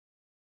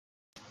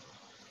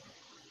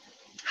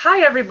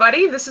Hi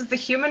everybody, this is the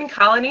Human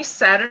Colony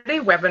Saturday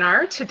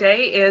webinar.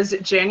 Today is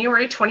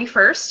January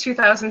 21st,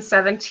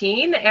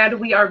 2017, and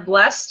we are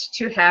blessed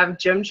to have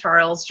Jim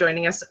Charles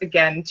joining us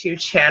again to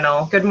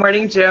channel. Good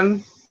morning,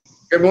 Jim.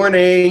 Good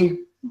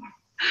morning.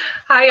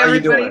 Hi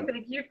everybody,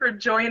 thank you for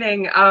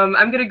joining. I'm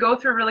going to go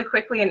through really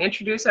quickly and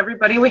introduce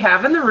everybody we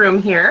have in the room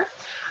here.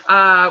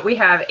 We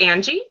have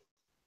Angie,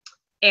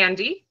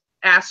 Andy,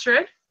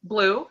 Astrid,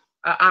 Blue,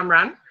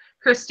 Amran,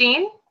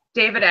 Christine,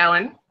 David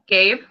Allen,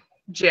 Gabe,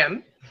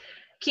 Jim,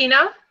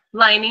 Kina,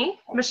 Liney,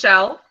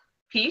 Michelle,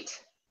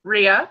 Pete,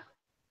 Rhea,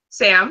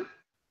 Sam,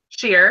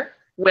 Sheer,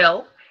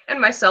 Will,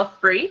 and myself,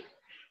 Bree.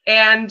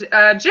 And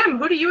Jim,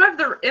 who do you have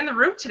in the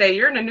room today?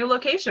 You're in a new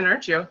location,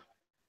 aren't you?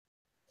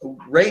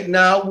 Right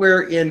now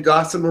we're in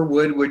Gossamer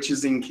Wood, which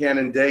is in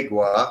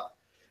Canandaigua,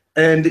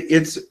 and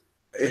it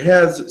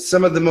has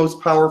some of the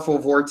most powerful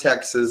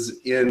vortexes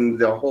in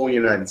the whole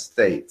United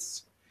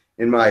States,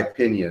 in my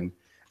opinion.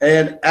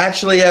 And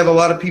actually I have a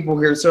lot of people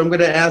here, so I'm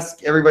going to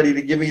ask everybody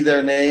to give me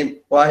their name.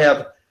 Well, I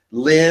have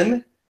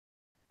Lynn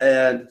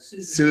and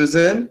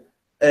Susan,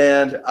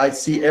 and I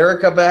see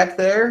Erica back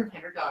there.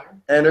 And her daughter.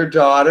 And her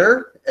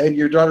daughter. And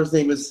your daughter's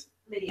name is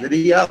Lydia.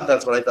 Lydia,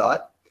 that's what I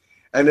thought.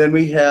 And then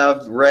we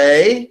have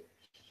Ray,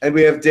 and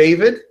we have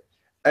David,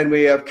 and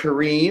we have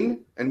Kareen,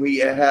 and we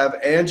have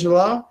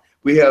Angela,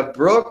 we have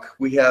Brooke,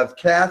 we have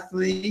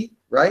Kathy,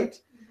 right?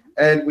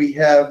 And we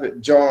have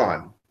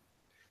John.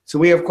 So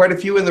we have quite a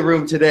few in the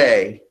room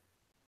today.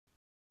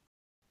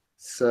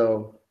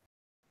 So,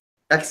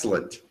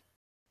 excellent.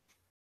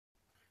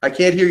 I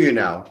can't hear you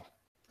now.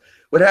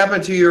 What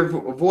happened to your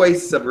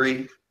voice,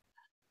 Sabri?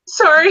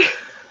 Sorry.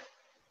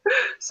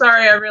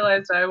 Sorry, I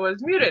realized I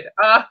was muted.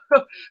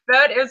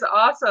 That is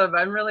awesome.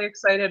 I'm really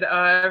excited.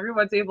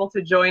 Everyone's able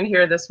to join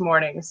here this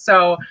morning.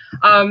 So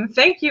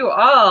thank you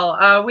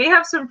all. We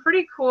have some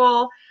pretty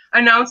cool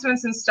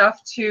announcements and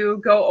stuff to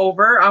go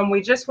over.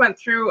 We just went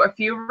through a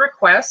few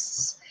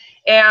requests.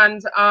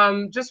 And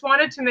just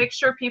wanted to make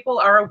sure people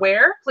are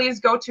aware.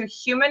 Please go to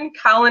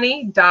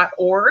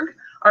humancolony.org,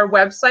 our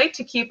website,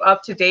 to keep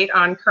up to date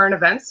on current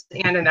events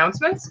and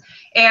announcements.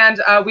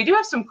 And we do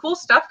have some cool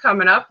stuff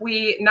coming up.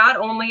 We not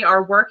only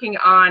are working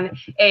on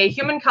a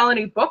Human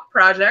Colony book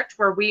project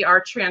where we are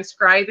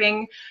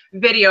transcribing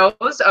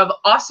videos of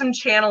awesome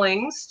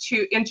channelings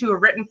into a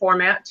written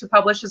format to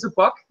publish as a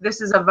book.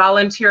 This is a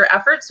volunteer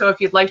effort, so if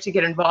you'd like to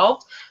get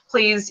involved,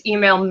 please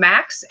email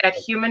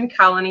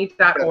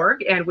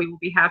max@humancolony.org, and we will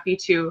be happy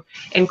to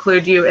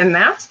include you in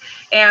that.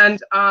 And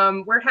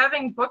we're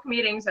having book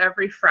meetings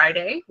every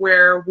Friday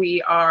where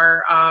we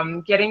are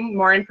getting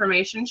more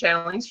information,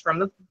 channelings for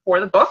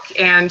the book,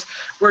 and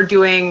we're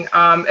doing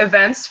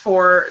events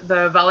for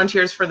the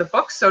volunteers for the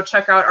book. So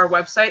check out our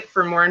website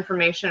for more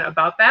information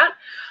about that.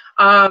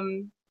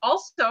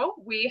 Also,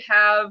 we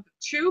have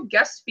two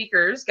guest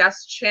speakers,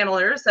 guest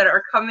channelers that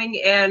are coming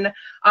in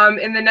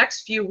the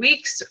next few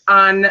weeks.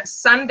 On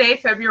Sunday,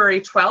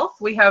 February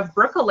 12th, we have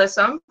Brooke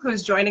Alyssum,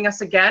 who's joining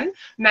us again.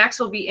 Max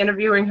will be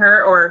interviewing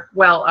her, or,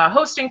 well,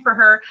 hosting for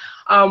her,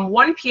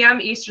 1 p.m.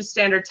 Eastern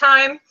Standard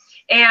Time.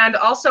 And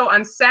also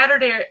on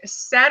Saturday,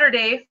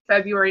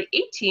 February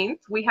 18th,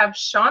 we have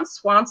Sean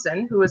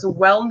Swanson, who is a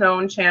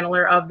well-known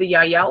channeler of the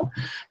Yahyel,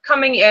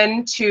 coming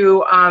in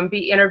to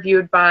be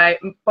interviewed by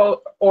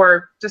both,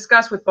 or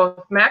discuss with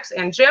both Max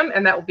and Jim,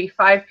 and that will be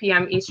 5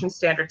 p.m. Eastern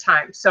Standard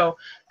Time. So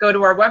go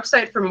to our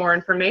website for more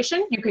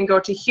information. You can go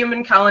to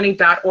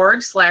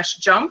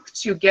humancolony.org/jump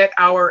to get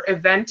our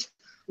event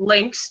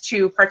links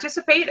to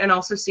participate and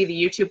also see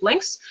the YouTube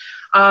links.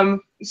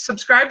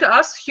 Subscribe to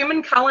us,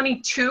 Human Colony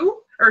 2.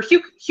 Or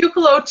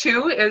Hucolo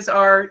 2 is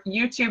our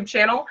YouTube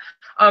channel.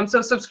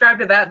 So subscribe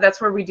to that.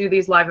 That's where we do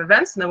these live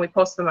events, and then we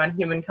post them on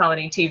Human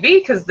Colony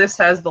TV because this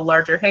has the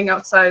larger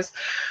hangout size.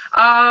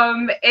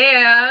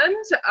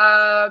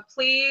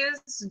 Please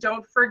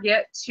don't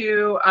forget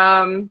to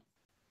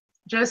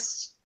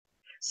just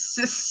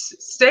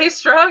stay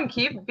strong,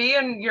 keep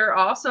being your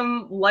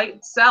awesome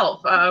light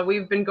self.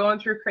 We've been going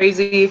through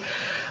crazy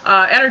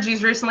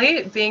energies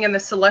recently, being in the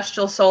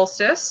celestial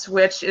solstice,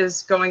 which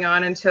is going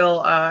on until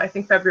I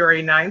think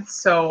February 9th.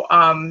 So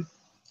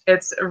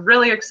it's a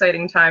really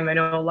exciting time. I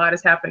know a lot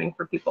is happening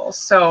for people.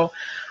 So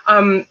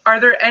are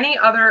there any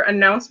other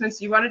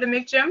announcements you wanted to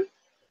make, Jim?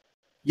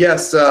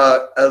 Yes,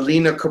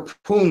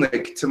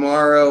 𝗪𝗡𝗕𝗓𝗡𝗧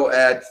tomorrow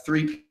at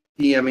 3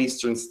 p.m.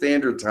 Eastern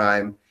Standard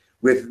Time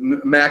with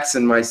Max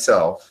and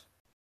myself.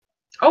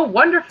 Oh,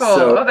 wonderful.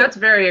 So, oh, that's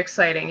very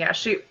exciting. Yeah,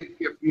 if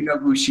you know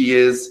who she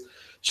is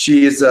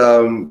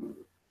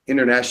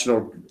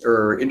international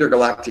or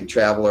intergalactic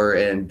traveler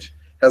and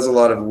has a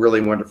lot of really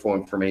wonderful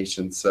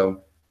information.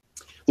 So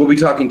we'll be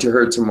talking to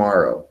her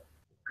tomorrow.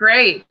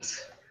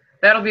 Great.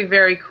 That'll be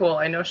very cool.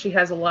 I know she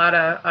has a lot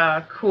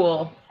of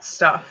cool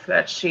stuff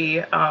that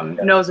she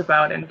knows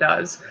about and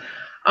does.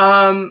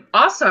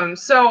 Awesome.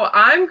 So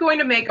I'm going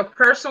to make a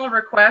personal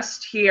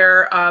request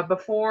here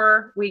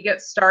before we get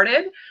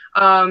started.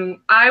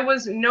 I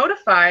was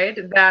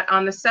notified that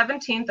on the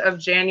 17th of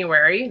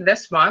January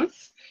this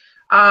month,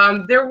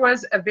 there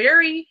was a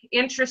very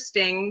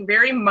interesting,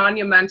 very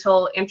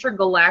monumental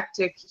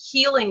intergalactic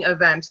healing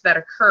event that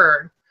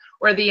occurred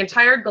where the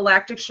entire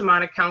Galactic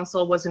Shamanic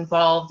Council was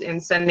involved in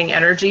sending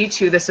energy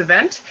to this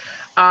event.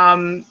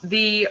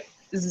 The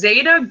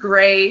Zeta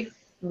Gray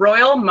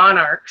royal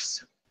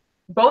monarchs,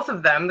 both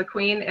of them, the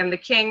Queen and the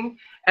King,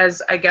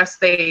 as I guess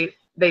they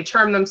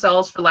term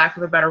themselves for lack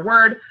of a better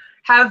word,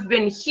 have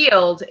been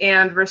healed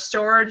and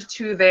restored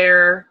to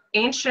their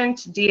ancient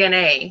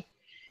DNA.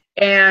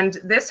 And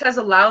this has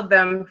allowed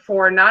them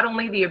for not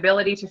only the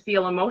ability to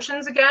feel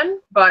emotions again,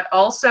 but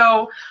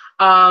also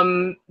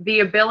the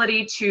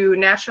ability to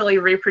naturally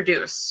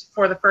reproduce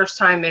for the first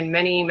time in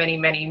many, many,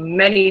 many,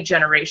 many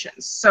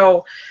generations.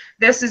 So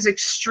this is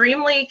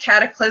extremely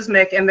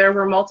cataclysmic, and there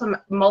were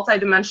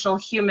multi-dimensional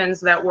humans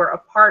that were a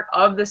part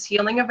of this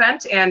healing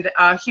event, and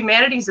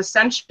humanity's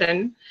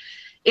ascension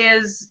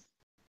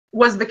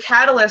was the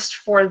catalyst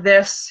for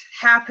this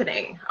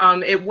happening.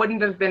 It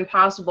wouldn't have been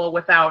possible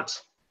without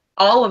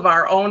all of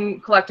our own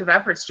collective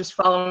efforts, just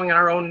following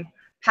our own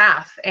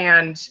path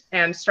and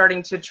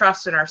starting to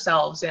trust in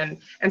ourselves and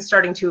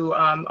starting to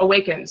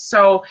awaken.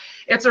 So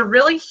it's a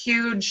really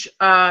huge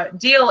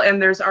deal,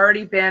 and there's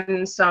already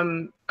been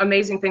some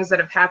amazing things that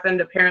have happened.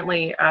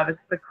 Apparently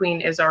the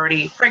Queen is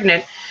already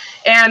pregnant,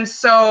 and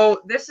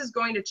so this is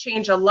going to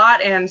change a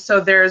lot. And so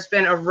there's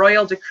been a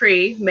royal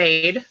decree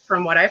made,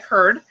 from what I've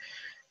heard,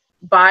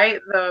 by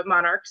the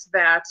monarchs,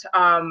 that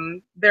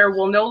there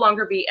will no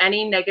longer be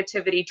any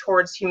negativity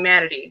towards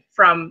humanity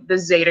from the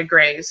Zeta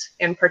Greys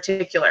in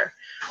particular.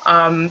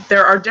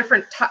 There are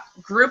different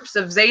groups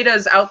of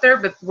Zetas out there,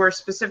 but we're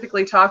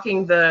specifically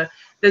talking the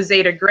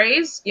Zeta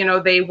Greys. You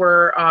know, they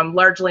were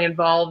largely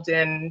involved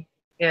in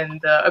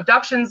the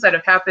abductions that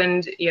have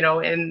happened, you know,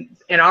 in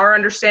our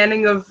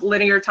understanding of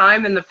linear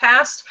time in the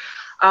past,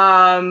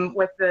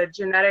 with the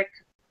genetic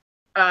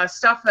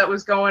stuff that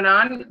was going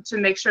on to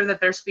make sure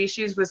that their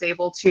species was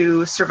able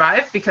to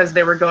survive, because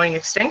they were going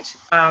extinct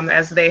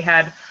as they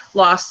had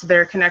lost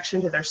their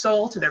connection to their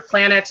soul, to their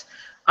planet,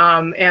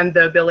 and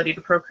the ability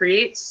to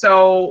procreate.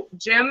 So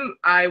Jim,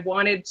 I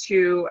wanted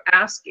to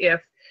ask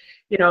if,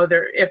 you know,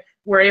 if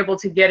we're able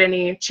to get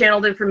any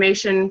channeled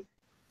information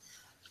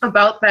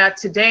about that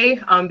today,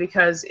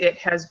 because it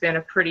has been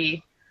a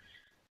pretty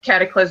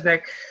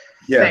cataclysmic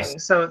thing.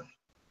 So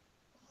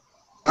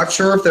not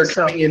sure if they're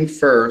coming in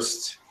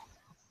first,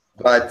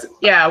 but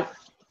yeah,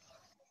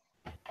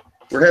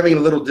 we're having a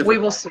little different. We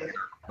will see.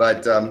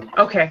 But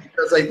okay.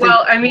 Because I think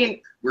I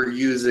mean, we're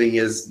using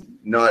is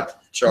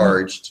not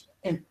charged.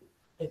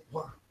 It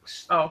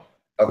works. Oh.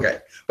 Okay.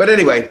 But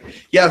anyway,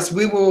 yes,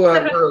 we will.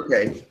 We're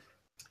okay.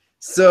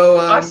 So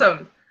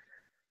awesome.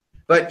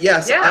 But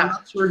yes, yeah. I'm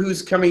not sure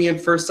who's coming in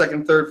first,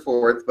 second, third,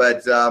 fourth,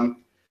 but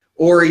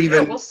or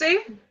even. Yeah, we'll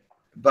see.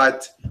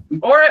 But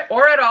or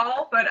at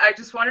all. But I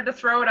just wanted to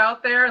throw it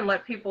out there and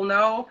let people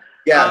know.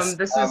 Yes.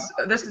 This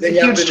is a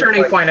huge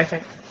turning point, I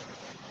think.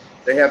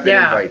 They have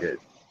been invited.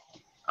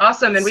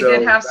 Awesome. And we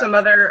did have some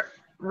other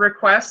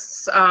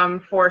requests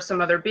for some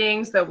other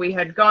beings that we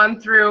had gone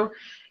through.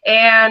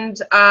 And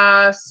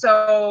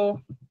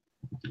so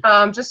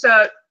just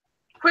a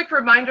quick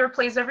reminder,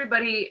 please,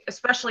 everybody,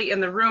 especially in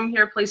the room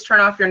here, please turn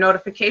off your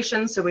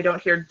notifications so we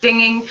don't hear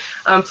dinging.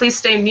 Please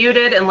stay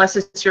muted unless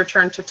it's your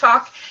turn to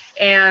talk.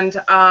 And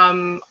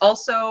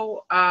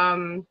also,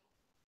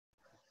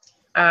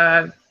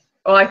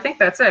 well, I think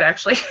that's it,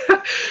 actually.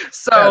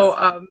 So,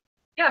 yes.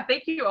 Yeah,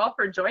 thank you all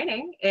for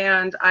joining.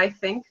 And I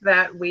think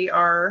that we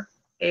are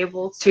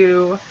able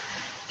to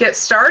get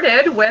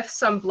started with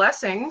some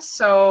blessings.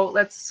 So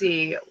let's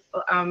see.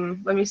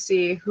 Let me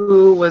see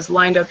who was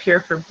lined up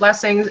here for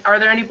blessings. Are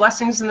there any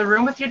blessings in the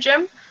room with you,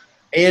 Jim?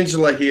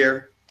 Angela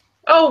here.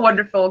 Oh,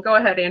 wonderful. Go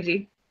ahead,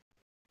 Angie.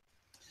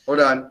 Hold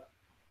on.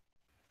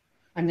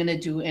 I'm going to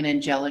do an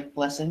angelic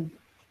blessing.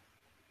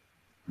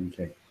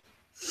 Okay.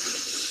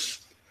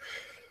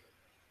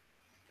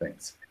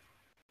 Thanks.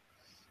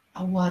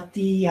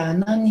 Awatia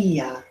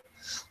nania,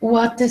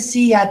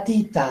 watasia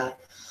tita,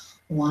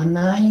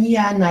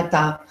 wanaya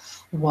nata,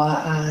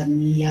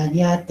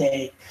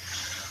 waanianyate,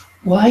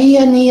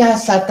 waiania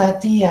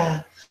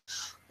satatia,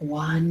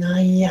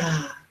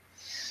 wanaya,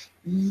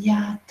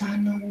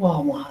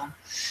 yatanawawa,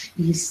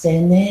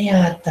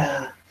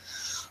 iseneata,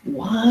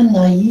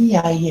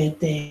 wanaya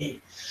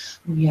yete,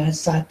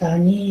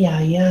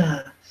 uyasatania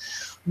ya,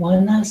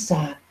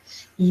 wanasa,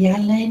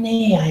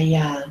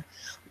 yalenea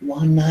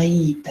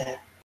Wanaita.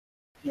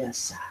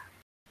 Yes.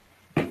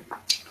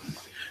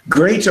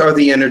 Great are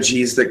the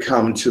energies that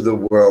come to the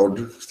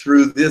world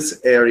through this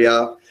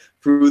area,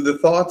 through the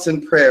thoughts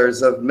and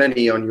prayers of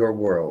many on your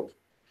world.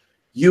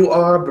 You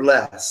are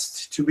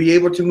blessed to be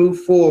able to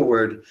move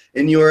forward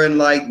in your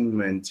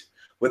enlightenment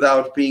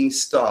without being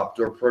stopped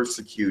or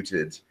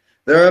persecuted.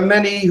 There are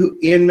many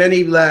in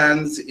many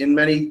lands, in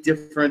many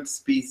different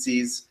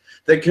species,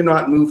 that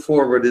cannot move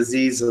forward as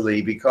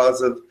easily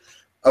because of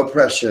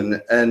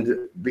oppression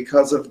and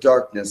because of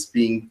darkness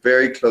being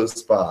very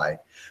close by.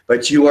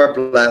 But you are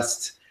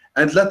blessed,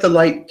 and let the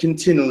light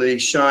continually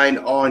shine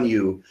on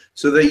you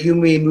so that you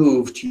may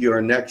move to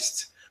your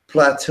next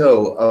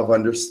plateau of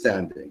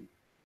understanding.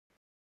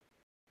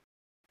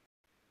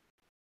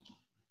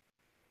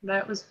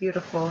 That was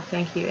beautiful.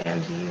 Thank you,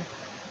 Andy.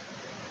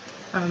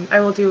 I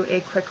will do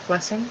a quick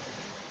blessing.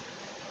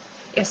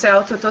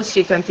 Esau toto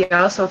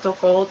shikantia soto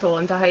ko to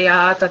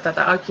ontahaya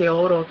tatata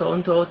akioro to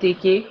onto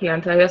tiki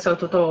yantaya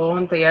soto to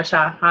ontaya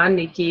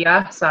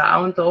shahanikia sa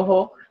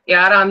ontoho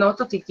yara no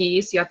to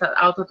tiki siata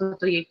auto to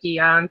tiki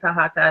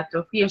antahata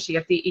to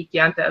fiashiati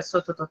ikianta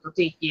soto to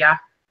tikia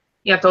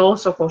yato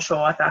soko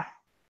shoata.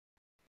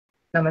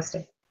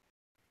 Namaste.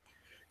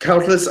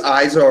 Countless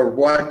eyes are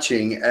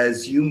watching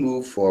as you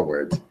move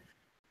forward.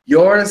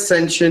 Your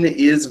ascension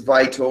is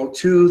vital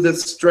to the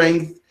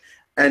strength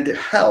and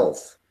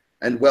health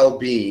and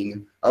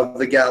well-being of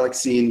the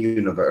galaxy and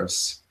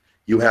universe.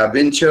 You have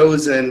been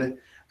chosen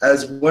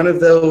as one of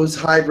those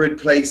hybrid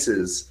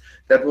places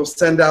that will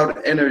send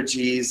out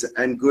energies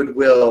and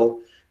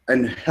goodwill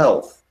and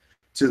health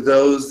to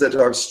those that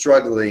are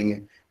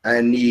struggling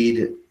and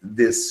need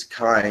this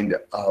kind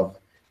of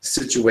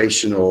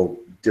situational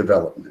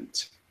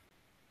development.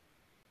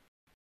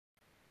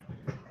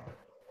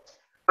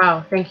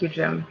 Wow, thank you,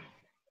 Jim.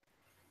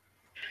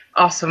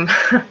 Awesome.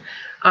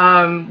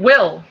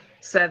 Will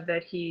said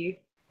that he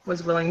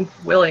was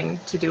willing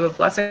to do a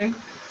blessing.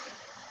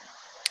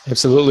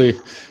 Absolutely.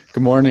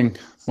 Good morning.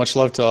 Much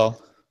love to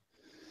all.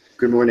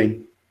 Good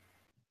morning.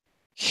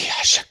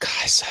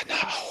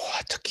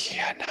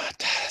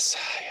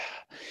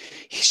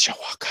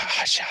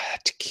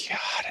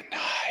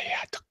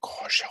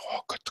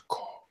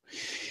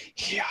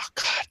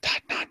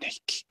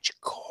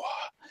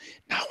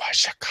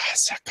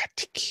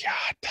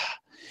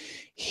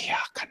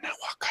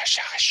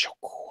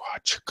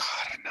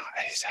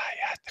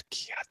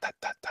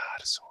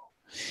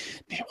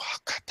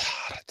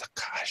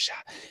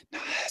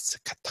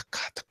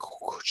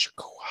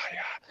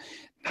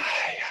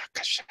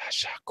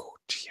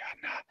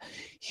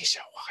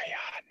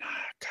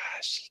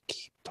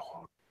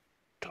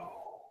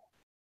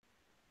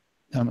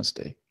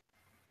 Namaste.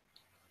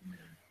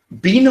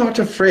 Be not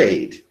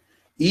afraid,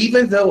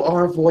 even though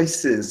our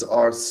voices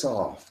are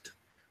soft,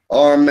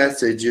 our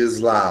message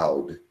is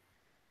loud.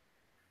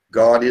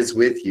 God is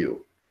with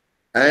you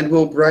and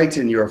will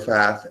brighten your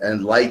path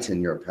and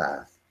lighten your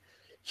path.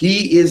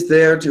 He is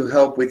there to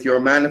help with your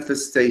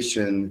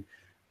manifestation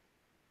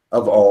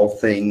of all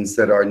things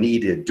that are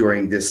needed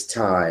during this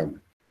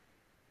time.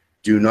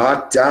 Do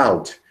not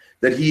doubt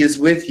that he is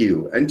with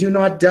you, and do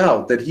not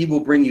doubt that he will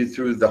bring you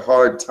through the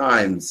hard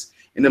times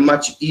in a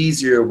much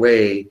easier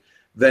way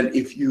than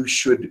if you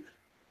should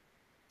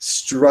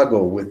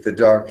struggle with the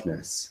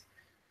darkness.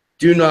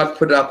 Do not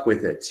put up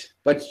with it,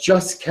 but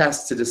just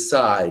cast it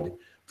aside,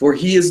 for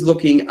he is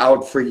looking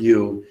out for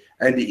you,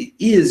 and it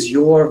is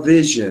your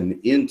vision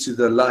into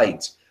the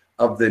light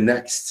of the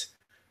next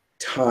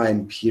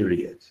time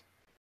period.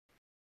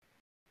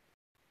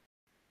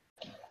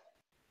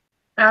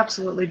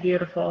 Absolutely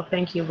beautiful.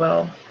 Thank you,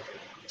 Will.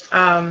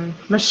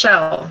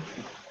 Michelle.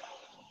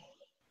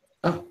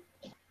 Oh.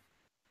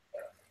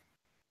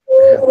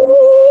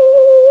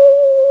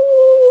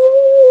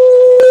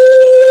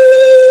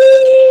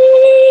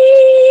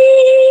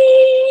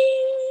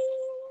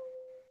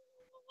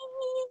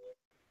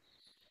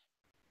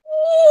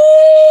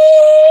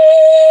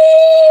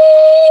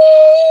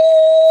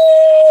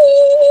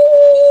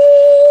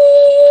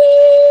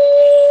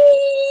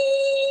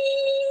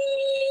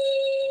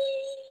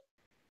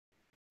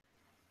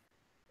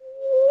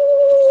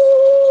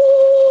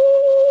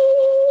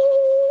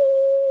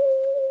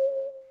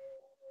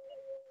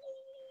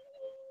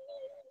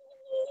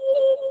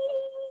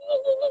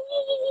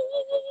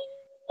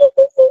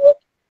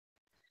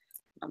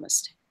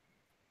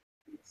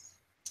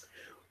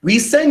 We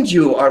send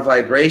you our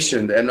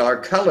vibration and our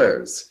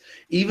colors,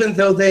 even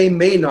though they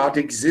may not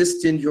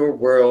exist in your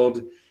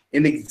world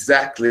in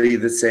exactly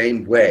the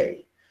same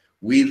way.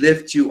 We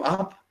lift you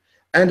up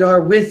and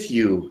are with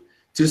you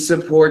to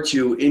support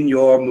you in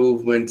your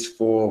movement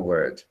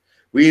forward.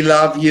 We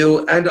love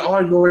you and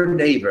are your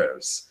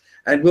neighbors,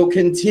 and will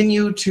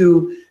continue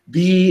to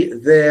be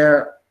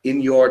there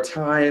in your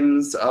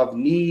times of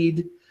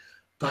need.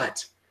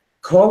 But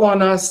call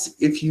on us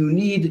if you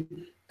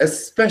need a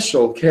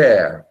special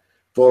care,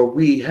 for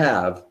we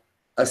have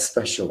a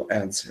special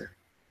answer.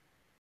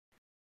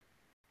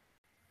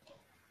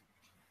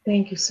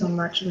 Thank you so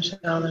much,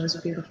 Michelle. That was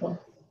beautiful.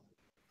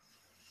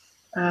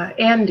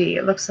 Andy,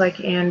 it looks like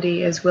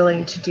Andy is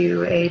willing to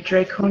do a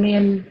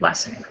draconian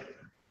blessing.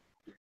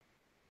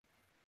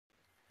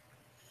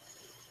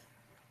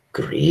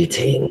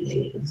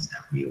 Greetings,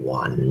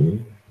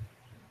 everyone.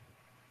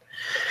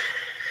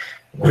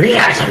 We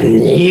are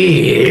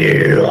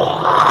new.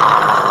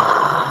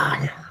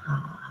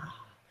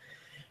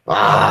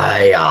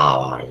 I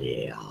am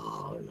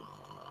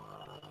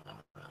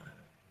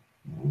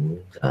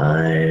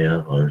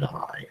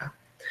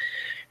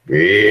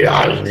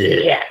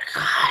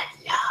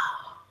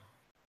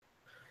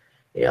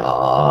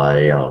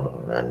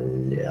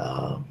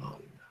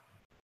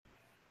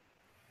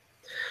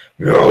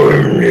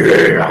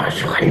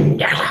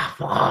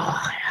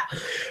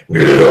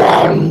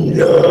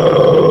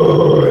London.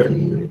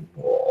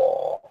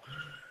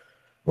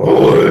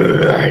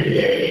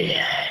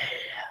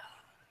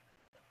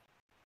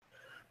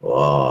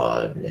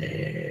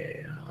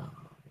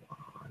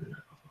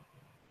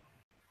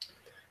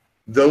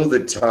 Though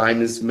the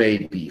times may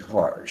be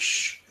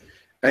harsh,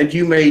 and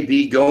you may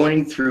be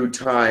going through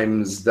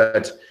times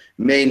that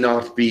may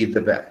not be the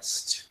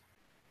best,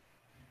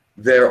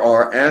 there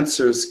are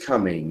answers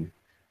coming,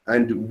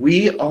 and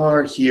we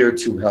are here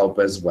to help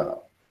as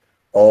well.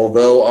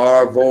 Although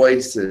our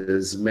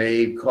voices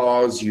may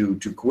cause you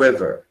to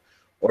quiver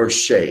or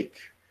shake,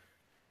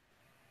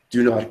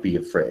 do not be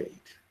afraid.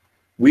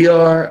 We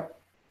are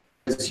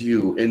as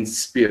you in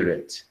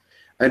spirit,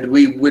 and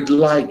we would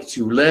like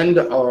to lend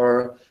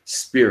our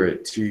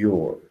spirit to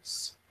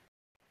yours,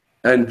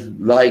 and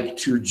like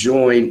to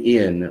join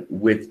in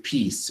with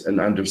peace and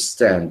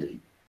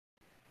understanding.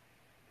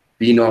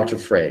 Be not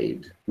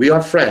afraid. We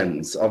are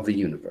friends of the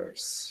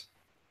universe.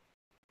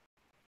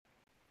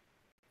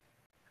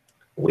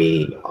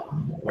 We are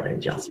more than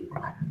just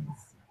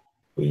friends.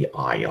 We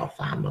are your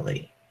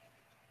family.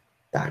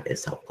 That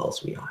is how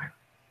close we are.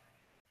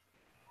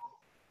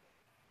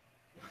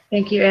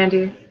 Thank you,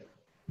 Andy.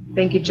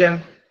 Thank you,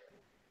 Jim.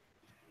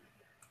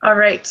 All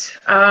right.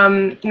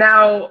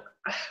 Now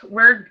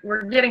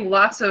we're getting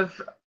lots of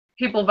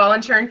people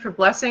volunteering for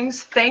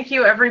blessings. Thank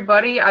you,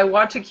 everybody. I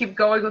want to keep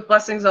going with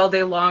blessings all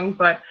day long,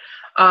 but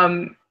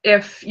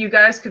if you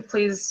guys could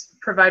please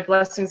provide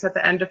blessings at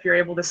the end if you're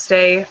able to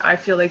stay. I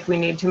feel like we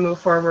need to move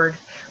forward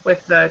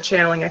with the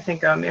channeling. I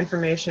think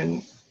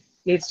information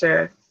needs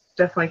to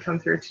definitely come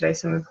through today,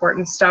 some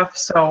important stuff.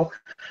 So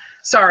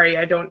sorry,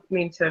 I don't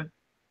mean to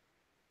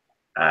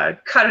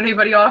cut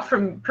anybody off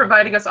from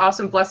providing us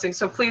awesome blessings.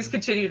 So please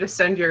continue to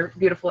send your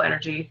beautiful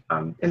energy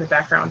in the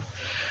background.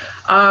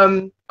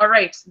 All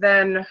right,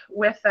 then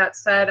with that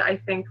said, I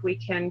think we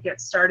can get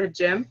started.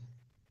 Jim,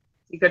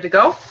 you good to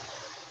go?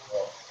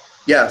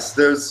 Yes,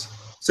 there's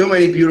so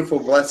many beautiful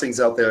blessings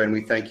out there, and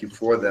we thank you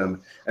for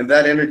them. And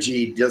that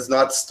energy does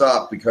not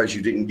stop because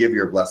you didn't give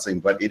your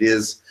blessing, but it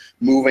is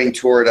moving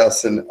toward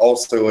us and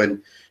also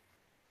in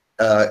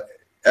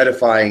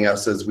edifying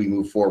us as we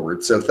move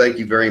forward. So thank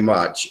you very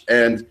much.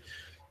 And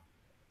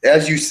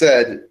as you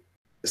said,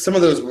 some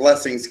of those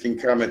blessings can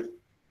come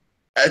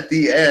at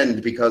the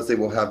end because they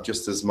will have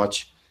just as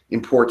much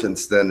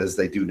importance then as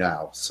they do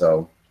now.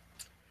 So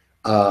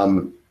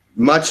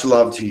much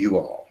love to you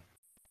all.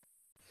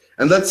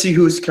 And let's see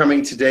who's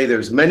coming today.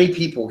 There's many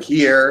people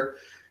here.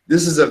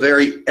 This is a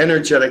very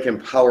energetic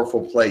and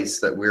powerful place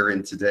that we're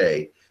in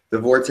today. The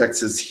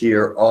vortexes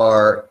here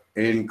are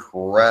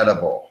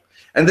incredible.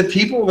 And the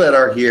people that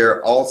are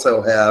here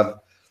also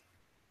have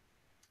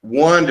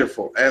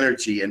wonderful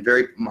energy and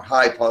very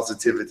high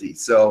positivity.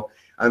 So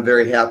I'm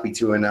very happy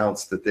to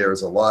announce that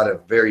there's a lot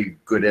of very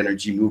good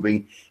energy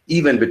moving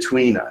even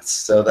between us.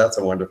 So that's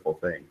a wonderful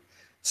thing.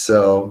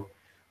 So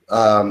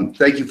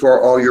thank you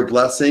for all your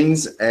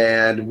blessings,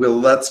 and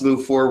let's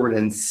move forward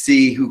and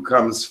see who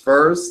comes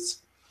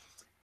first.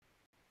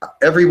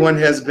 Everyone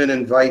has been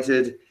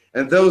invited,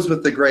 and those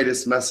with the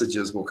greatest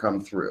messages will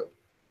come through.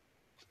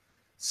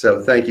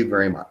 So thank you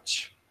very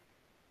much.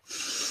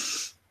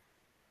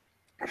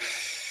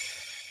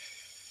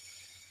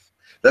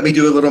 Let me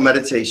do a little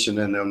meditation,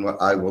 and then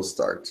I will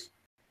start.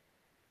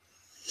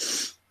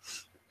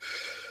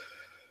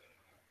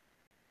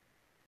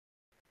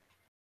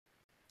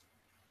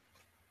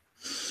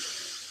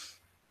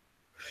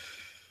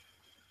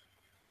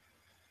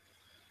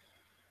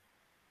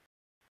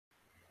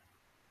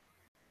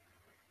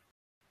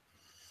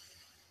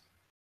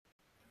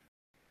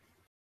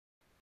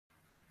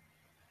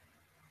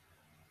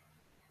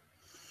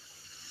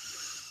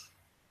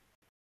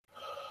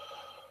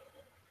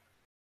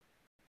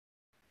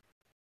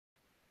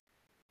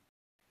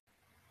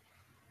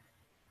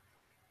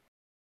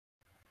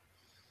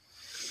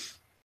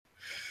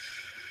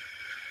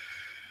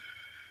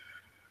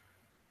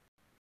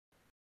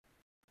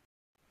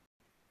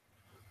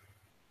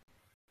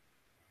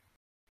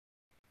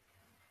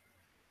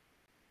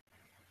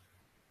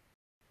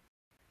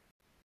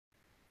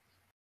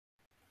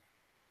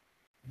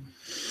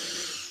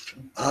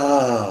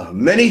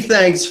 Many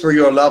thanks for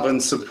your love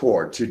and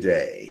support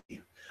today.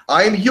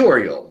 I am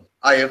Uriel.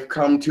 I have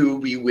come to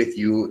be with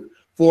you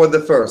for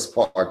the first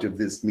part of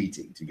this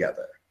meeting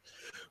together.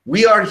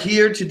 We are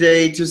here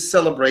today to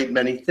celebrate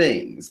many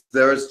things.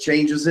 There's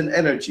changes in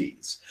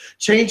energies,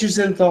 changes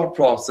in thought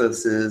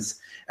processes,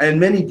 and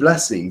many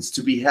blessings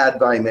to be had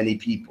by many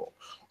people.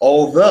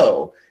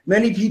 Although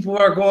many people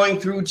are going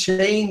through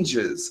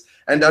changes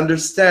and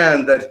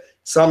understand that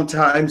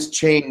sometimes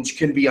change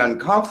can be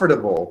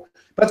uncomfortable,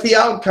 but the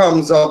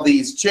outcomes of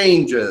these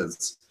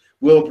changes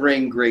will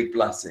bring great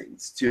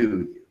blessings to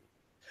you.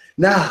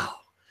 Now,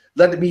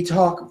 let me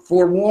talk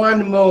for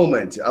one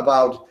moment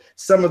about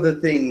some of the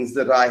things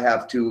that I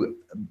have to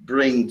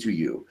bring to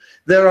you.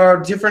 There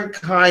are different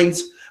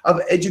kinds of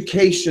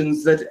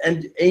educations that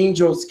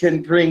angels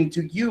can bring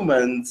to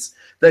humans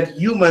that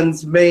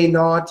humans may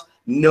not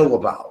know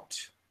about.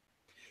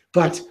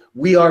 But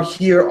we are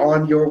here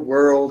on your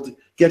world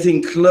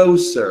getting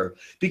closer,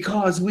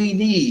 because we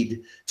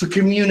need to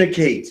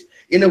communicate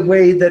in a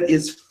way that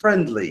is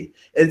friendly,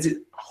 is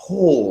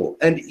whole,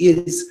 and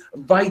is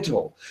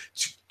vital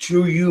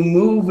to you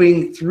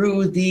moving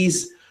through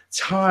these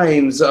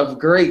times of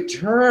great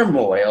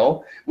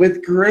turmoil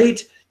with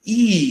great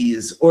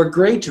ease, or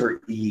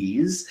greater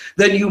ease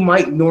than you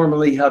might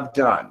normally have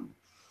done.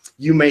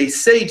 You may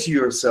say to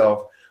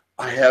yourself,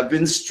 I have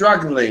been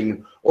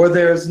struggling, or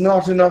there's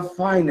not enough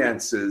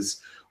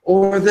finances,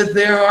 or that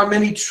there are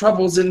many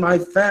troubles in my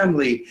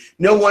family.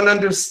 No one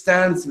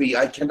understands me.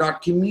 I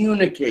cannot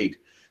communicate.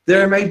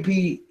 There may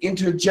be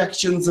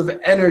interjections of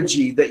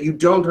energy that you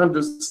don't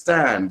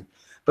understand.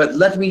 But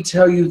let me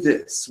tell you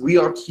this, we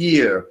are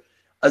here,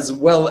 as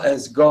well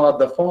as God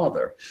the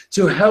Father,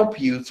 to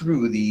help you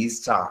through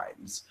these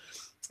times.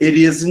 It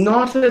is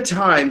not a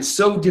time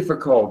so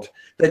difficult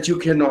that you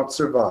cannot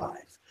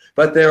survive,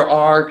 but there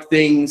are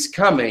things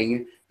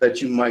coming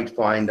that you might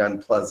find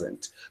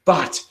unpleasant.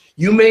 But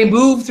you may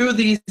move through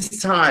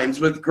these times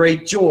with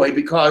great joy,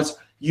 because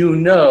you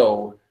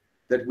know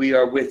that we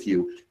are with you.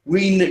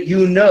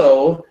 You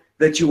know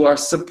that you are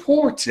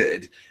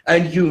supported,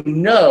 and you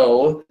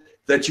know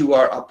that you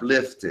are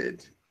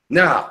uplifted.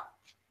 Now,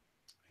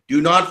 do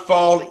not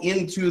fall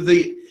into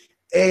the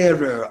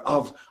error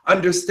of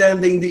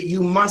understanding that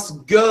you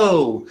must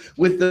go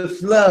with the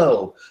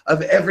flow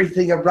of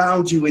everything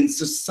around you in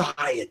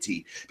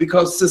society,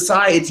 because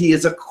society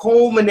is a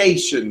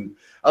culmination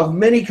of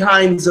many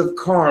kinds of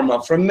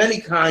karma from many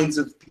kinds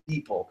of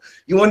people.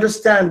 You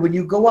understand, when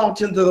you go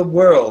out into the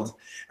world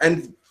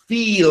and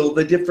feel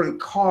the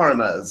different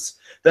karmas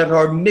that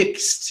are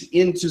mixed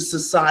into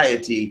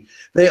society,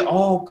 they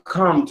all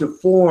come to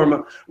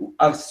form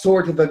a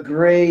sort of a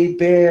gray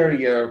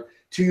barrier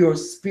to your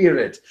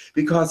spirit,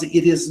 because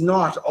it is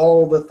not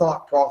all the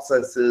thought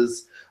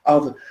processes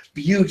of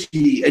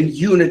beauty and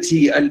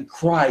unity and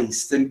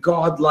Christ and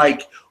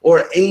godlike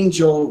or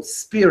angel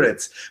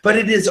spirits, but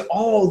it is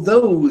all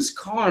those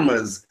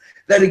karmas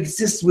that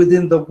exist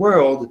within the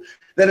world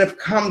that have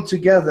come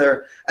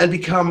together and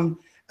become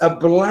a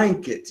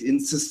blanket in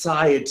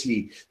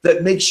society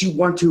that makes you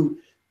want to,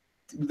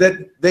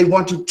 that they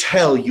want to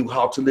tell you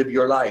how to live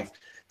your life,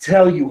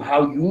 tell you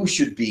how you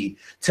should be,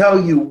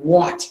 tell you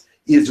what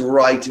is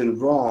right and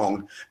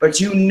wrong.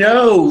 But you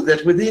know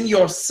that within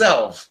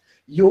yourself,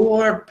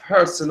 your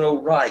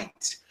personal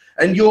right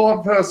and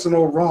your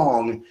personal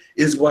wrong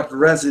is what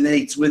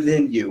resonates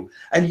within you.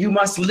 And you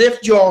must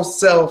lift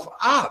yourself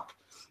up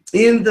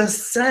in the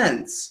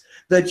sense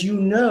that you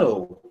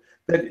know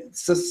that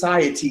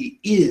society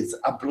is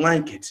a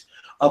blanket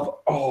of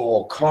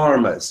all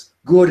karmas,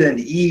 good and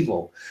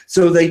evil,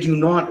 so they do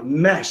not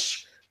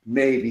mesh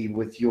maybe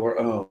with your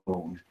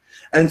own.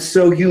 And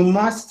so you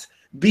must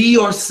be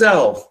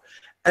yourself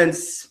and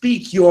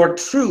speak your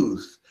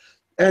truth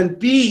and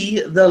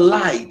be the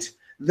light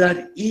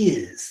that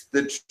is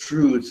the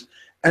truth,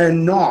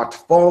 and not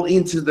fall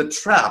into the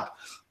trap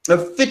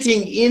of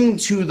fitting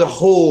into the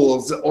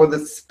holes or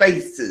the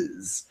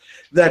spaces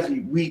that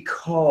we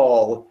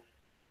call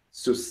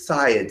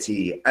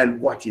society and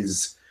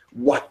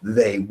what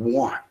they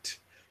want.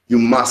 You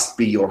must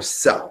be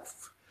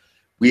yourself.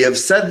 We have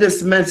said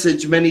this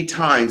message many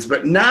times,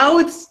 but now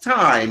it's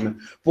time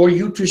for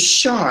you to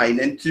shine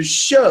and to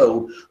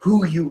show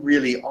who you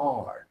really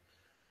are.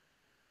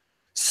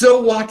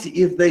 So what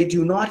if they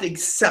do not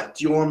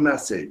accept your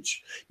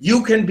message?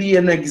 You can be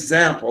an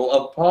example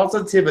of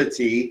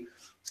positivity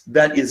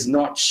that is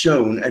not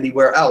shown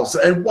anywhere else.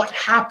 And what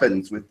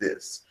happens with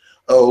this?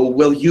 Oh,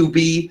 will you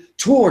be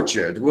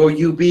tortured? Will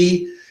you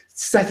be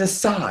set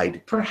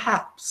aside?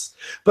 Perhaps.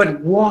 But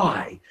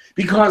why?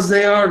 Because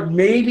they are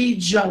maybe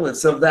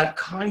jealous of that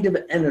kind of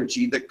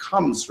energy that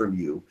comes from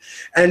you,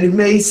 and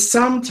may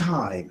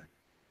sometime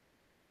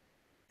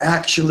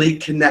actually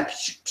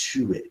connect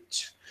to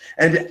it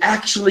and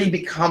actually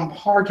become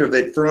part of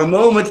it for a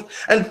moment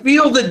and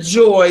feel the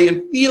joy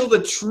and feel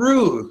the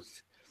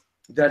truth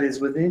that is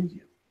within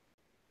you.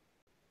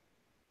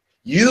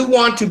 You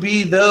want to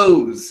be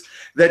those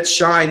that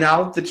shine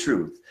out the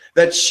truth,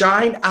 that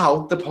shine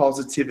out the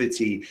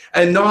positivity,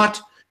 and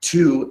not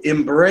to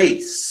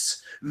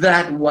embrace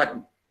that what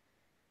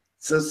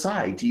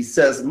society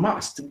says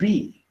must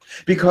be.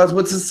 Because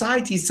what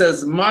society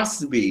says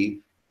must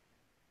be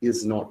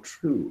is not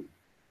true.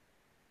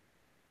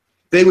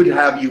 They would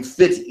have you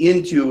fit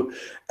into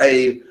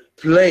a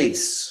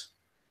place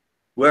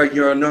where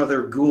you're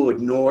neither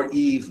good nor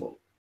evil,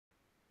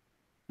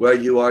 where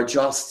you are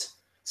just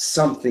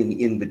something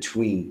in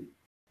between.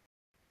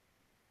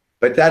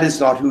 But that is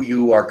not who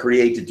you are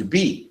created to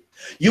be.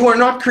 You are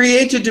not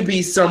created to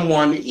be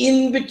someone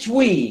in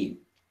between.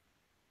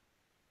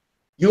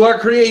 You are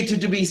created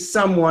to be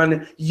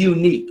someone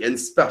unique and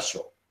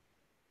special.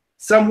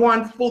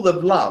 Someone full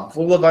of love,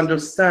 full of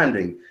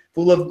understanding,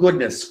 full of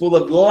goodness, full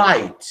of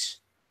light.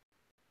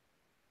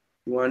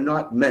 You are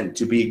not meant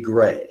to be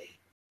gray.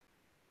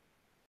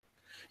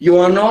 You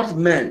are not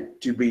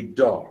meant to be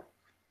dark.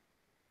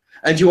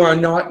 And you are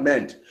not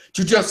meant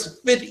to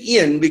just fit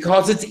in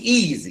because it's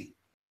easy.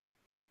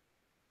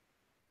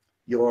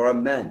 You are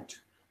meant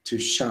to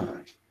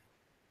shine.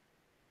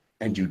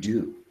 And you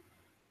do.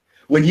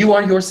 When you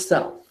are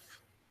yourself,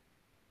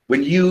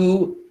 when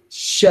you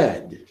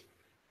shed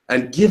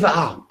and give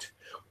out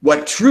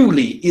what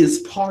truly is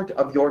part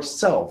of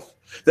yourself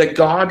that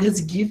God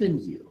has given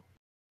you,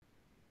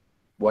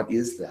 what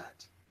is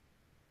that?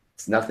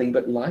 It's nothing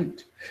but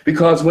light.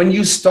 Because when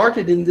you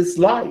started in this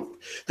life,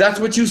 that's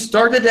what you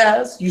started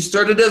as. You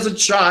started as a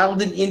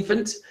child, an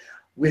infant,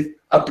 with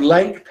a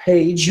blank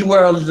page. You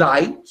were a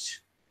light.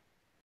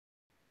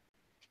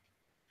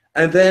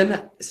 And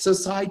then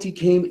society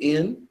came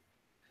in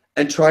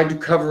and tried to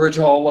cover it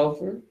all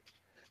over,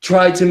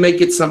 tried to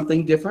make it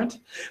something different.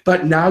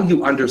 But now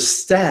you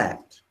understand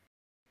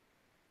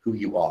who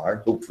you are,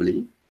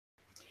 hopefully,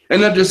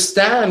 and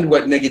understand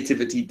what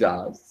negativity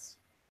does,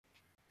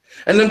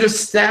 and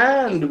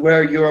understand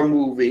where you're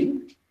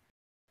moving,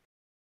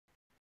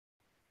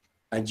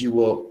 and you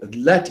will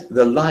let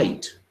the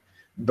light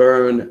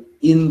burn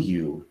in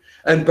you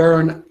and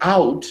burn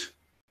out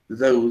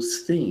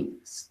those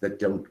things that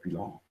don't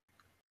belong.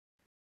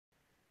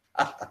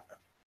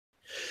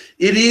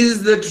 It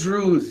is the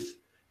truth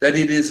that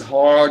it is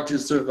hard to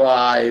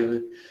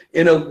survive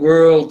in a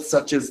world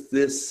such as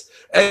this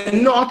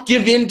and not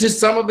give in to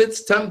some of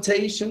its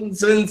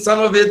temptations and some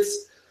of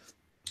its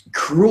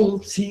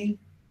cruelty.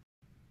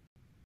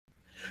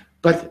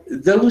 But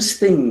those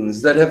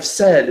things that have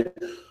said,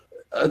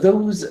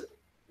 those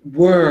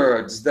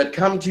words that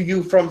come to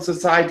you from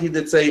society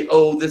that say,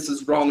 oh, this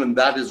is wrong and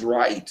that is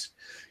right,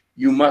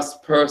 you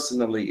must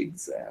personally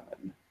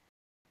examine.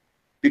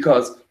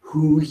 Because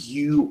who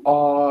you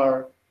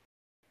are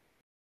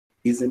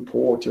is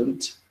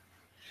important.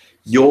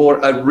 Your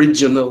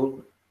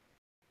original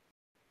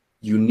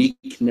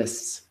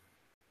uniqueness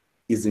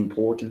is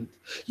important.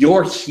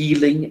 Your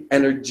healing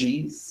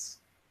energies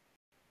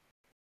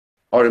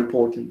are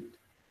important.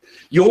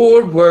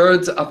 Your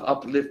words of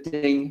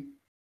uplifting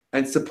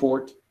and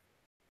support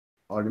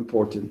are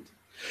important.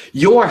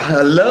 Your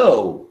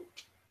hello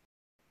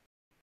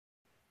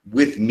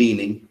with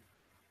meaning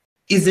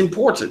is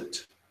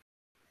important.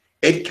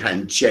 It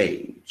can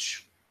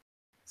change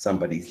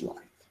somebody's life.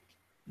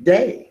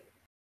 Day.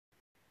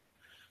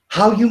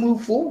 How you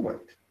move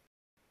forward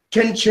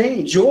can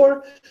change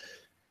your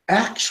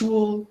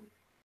actual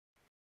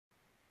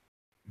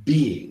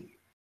being,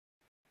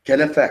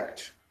 can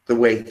affect the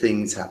way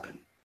things happen.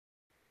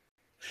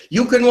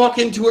 You can walk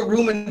into a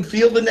room and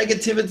feel the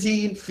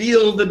negativity and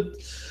feel the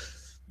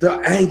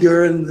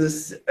anger and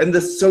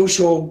the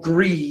social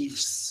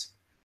griefs,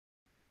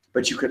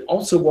 but you can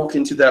also walk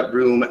into that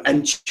room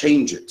and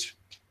change it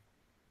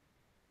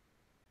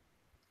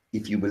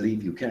if you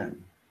believe you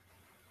can.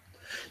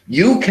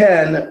 You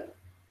can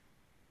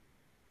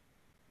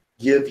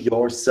give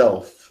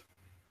yourself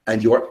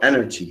and your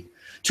energy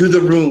to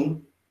the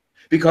room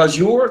because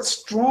you're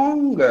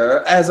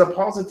stronger as a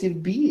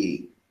positive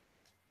being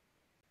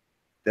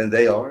than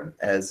they are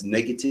as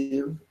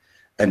negative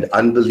and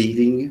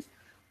unbelieving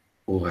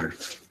or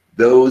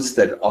those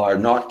that are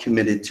not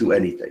committed to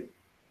anything.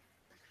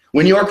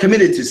 When you are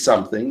committed to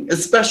something,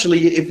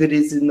 especially if it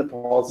is in the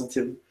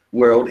positive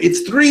world,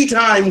 it's 3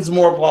 times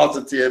more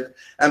positive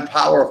and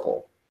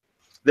powerful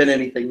than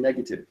anything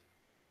negative.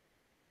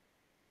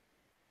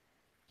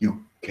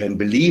 You can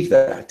believe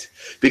that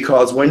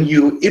because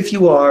if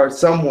you are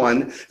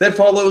someone that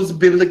follows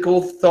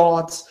biblical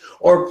thoughts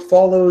or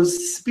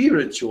follows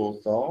spiritual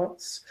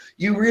thoughts,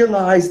 you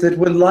realize that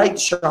when light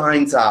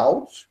shines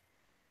out,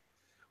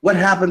 what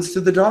happens to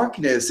the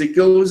darkness? It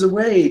goes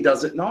away,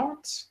 does it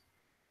not?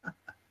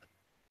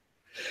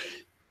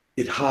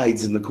 It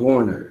hides in the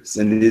corners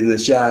and in the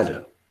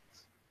shadow.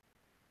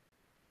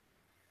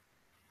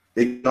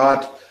 It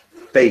cannot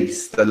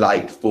face the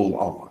light full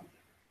on.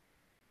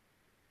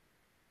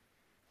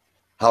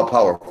 How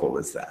powerful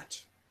is that?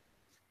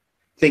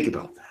 Think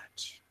about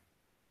that.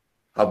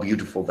 How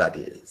beautiful that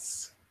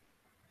is.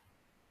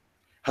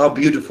 How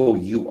beautiful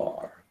you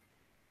are.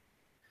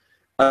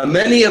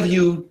 Many of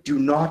you do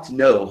not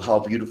know how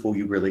beautiful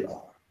you really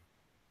are.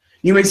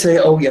 You may say,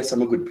 oh yes,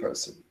 I'm a good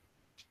person.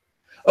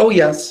 Oh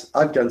yes,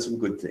 I've done some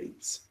good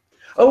things.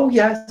 Oh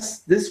yes,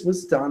 this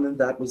was done and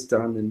that was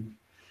done,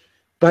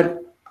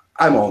 but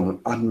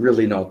I'm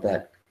really not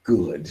that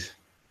good.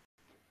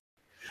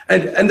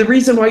 And the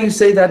reason why you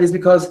say that is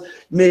because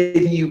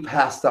maybe you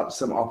passed up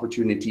some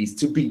opportunities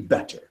to be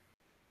better.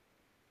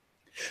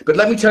 But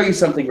let me tell you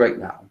something right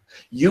now.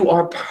 You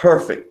are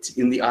perfect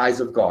in the eyes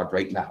of God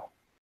right now.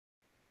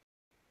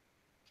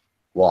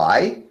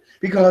 Why?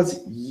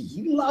 Because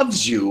He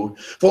loves you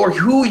for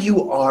who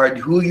you are and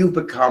who you've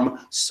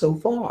become so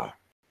far.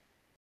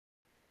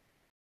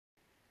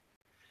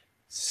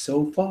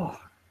 So far.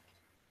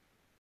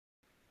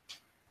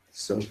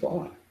 So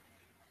far.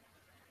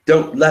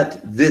 Don't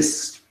let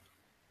this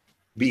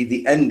be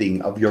the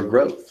ending of your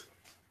growth.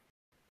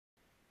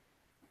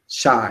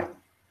 Shine.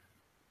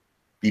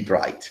 Be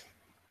bright.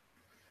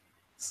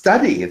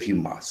 Study if you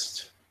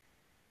must.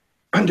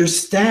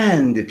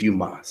 Understand if you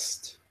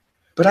must.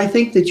 But I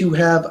think that you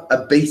have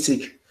a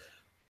basic,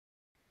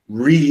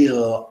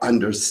 real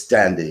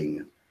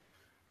understanding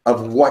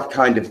of what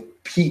kind of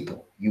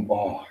people you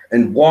are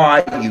and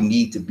why you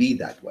need to be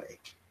that way.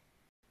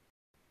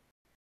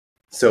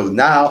 So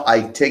now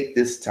I take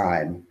this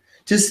time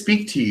to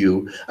speak to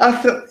you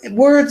of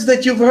words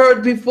that you've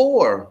heard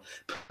before,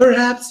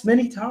 perhaps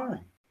many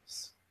times.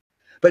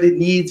 But it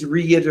needs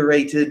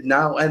reiterated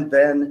now and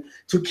then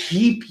to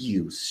keep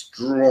you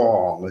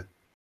strong,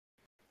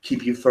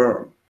 keep you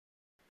firm,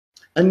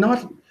 and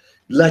not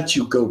let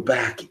you go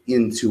back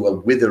into a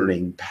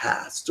withering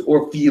past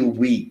or feel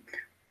weak,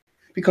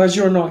 because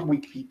you're not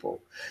weak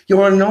people.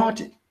 You are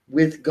not,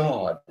 with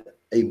God,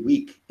 a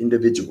weak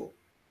individual.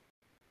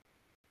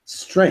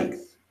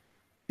 Strength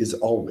is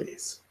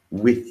always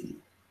with you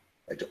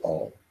at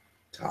all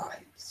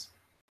times.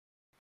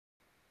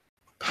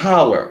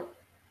 Power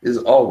is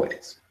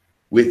always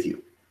with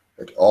you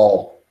at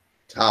all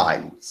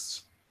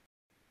times.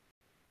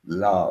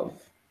 Love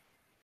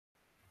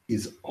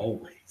is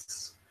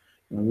always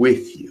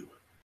with you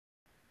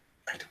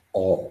at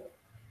all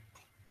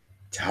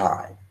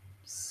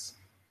times.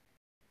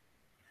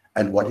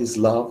 And what is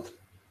love?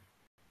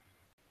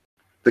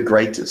 The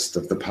greatest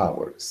of the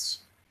powers.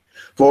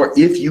 For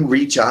if you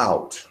reach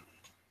out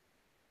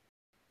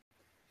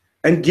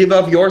and give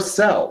of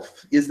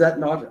yourself, is that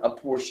not a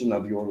portion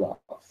of your love?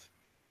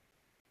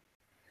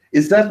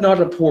 Is that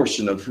not a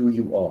portion of who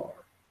you are?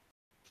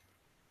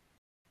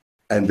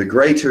 And the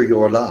greater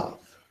your love,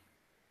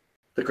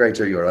 the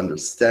greater your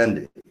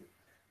understanding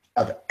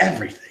of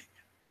everything.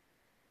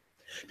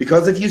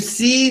 Because if you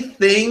see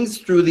things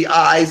through the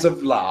eyes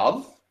of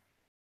love,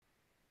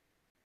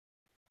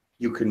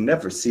 you can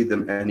never see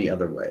them any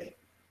other way.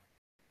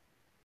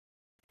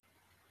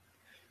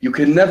 You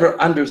can never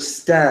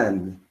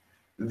understand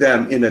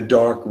them in a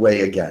dark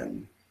way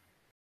again.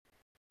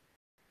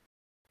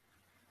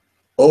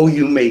 Oh,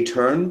 you may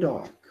turn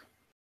dark,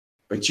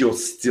 but you'll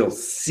still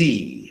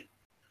see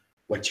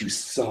what you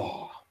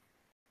saw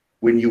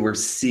when you were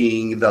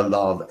seeing the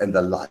love and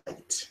the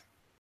light.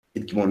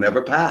 It will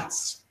never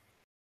pass.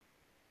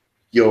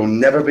 You'll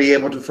never be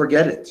able to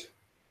forget it,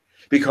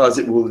 because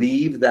it will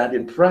leave that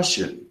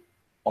impression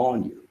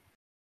on you.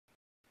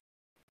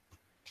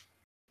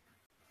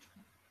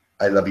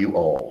 I love you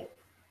all.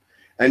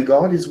 And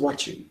God is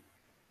watching.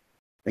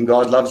 And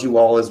God loves you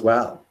all as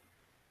well.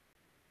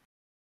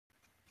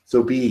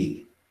 So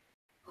be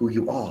who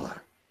you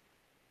are.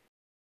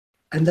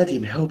 And let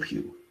him help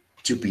you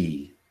to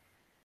be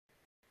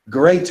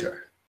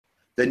greater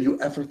than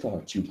you ever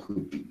thought you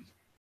could be.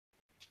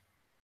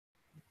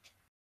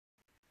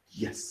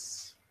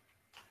 Yes.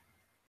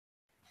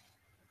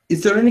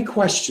 Is there any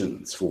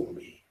questions for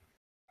me?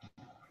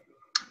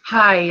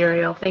 Hi,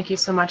 Uriel. Thank you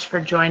so much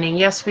for joining.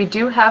 Yes, we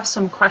do have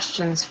some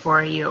questions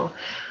for you.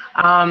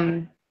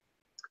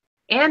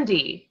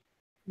 Andy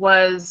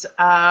was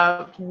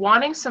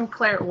wanting some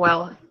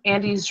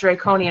Andy's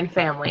Draconian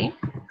family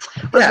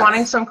was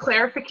wanting some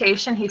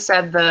clarification. He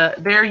said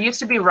there used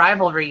to be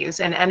rivalries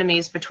and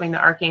enemies between the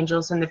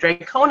Archangels and the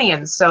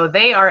Draconians. So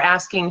they are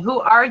asking,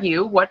 who are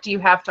you? What do you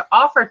have to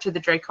offer to the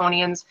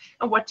Draconians?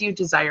 And what do you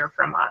desire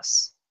from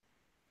us?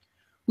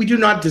 We do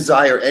not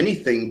desire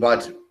anything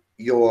but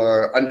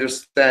your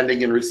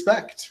understanding and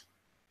respect.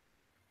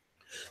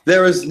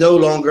 There is no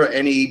longer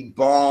any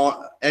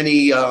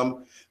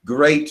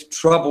great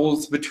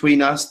troubles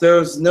between us. There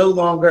is no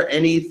longer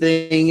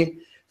anything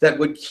that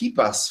would keep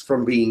us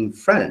from being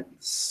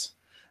friends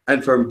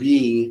and from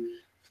being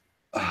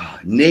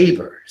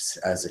neighbors,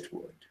 as it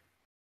would.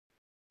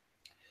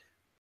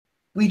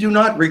 We do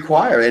not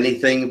require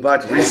anything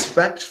but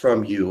respect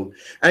from you,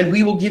 and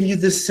we will give you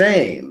the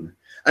same,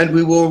 and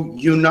we will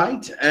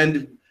unite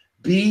and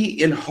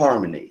be in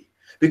harmony,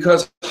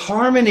 because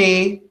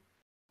harmony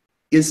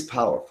is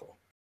powerful.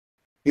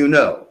 You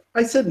know,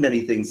 I said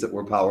many things that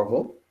were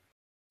powerful,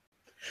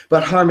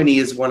 but harmony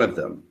is one of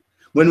them.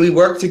 When we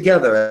work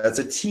together as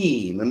a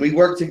team, and we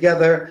work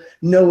together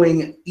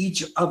knowing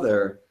each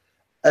other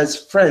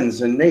as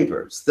friends and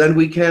neighbors, then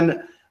we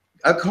can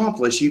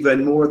accomplish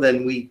even more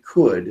than we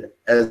could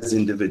as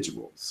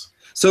individuals.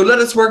 So let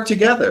us work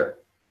together,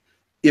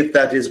 if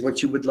that is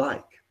what you would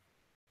like.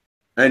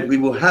 And we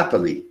will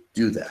happily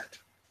do that.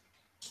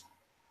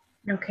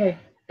 Okay,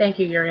 thank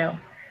you, Uriel.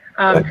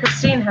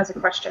 Christine has a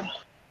question.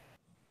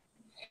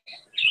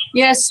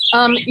 Yes,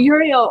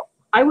 Uriel,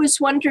 I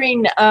was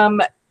wondering,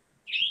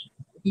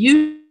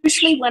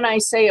 usually when I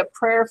say a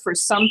prayer for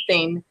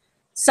something,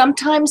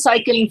 sometimes I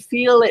can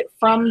feel it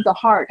from the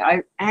heart.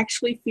 I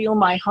actually feel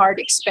my heart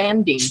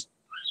expanding.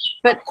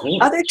 But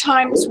other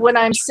times when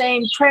I'm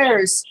saying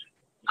prayers,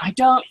 I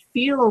don't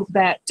feel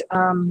that,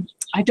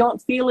 I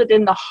don't feel it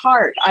in the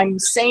heart. I'm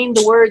saying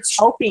the words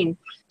hoping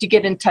to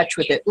get in touch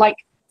with it. Like,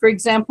 for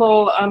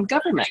example,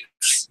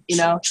 governments, you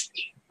know,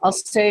 I'll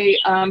say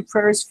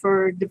prayers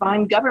for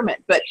divine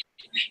government, but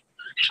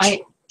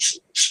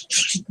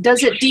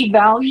does it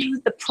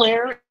devalue the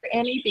prayer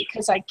any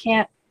because I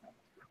can't?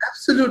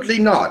 Absolutely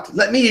not.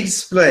 Let me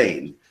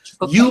explain.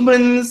 Okay.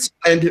 Humans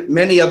and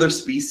many other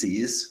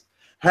species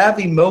have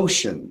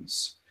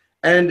emotions,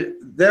 and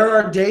there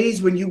are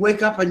days when you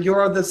wake up and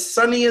you're the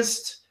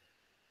sunniest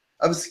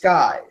of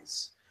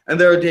skies, And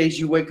there are days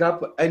you wake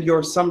up and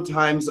you're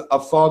sometimes a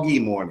foggy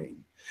morning.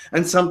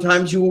 And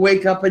sometimes you will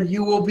wake up and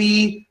you will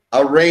be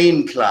a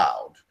rain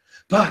cloud.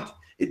 But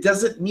it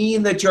doesn't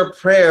mean that your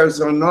prayers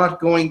are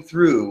not going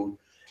through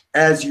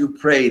as you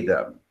pray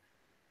them.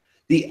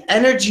 The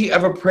energy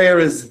of a prayer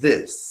is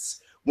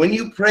this. When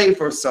you pray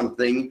for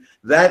something,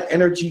 that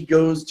energy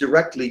goes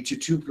directly to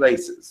two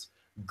places.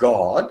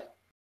 God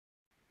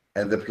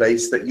and the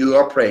place that you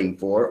are praying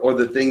for, or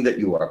the thing that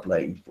you are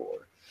praying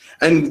for.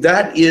 And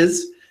that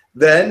is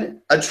then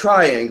a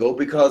triangle,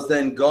 because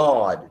then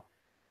God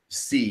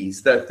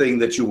sees that thing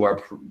that you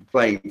are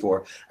praying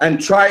for. And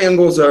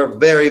triangles are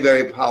very,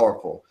 very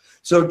powerful.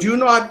 So do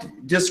not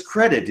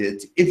discredit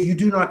it if you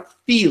do not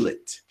feel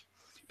it.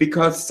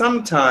 Because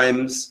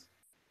sometimes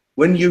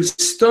when you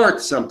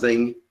start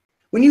something,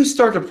 when you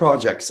start a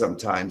project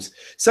sometimes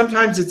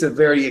it's a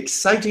very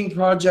exciting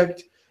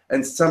project,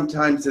 and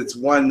sometimes it's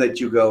one that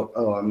you go,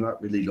 oh, I'm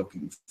not really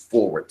looking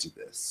forward to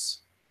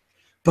this.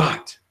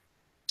 But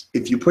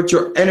if you put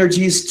your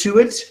energies to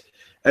it,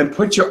 and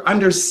put your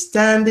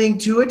understanding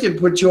to it,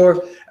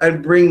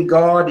 and bring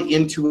God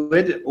into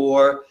it,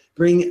 or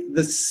bring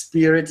the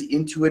spirit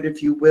into it,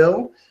 if you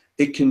will,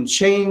 it can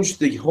change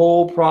the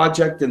whole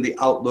project and the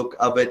outlook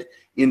of it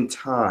in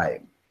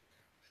time.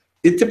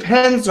 It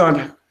depends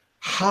on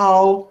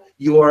how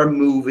you are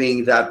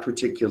moving that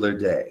particular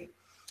day.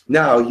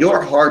 Now,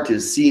 your heart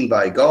is seen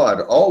by God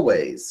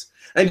always,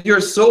 and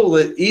your soul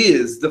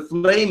is the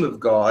flame of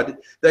God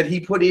that he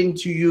put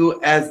into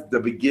you as the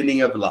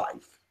beginning of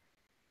life.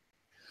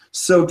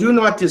 So do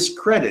not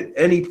discredit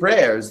any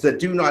prayers that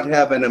do not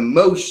have an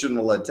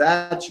emotional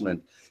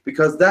attachment,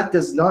 because that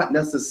does not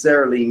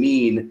necessarily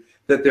mean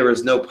that there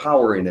is no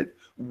power in it.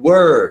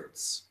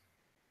 Words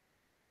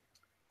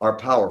are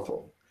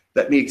powerful.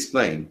 Let me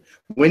explain.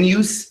 When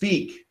you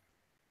speak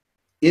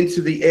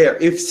into the air,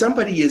 if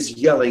somebody is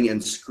yelling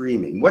and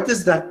screaming, what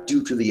does that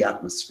do to the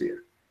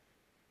atmosphere?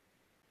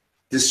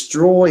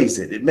 Destroys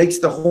it. It makes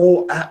the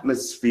whole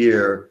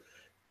atmosphere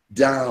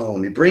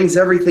down. It brings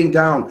everything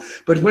down.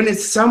 But when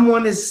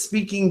someone is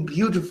speaking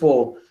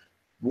beautiful,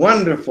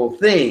 wonderful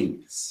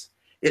things,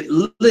 it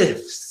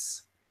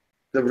lifts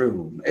the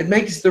room. It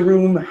makes the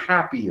room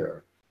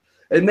happier.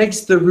 It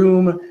makes the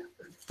room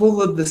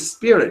full of the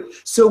spirit.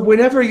 So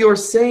whenever you're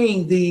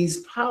saying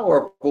these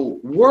powerful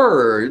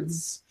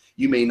words,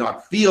 you may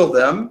not feel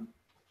them,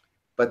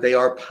 but they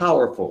are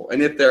powerful.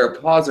 And if they're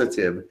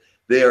positive,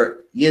 they're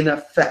in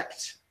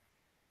effect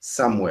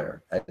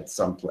somewhere at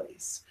some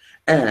place.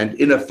 And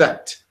in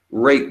effect,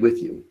 right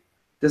with you.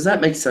 Does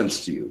that make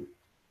sense to you?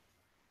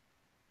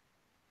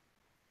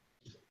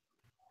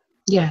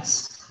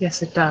 Yes,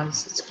 yes, it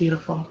does. It's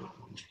beautiful.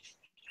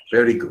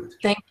 Very good.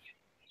 Thank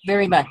you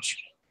very much.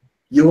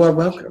 You are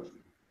welcome.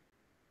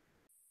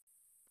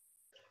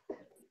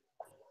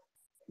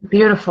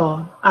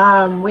 Beautiful.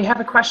 We have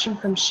a question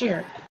from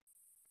Sheer.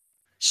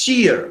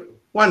 Sheer,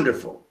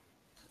 wonderful.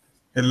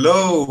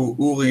 Hello,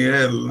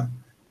 Uriel,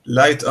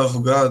 light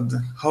of God.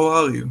 How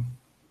are you?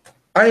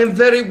 I am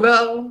very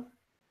well,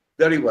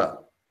 very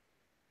well.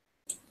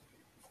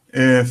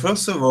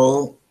 First of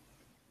all,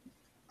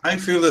 I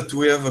feel that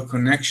we have a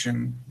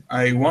connection.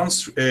 I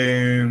once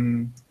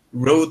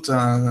wrote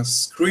a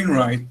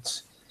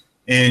screenwrite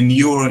and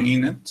you were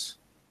in it.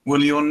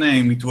 Well, your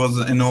name, it was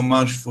an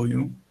homage for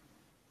you.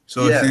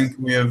 So yes. I think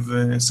we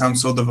have some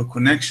sort of a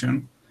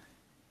connection.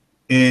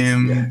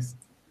 Yes.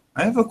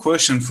 I have a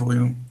question for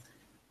you.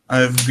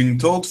 I've been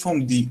told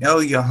from the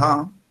El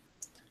Yaha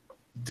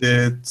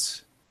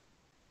that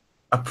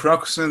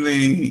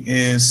approximately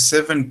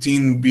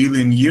 17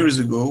 billion years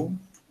ago,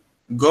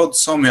 God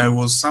saw me. I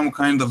was some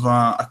kind of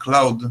a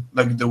cloud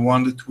like the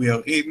one that we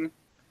are in,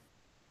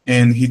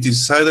 and he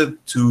decided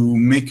to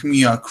make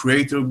me a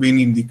creator being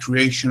in the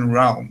creation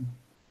realm.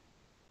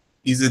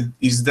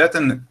 Is that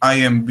an I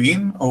am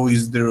being, or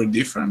is there a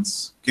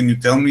difference? Can you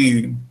tell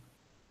me?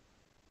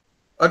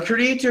 A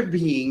creator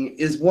being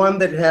is one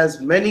that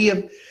has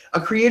a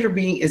creator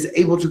being is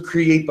able to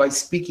create by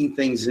speaking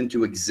things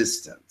into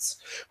existence,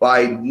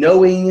 by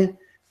knowing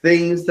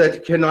things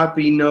that cannot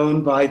be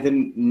known by the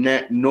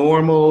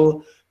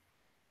normal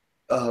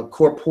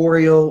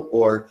corporeal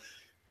or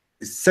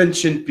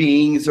sentient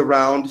beings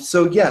around.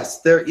 So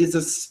yes, there is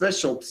a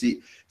special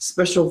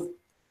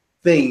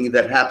thing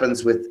that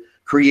happens with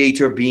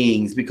creator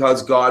beings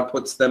because God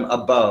puts them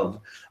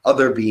above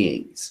other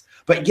beings.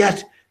 But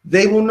yet,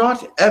 they will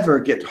not ever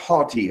get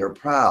haughty or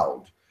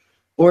proud,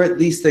 or at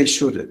least they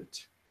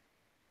shouldn't.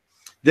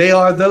 They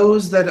are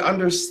those that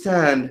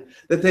understand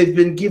that they've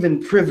been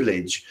given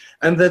privilege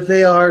and that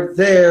they are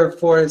there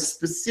for a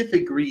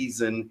specific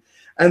reason,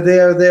 and they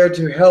are there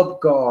to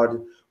help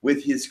God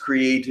with his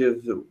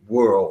creative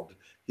world,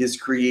 his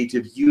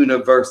creative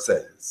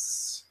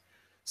universes.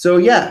 So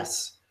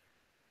yes,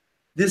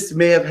 this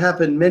may have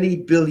happened many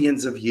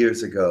billions of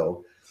years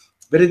ago,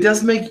 but it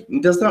does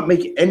not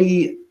make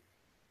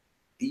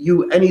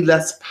you any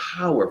less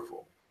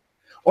powerful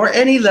or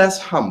any less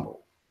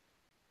humble.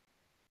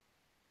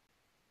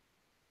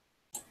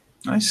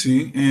 I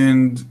see.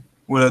 And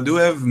well, I do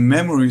have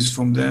memories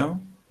from there.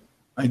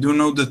 I do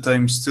know that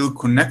I'm still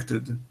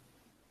connected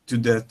to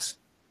that.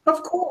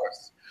 Of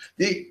course.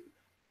 The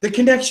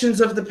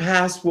connections of the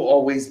past will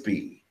always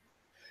be.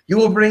 You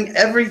will bring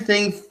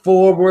everything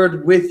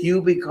forward with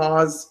you,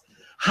 because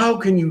how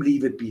can you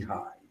leave it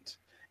behind?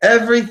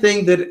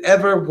 Everything that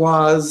ever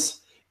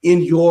was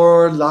in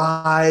your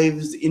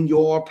lives, in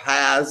your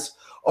paths,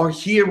 are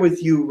here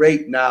with you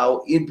right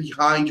now, in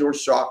behind your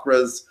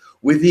chakras,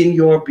 within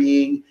your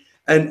being,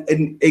 and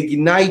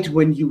ignite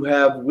when you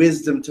have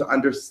wisdom to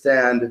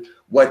understand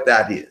what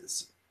that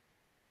is.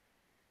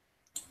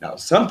 Now,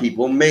 some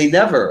people may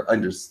never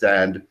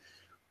understand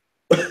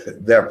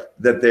that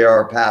there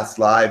are past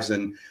lives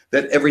and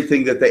that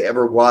everything that they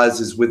ever was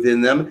is within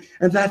them,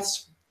 and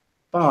that's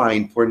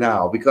fine for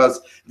now,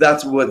 because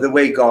that's the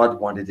way God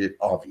wanted it,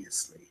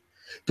 obviously.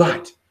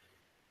 But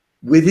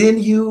within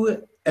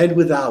you and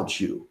without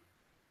you,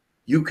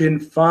 you can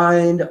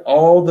find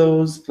all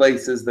those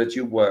places that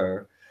you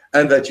were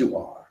and that you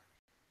are.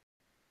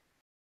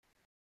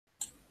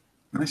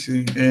 I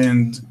see.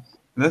 And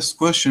last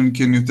question,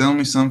 can you tell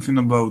me something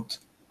about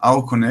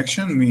our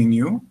connection, me and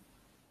you?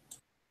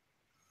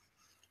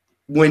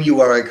 When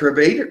you are a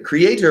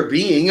creator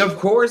being, of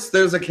course,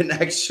 there's a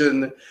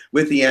connection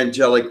with the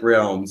angelic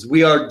realms.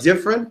 We are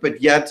different,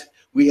 but yet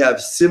we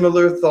have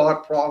similar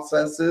thought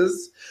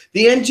processes.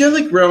 The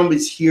angelic realm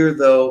is here,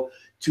 though,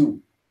 to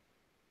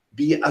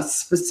be a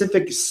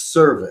specific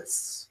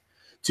service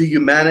to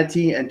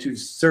humanity and to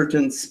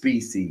certain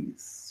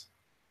species.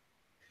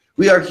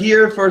 We are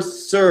here for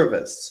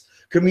service,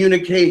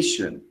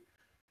 communication,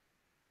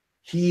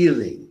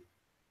 healing,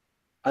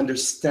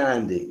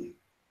 understanding,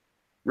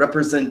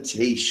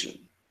 representation.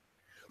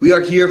 We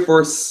are here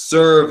for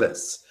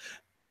service,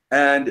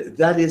 and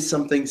that is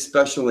something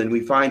special, and we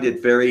find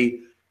it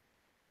very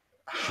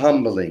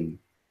humbling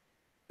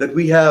that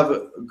we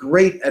have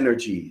great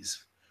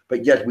energies,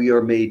 but yet we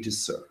are made to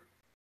serve.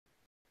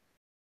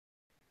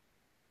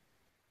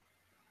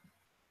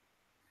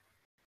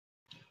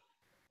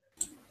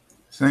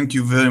 Thank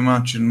you very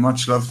much, and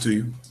much love to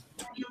you.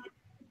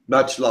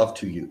 Much love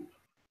to you.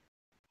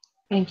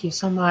 Thank you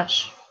so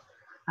much.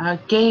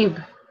 Gabe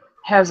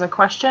has a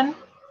question.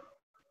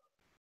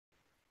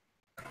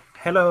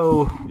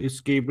 Hello, it's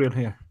Gabriel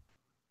here.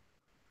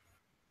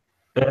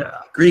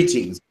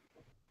 Greetings.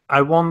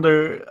 I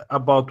wonder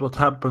about what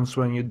happens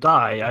when you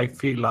die. I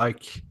feel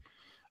like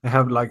I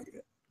have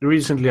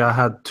recently I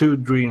had 2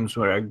 dreams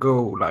where I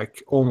go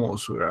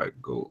almost where I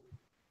go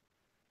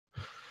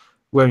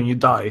when you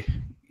die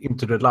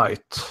into the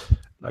light.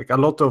 Like a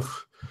lot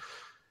of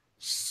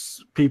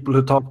people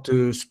who talk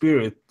to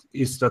spirit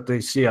is that they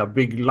see a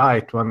big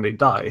light when they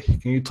die.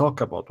 Can you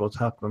talk about what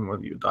happened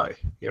when you die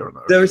here on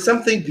Earth? There is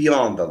something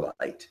beyond the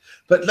light.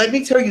 But let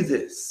me tell you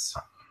this.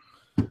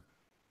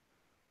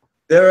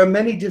 There are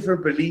many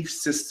different belief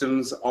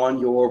systems on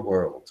your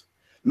world.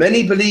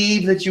 Many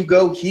believe that you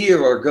go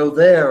here or go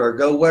there or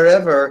go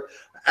wherever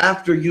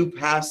after you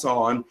pass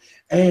on.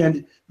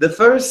 And the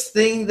first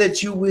thing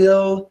that you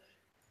will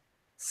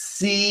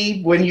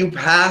see when you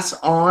pass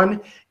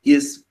on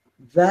is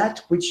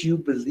that which you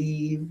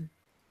believe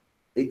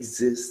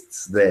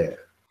exists there,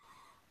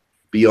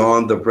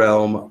 beyond the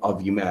realm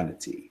of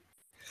humanity.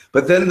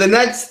 But then the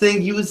next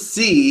thing you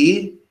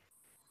see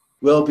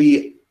will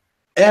be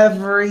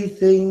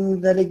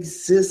everything that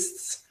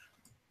exists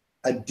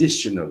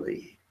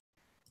additionally.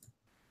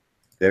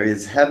 There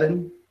is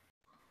heaven,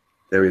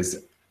 there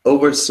is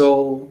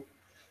oversoul,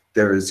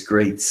 there is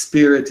great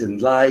spirit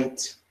and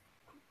light,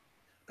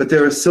 but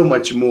there is so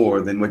much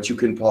more than what you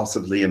can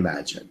possibly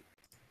imagine.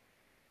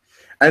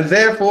 And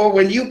therefore,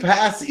 when you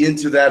pass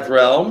into that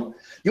realm,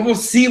 you will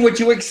see what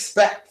you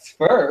expect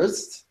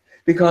first,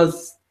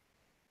 because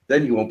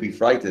then you won't be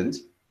frightened.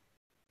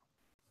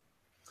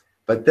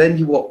 But then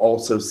you will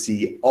also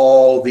see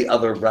all the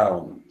other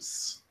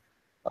realms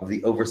of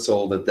the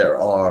oversoul that there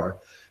are,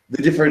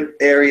 the different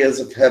areas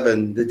of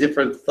heaven, the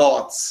different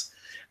thoughts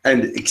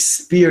and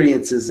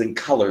experiences and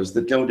colors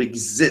that don't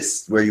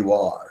exist where you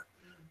are.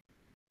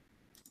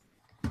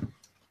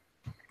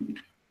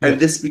 And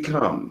this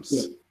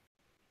becomes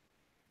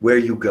where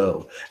you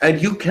go.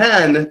 And you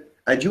can,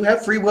 and you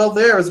have free will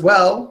there as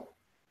well.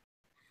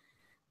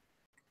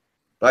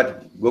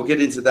 But we'll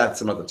get into that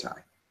some other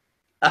time.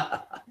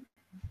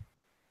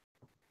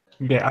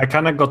 Yeah, I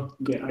kind of got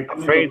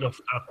afraid of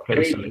that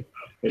place.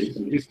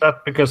 Is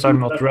that because I'm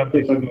not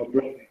ready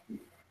to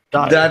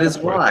die? That is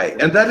why.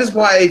 And that is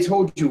why I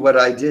told you what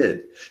I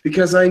did.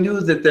 Because I knew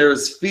that there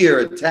is fear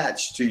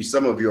attached to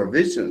some of your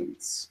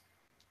visions.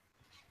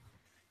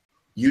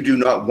 You do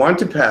not want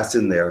to pass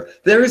in there.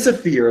 There is a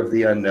fear of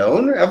the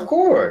unknown, of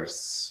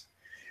course.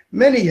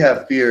 Many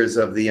have fears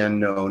of the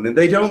unknown, and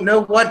they don't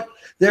know what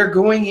they're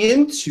going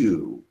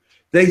into.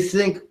 They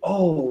think,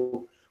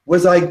 oh,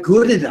 was I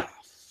good enough?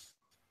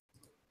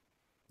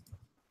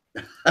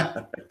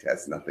 It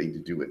has nothing to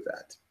do with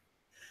that.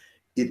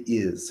 It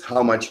is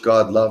how much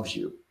God loves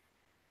you.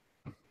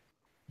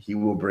 He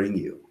will bring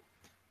you.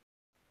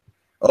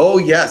 Oh,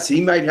 yes,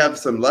 he might have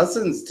some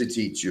lessons to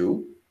teach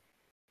you,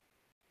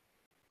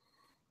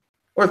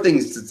 or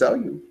things to tell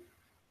you.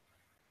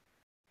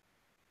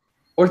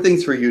 or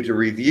things for you to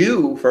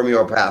review from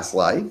your past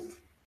life,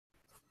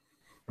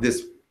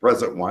 this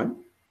present one.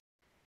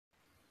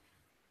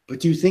 But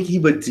do you think he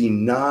would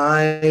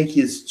deny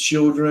his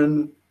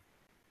children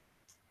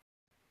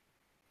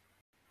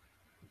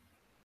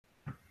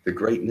the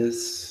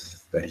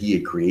greatness that he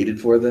had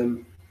created for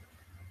them?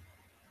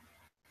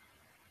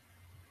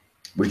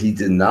 Would he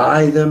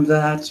deny them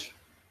that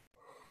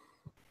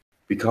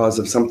because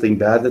of something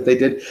bad that they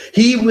did?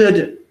 He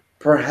would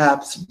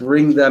perhaps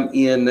bring them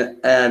in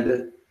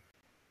and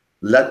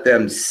let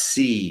them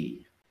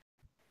see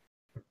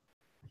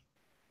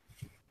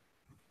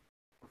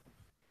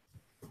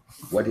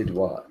what it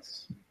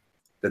was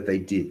that they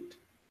did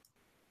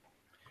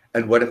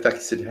and what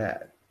effects it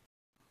had.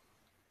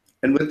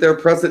 And with their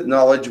present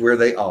knowledge where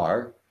they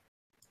are,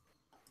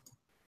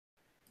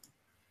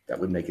 that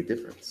would make a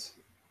difference,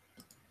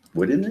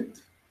 wouldn't it?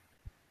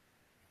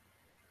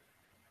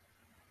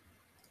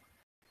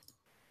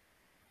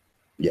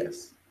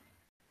 Yes,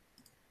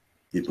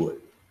 it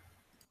would.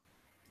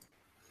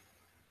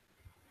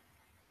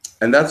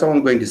 And that's all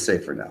I'm going to say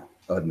for now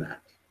on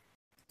that.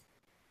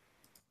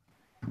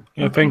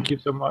 Yeah, thank you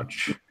so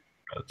much.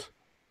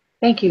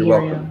 Thank you,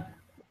 You're Uriel. welcome.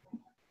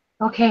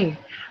 Okay,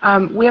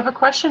 we have a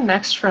question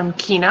next from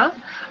Kina.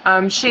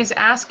 She's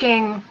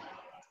asking,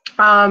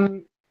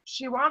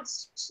 she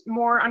wants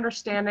more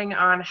understanding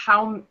on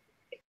how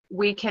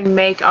we can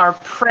make our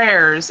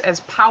prayers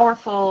as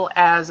powerful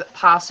as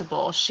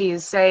possible.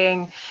 She's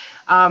saying,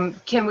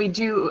 can we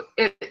do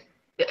it?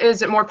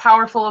 Is it more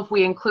powerful if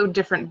we include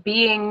different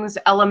beings,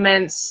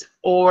 elements,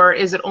 or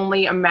is it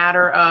only a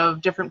matter of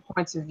different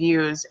points of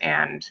views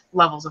and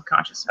levels of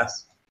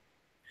consciousness?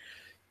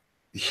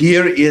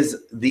 Here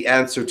is the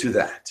answer to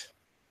that.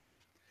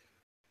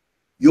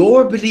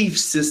 Your belief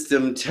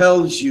system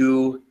tells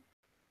you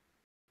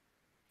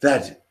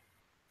that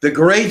the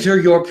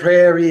greater your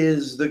prayer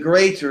is, the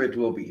greater it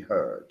will be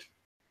heard.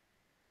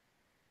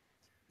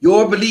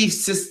 Your belief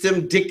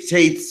system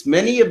dictates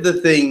many of the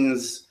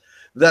things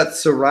that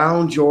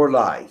surround your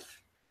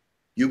life.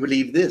 You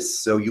believe this,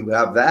 so you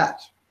have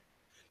that.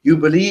 You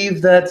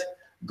believe that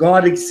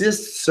God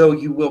exists, so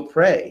you will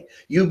pray.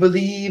 You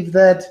believe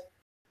that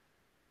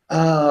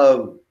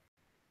there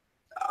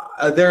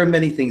are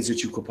many things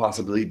that you could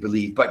possibly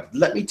believe, but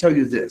let me tell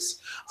you this.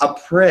 A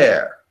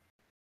prayer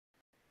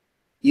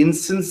in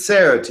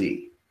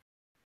sincerity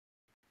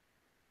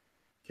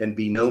can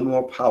be no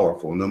more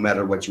powerful no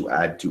matter what you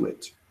add to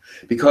it,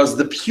 because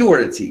the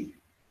purity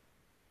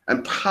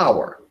and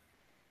power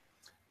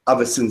of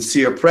a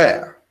sincere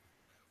prayer,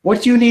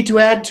 what do you need to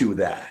add to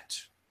that?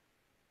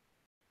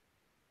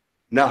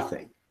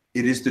 Nothing.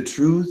 It is the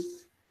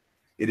truth,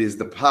 it is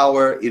the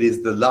power, it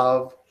is the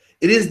love,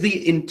 it is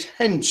the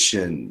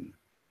intention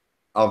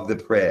of the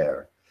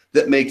prayer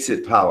that makes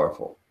it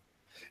powerful.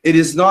 It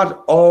is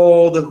not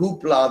all the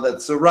hoopla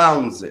that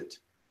surrounds it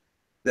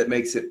that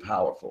makes it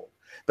powerful,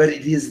 but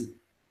it is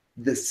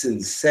the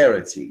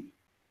sincerity,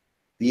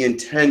 the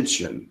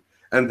intention,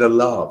 and the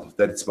love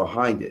that's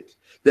behind it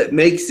that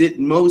makes it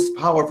most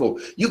powerful.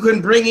 You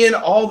can bring in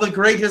all the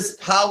greatest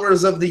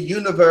powers of the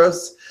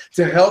universe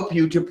to help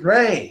you to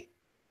pray.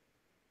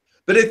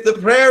 But if the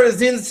prayer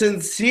is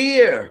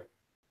insincere,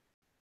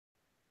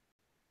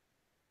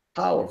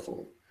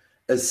 powerful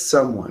as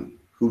someone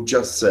who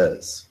just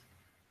says,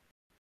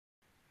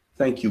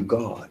 "Thank you,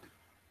 God,"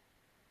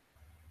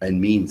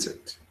 and means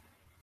it.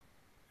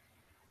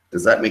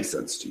 Does that make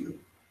sense to you?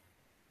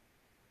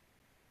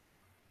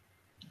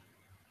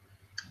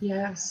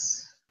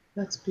 Yes,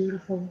 that's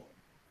beautiful.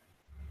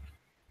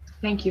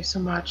 Thank you so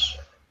much.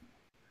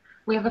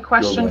 We have a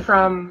question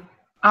from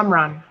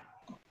Amran.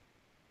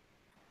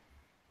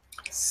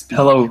 Speak.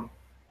 Hello,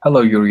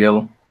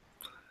 Uriel.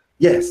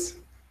 Yes.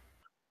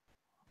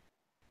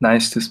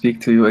 Nice to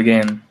speak to you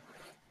again.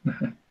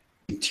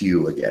 To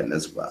you again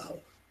as well.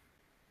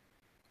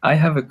 I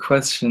have a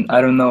question.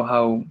 I don't know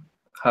how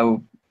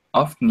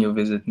often you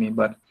visit me,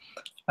 but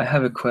I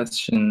have a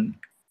question.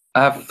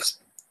 I have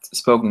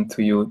spoken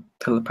to you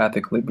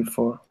telepathically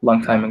before,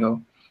 long time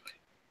ago.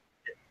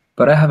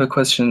 But I have a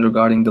question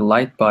regarding the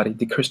light body,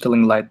 the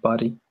crystalline light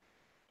body.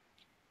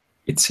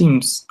 It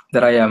seems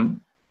that I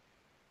am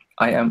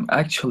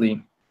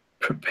actually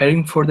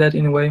preparing for that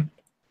in a way,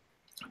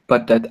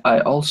 but that I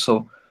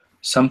also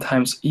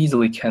sometimes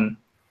easily can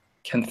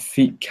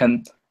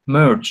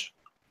merge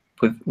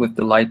with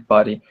the light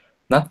body,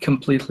 not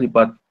completely,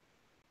 but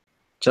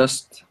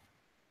just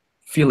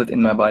feel it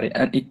in my body,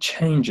 and it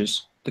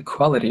changes the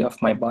quality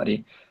of my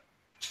body,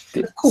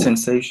 the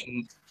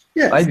sensations.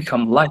 Yes. I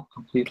become light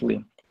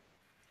completely.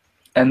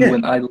 And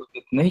when I look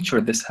at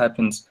nature, this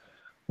happens.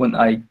 When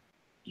I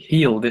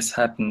heal, this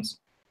happens.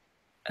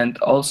 And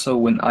also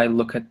when I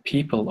look at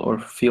people or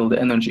feel the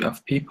energy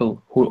of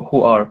people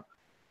who are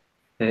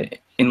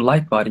in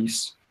light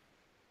bodies.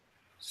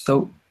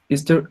 So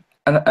is there,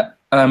 and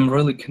I'm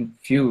really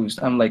confused.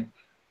 I'm like,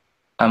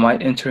 am I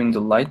entering the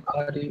light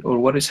body or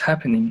what is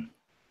happening?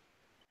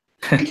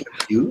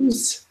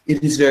 Confused?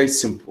 It is very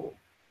simple.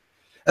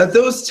 At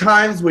those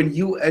times when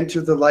you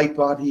enter the light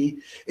body,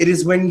 it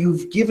is when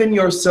you've given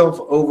yourself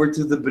over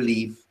to the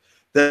belief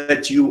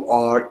that you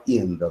are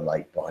in the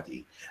light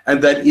body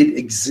and that it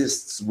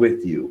exists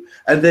with you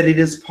and that it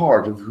is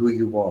part of who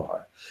you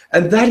are.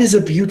 And that is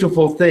a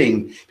beautiful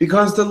thing,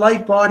 because the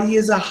light body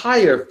is a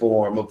higher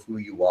form of who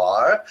you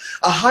are,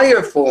 a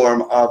higher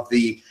form of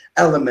the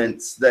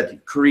elements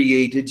that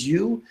created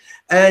you.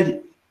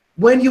 And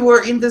when you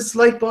are in this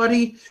light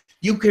body,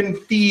 you can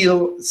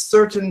feel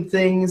certain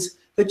things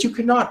that you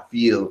cannot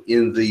feel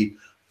in the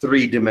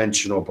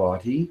three-dimensional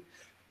body.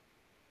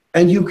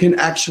 And you can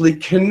actually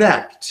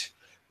connect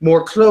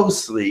more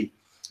closely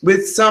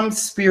with some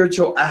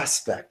spiritual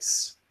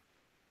aspects.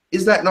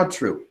 Is that not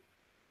true?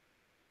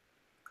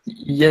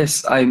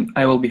 Yes, I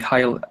will be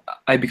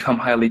I become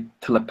highly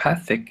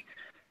telepathic.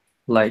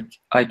 Like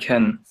I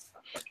can,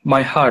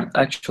 my heart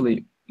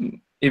actually,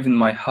 even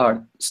my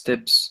heart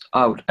steps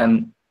out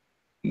and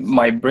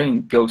my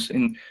brain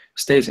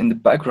stays in the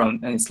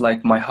background, and it's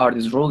like my heart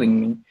is rolling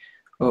me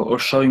or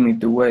showing me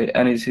the way,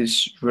 and it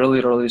is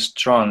really, really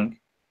strong.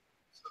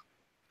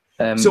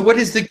 So what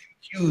is the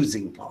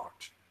confusing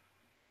part?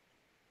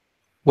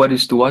 What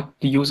is the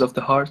use of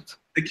the heart?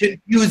 The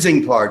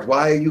confusing part.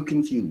 Why are you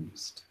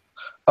confused?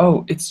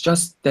 Oh, it's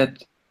just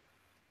that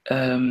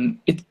I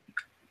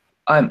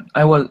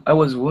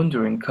was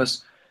wondering,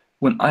 because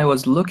when I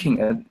was looking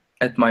at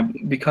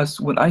because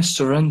when I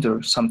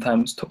surrender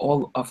sometimes to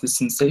all of the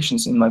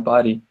sensations in my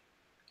body,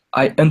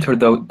 I enter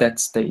that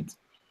state,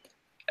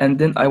 and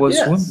then I was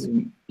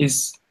wondering,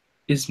 is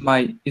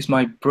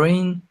my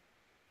brain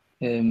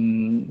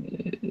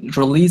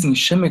releasing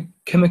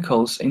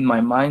chemicals in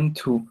my mind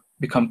to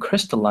become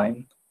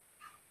crystalline,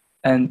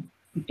 and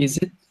is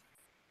it?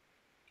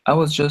 I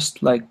was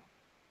just like,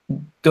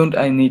 don't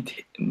I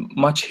need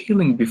much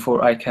healing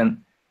before I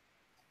can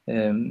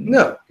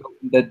no, go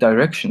in that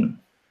direction?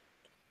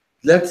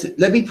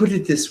 Let me put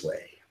it this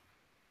way.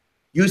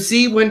 You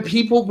see, when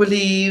people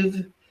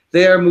believe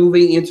they are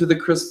moving into the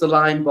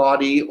crystalline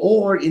body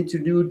or into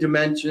new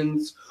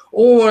dimensions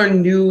or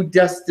new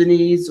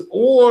destinies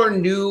or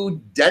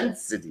new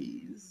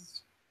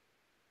densities,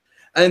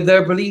 and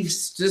their belief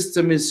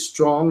system is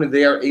strong and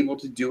they are able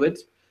to do it,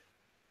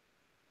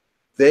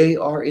 they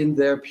are in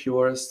their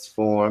purest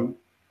form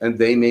and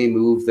they may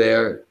move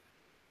there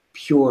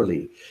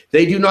purely.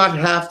 They do not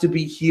have to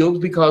be healed,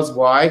 because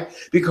why?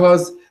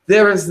 Because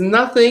there is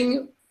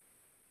nothing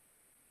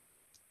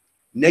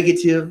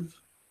negative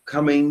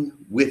coming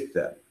with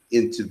them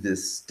into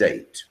this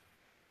state.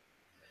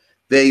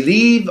 They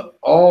leave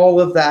all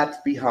of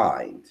that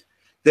behind.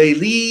 They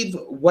leave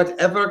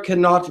whatever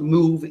cannot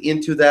move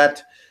into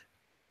that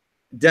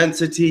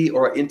density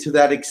or into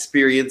that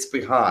experience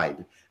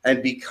behind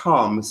and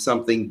become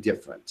something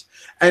different,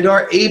 and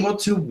are able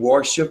to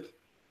worship,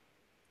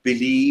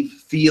 believe,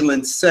 feel,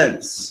 and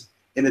sense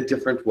in a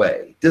different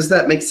way. Does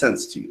that make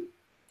sense to you?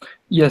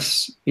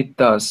 Yes, it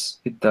does.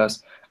 It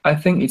does. I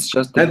think it's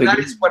just the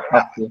beginning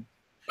of the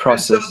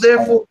process. And so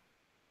therefore,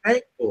 I'm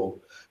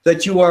thankful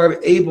that you are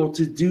able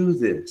to do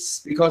this,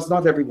 because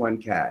not everyone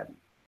can.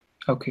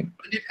 Okay.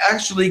 But it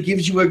actually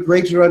gives you a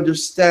greater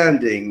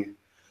understanding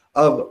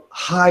of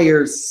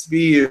higher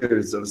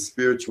spheres of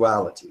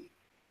spirituality.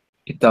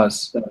 It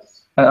does.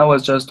 And I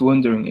was just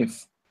wondering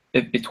if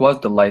it was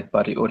the light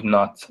body or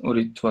not, or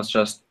it was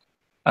just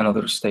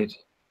another state.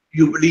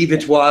 You believe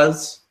it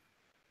was?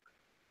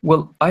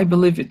 Well, I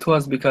believe it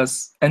was,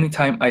 because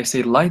anytime I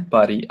say light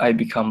body, I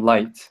become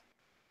light.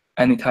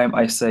 Anytime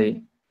I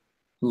say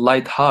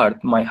light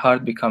heart, my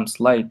heart becomes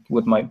light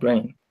with my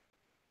brain.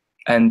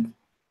 And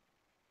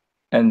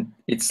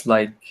it's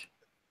like,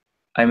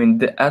 I mean,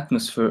 the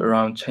atmosphere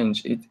around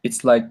change.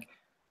 It's like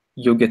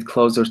you get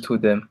closer to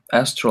the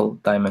astral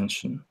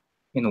dimension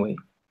in a way.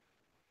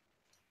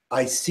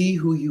 I see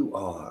who you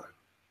are.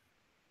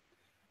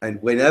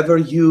 And whenever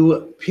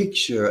you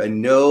picture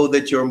and know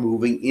that you're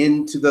moving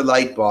into the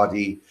light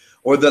body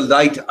or the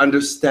light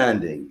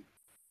understanding,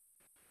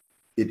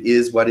 it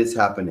is what is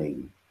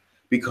happening,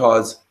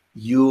 because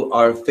you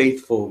are a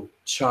faithful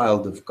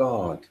child of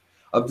God,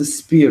 of the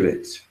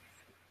Spirit,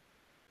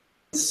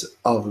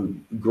 of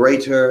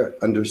greater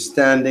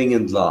understanding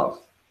and love.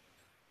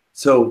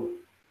 So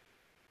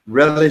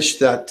relish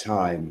that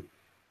time.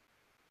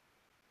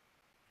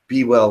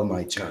 Be well,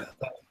 my child.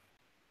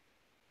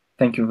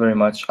 Thank you very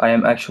much. I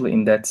am actually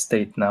in that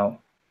state now.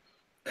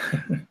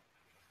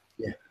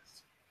 Yes.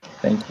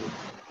 Thank you.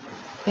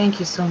 Thank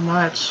you so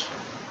much.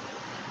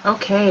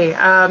 Okay,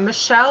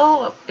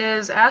 Michelle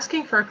is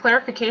asking for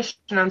clarification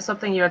on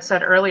something you had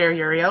said earlier,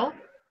 Uriel.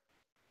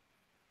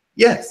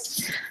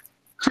 Yes.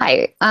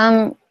 Hi.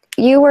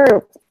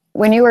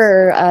 When you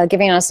were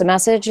giving us a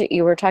message,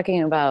 you were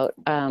talking about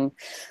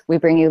we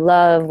bring you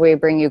love, we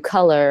bring you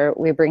color,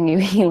 we bring you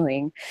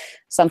healing,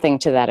 something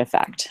to that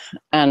effect.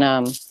 And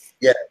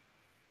yeah.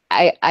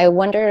 I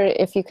wonder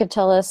if you could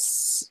tell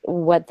us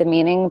what the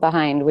meaning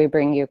behind we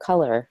bring you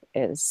color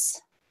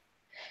is.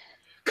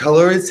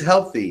 Color is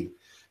healthy.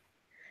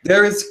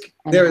 There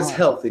is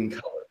health in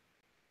color.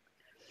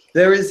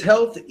 There is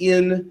health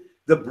in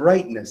the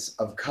brightness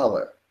of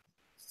color.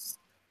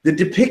 The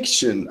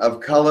depiction of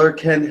color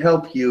can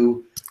help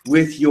you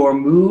with your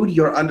mood,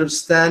 your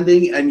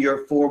understanding, and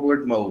your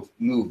forward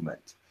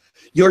movement.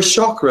 Your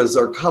chakras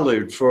are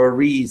colored for a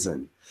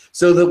reason,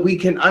 so that we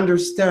can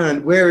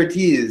understand where it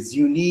is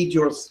you need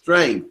your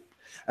strength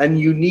and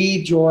you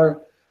need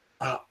your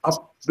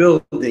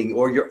upbuilding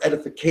or your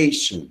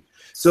edification.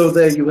 So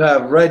that you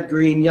have red,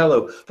 green,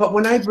 yellow. But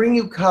when I bring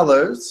you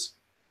colors,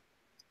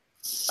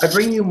 I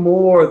bring you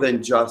more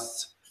than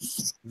just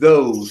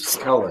those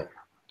colors.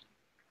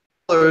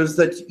 Colors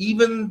that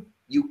even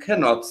you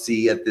cannot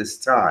see at this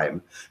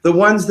time. The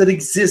ones that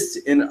exist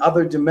in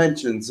other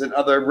dimensions and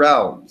other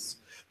realms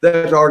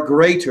that are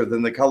greater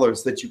than the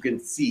colors that you can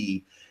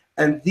see.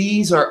 And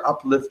these are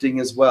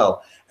uplifting as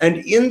well. And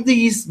in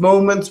these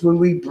moments when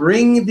we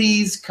bring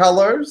these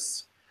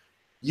colors,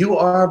 you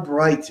are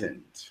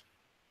brightened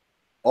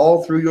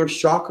all through your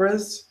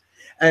chakras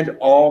and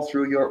all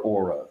through your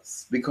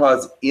auras,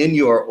 because in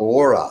your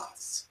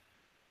auras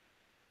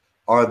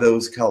are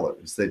those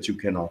colors that you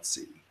cannot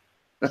see.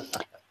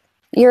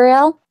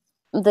 Uriel,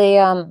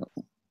 the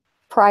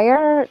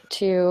prior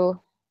to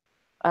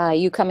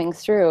you coming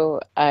through,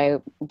 I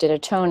did a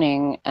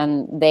toning,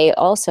 and they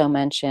also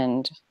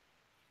mentioned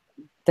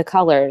the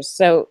colors.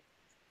 So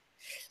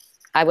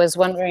I was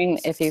wondering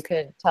if you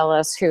could tell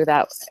us who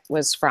that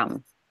was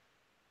from.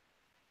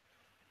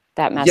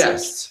 That message.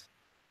 Yes.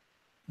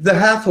 The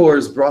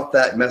Hathors brought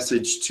that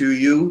message to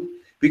you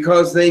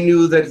because they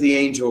knew that the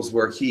angels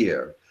were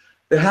here.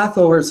 The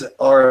Hathors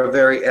are a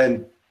very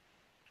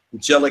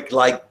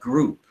angelic-like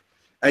group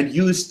and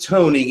use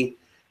toning,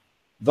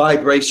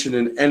 vibration,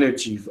 and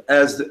energy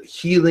as the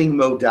healing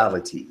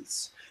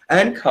modalities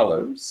and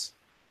colors.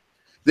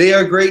 They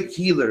are great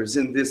healers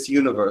in this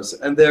universe,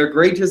 and their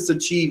greatest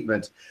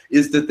achievement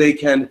is that they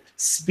can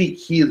speak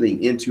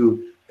healing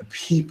into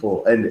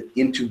people and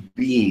into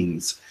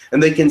beings,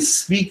 and they can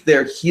speak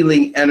their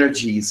healing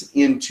energies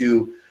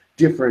into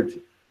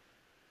different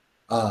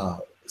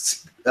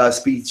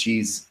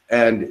species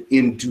and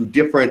into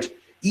different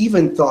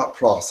even thought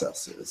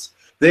processes.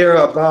 They are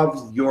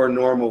above your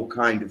normal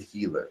kind of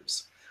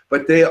healers,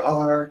 but they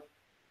are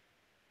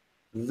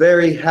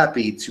very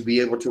happy to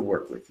be able to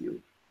work with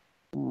you.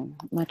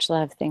 Much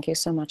love. Thank you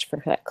so much for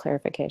that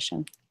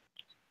clarification.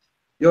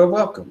 You're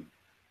welcome.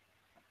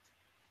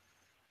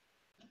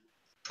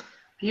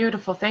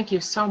 Beautiful. Thank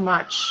you so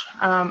much.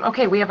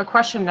 Okay, we have a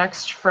question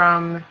next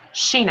from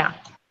Sheena.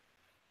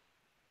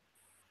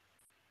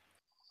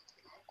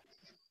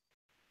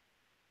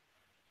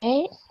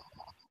 Hey,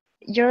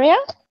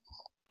 Uriel?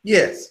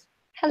 Yes.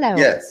 Hello.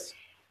 Yes.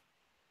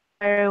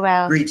 Very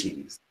well.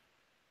 Greetings.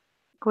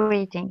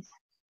 Greetings.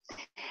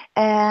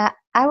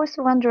 I was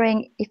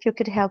wondering if you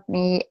could help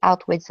me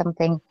out with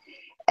something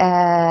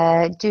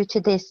due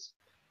to this.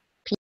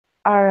 People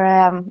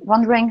are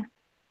wondering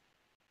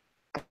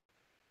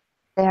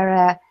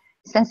their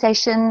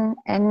sensation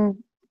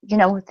and, you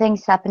know,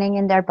 things happening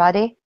in their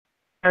body.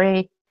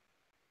 Very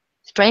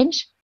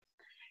strange.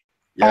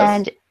 Yes.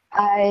 And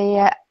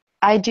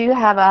I do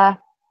have a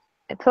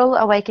full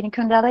awakening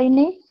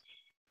Kundalini.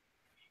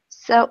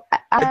 So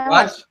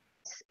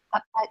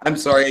I'm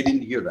sorry, I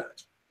didn't hear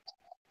that.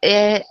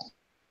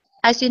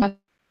 I see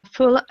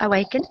full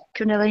awakened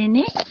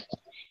Kundalini,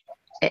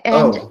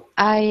 and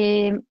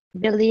I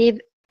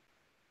believe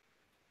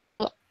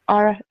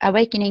are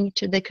awakening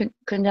to the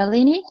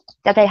Kundalini,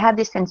 that I have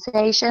these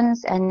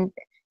sensations, and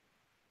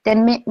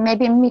then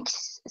maybe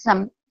mix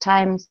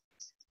sometimes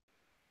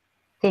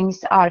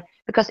things are,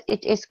 because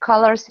it is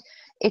colors,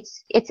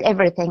 it's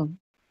everything.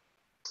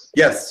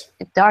 Yes.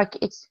 It's dark,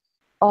 it's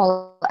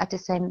all at the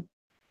same.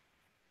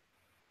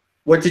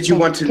 What did you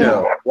want to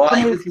know?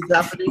 Why this is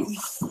happening?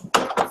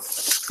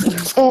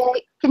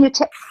 Can you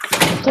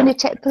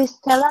please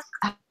tell us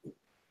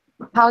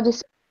how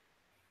this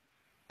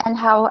and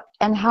how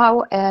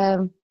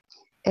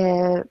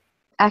it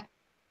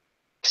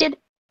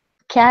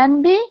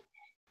can be?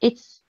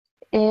 It's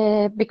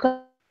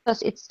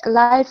because it's a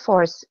life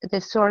force,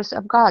 the source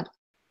of God.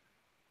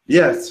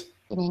 Yes.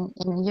 In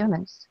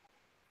humans.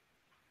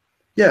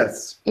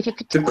 Yes. If you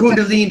could the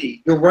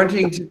Kundalini. You're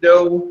wanting to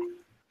know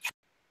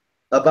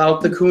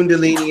about the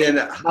Kundalini and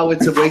how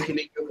it's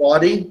awakening your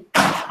body?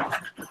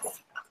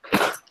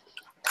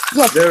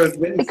 Yes,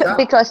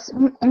 because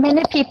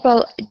many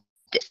people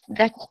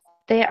that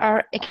they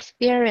are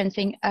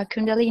experiencing a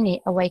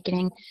Kundalini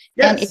awakening,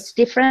 and it's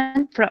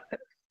different from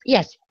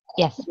yes.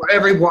 For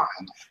everyone,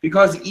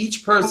 because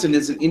each person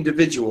is an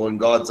individual in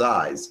God's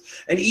eyes,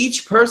 and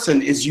each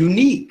person is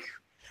unique,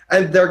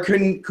 and their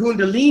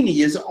Kundalini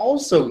is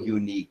also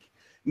unique,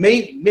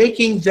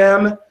 making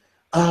them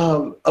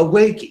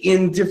awake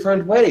in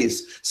different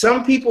ways.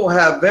 Some people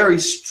have very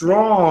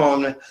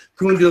strong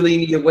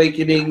Kundalini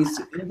awakenings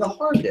in the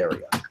heart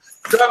area.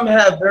 Some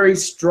have very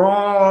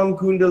strong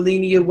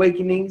Kundalini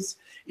awakenings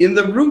in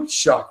the root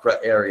chakra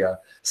area.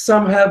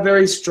 Some have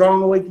very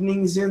strong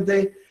awakenings in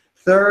the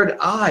third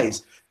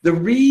eyes. The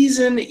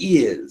reason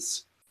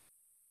is,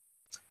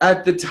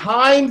 at the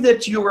time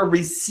that you are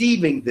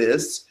receiving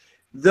this,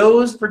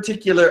 those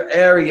particular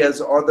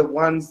areas are the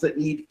ones that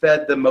need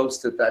fed the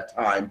most at that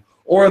time,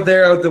 or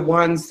they're the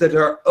ones that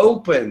are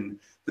open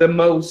the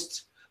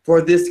most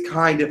for this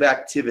kind of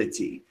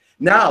activity.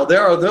 Now,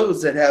 there are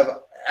those that have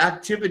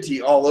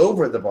activity all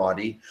over the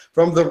body,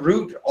 from the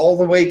root all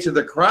the way to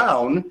the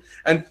crown,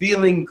 and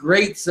feeling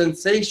great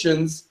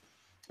sensations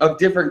of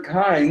different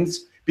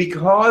kinds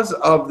because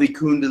of the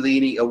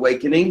Kundalini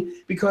awakening,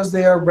 because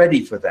they are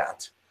ready for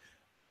that.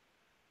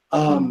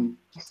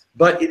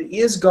 But it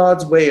is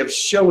God's way of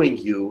showing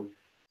you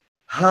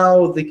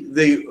how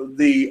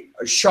the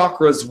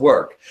chakras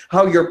work,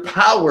 how your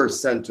power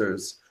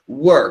centers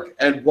work,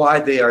 and why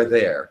they are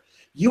there.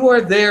 You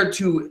are there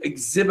to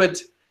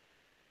exhibit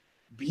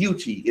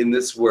beauty in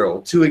this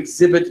world, to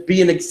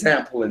be an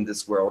example in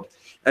this world.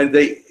 And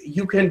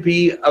you can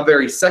be a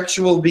very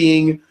sexual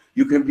being,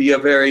 you can be a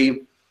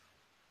very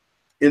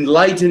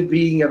enlightened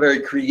being, a very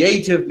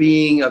creative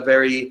being,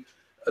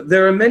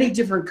 there are many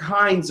different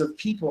kinds of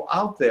people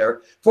out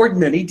there for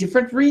many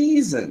different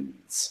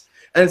reasons.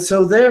 And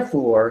so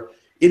therefore,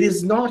 it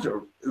is not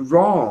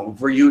wrong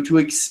for you to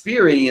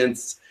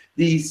experience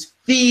these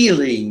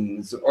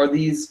feelings or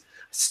these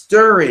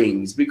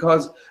stirrings,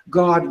 because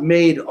God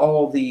made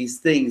all these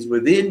things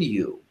within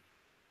you.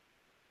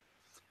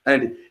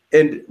 And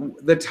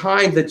the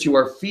time that you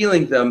are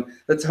feeling them,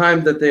 the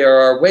time that they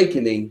are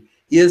awakening,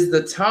 is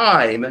the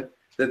time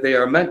that they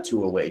are meant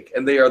to awake,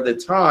 and they are the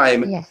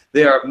time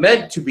they are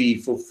meant to be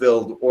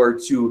fulfilled or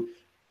to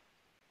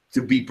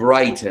be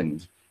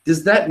brightened.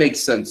 Does that make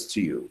sense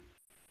to you?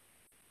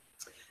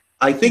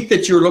 I think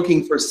that you're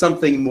looking for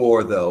something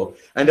more, though,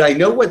 and I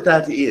know what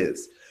that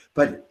is,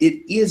 but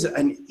it is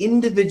an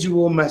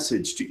individual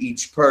message to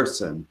each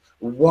person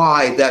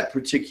why that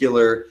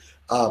particular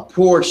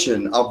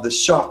portion of the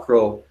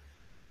chakra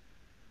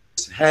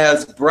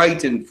has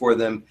brightened for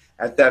them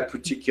at that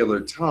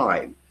particular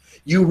time.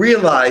 You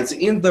realize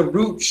in the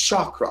root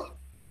chakra,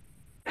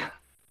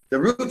 the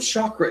root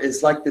chakra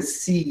is like the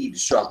seed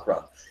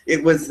chakra.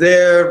 It was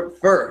there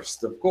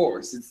first, of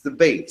course. It's the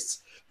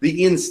base,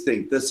 the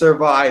instinct, the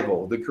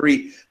survival, the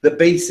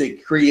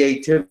basic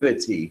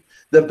creativity,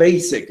 the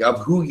basic of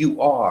who you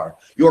are,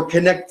 your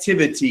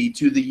connectivity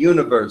to the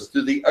universe,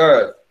 to the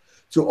earth,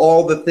 to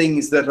all the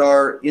things that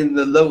are in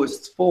the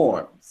lowest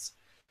forms.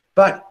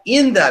 But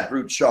in that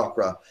root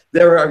chakra,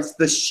 there are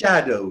the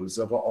shadows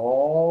of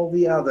all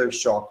the other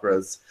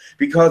chakras,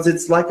 because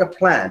it's like a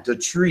plant, a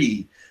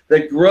tree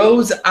that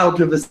grows out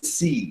of a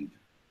seed.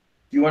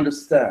 Do you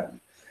understand?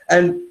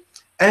 And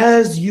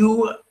as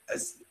you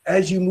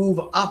move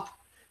up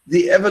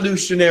the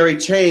evolutionary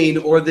chain,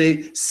 or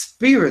the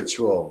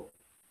spiritual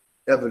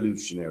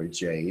evolutionary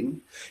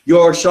chain,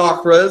 your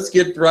chakras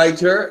get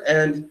brighter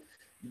and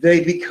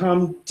they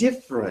become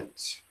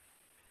different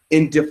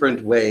in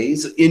different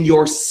ways in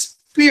your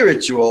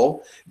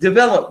spiritual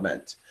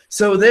development.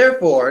 So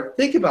therefore,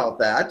 think about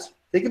that.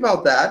 Think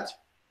about that.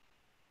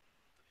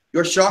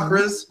 Your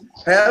chakras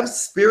have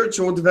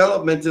spiritual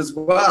development as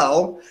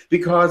well,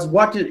 because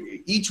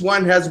each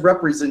one has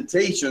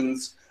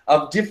representations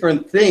of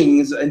different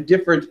things and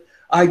different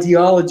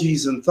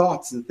ideologies and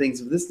thoughts and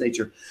things of this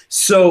nature.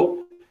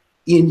 So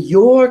in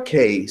your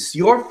case,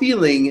 you're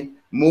feeling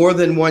more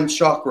than one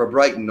chakra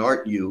brighten,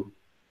 aren't you?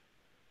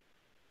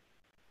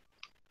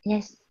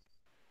 Yes.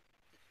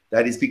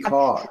 That is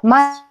because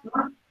my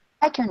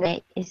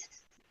Kundalini is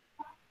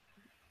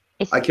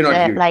I cannot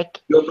hear you.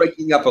 Like, you're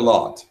breaking up a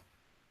lot.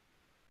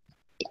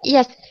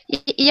 Yes,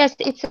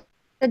 it's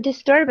a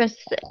disturbance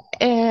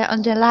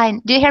on the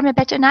line. Do you hear me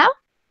better now?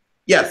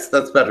 Yes,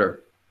 that's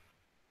better.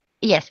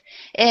 Yes.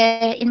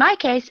 In my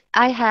case,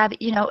 I have,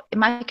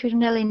 my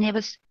Kundalini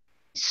was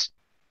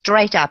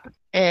straight up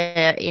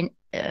in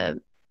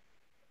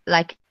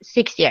like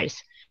 6 years.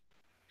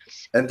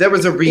 And there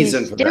was a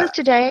reason for that.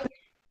 Today.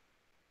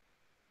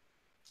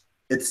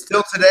 It's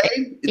still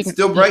today? It's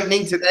still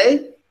brightening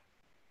today?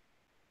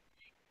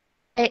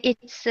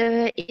 It's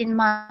in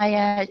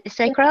my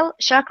sacral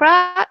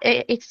chakra.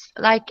 It's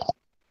like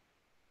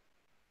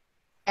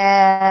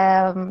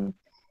I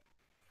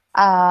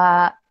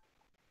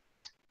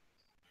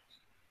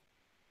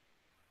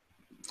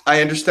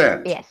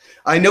understand. Yes.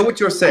 I know what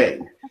you're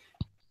saying.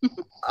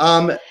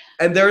 And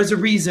there is a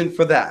reason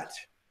for that.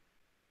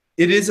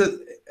 It is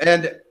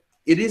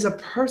a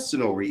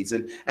personal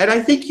reason. And I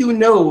think you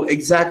know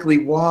exactly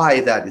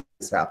why that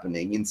is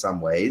happening in some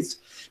ways,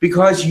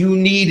 because you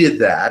needed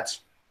that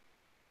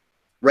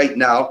right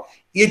now.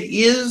 It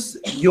is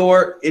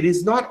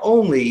not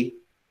only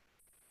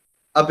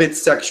a bit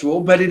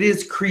sexual, but it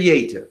is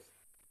creative.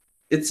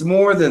 It's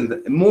more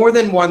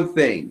than one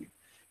thing.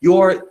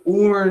 Your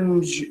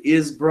orange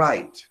is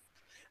bright.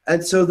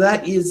 And so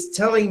that is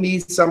telling me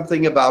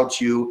something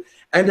about you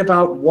and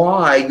about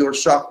why your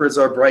chakras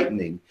are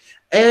brightening.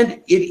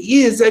 And it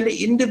is an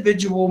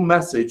individual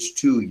message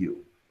to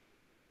you.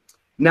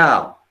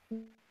 Now,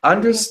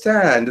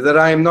 understand that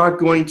I am not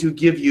going to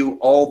give you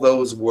all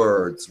those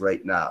words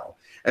right now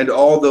and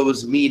all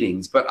those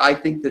meanings, but I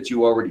think that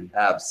you already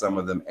have some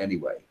of them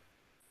anyway.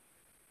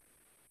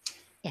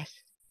 Yes.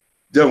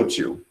 Don't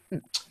you?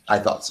 I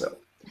thought so.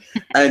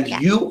 And Yeah.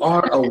 you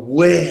are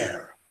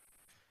aware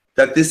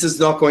that this is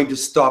not going to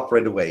stop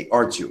right away,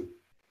 aren't you?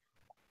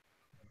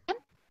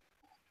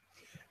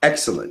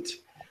 Excellent.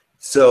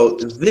 So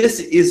this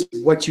is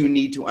what you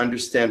need to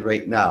understand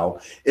right now,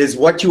 is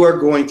what you are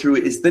going through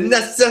is the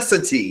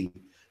necessity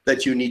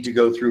that you need to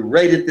go through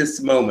right at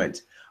this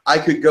moment. I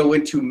could go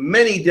into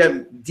many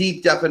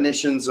deep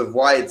definitions of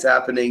why it's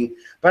happening,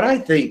 but I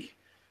think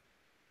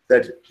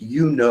that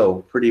you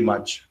know pretty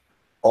much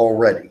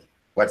already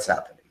what's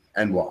happening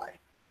and why.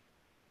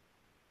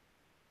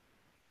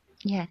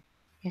 Yeah.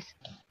 Yes.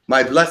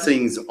 My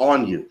blessings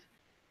on you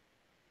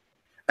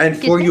and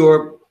Excuse for me?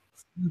 your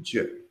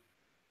future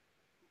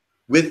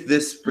with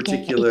this Okay,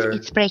 particular,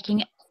 it's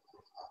breaking.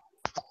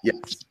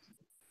 yes.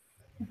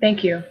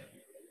 Thank you.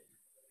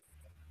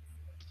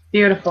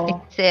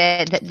 Beautiful.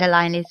 It's the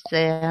line is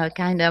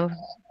kind of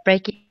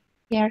breaking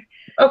here.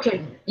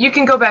 Okay, you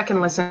can go back and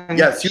listen.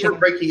 Yes, you were Shannon.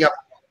 breaking up.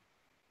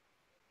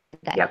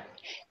 Yep.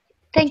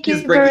 Thank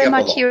She's you breaking very up a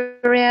much, lot.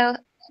 Uriel.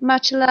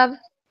 Much love.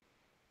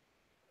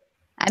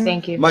 I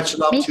Thank you. Much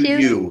love miss to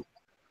you.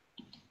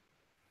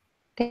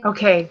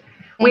 Okay,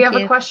 we have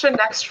you. a question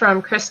next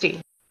from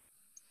Christy.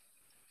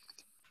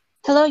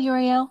 Hello,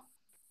 Uriel.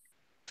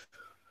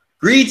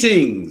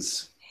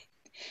 Greetings.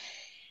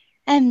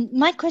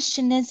 My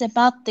question is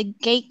about the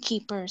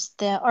gatekeepers,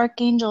 the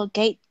Archangel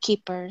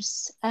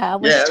gatekeepers. I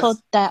was Yes.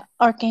 told that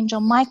Archangel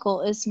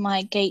Michael is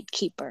my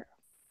gatekeeper.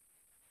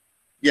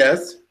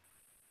 Yes.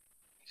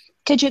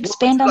 Could you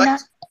expand on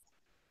that?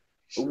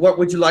 What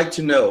would you like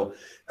to know?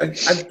 A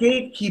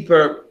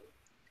gatekeeper,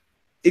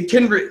 it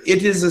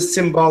is a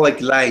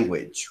symbolic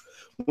language.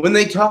 When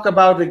they talk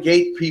about a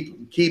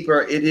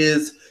gatekeeper, it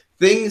is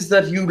things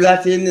that you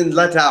let in and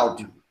let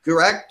out,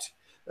 correct?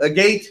 A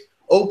gate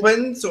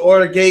opens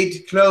or a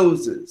gate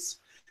closes.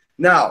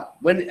 Now,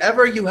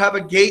 whenever you have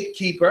a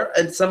gatekeeper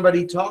and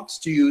somebody talks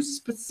to you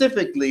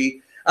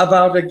specifically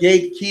about a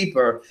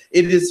gatekeeper,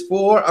 it is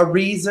for a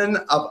reason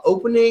of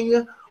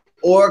opening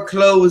or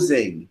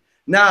closing.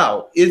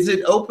 Now, is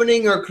it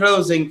opening or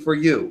closing for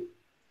you?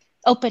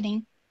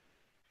 Opening.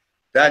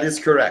 That is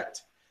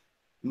correct.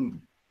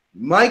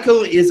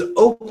 Michael is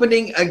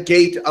opening a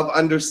gate of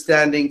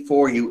understanding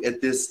for you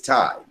at this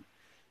time.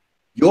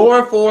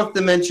 Your fourth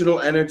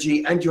dimensional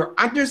energy and your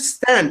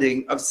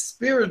understanding of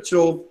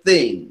spiritual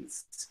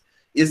things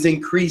is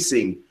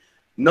increasing.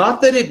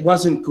 Not that it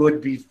wasn't good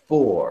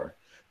before,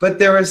 but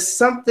there is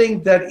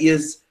something that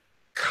is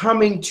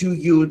coming to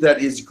you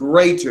that is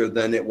greater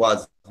than it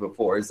was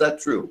before. Is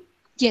that true?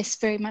 Yes,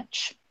 very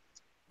much.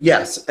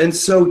 Yes, and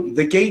so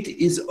the gate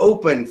is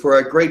open for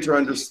a greater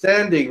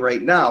understanding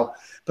right now,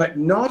 but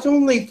not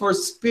only for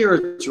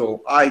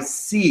spiritual. I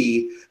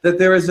see that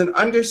there is an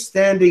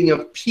understanding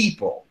of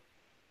people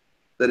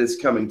that is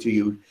coming to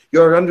you.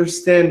 You're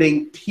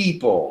understanding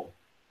people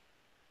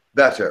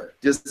better.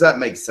 Does that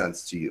make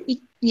sense to you?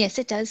 Yes,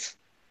 it does.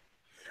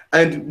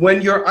 And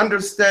when you're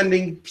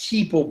understanding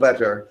people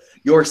better,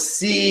 you're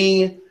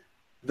seeing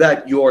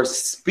that your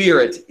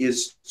spirit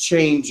is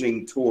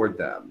changing toward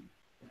them.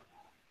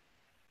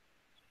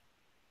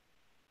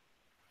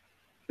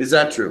 Is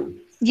that true?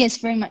 Yes,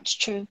 very much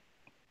true.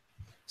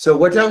 So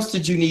what else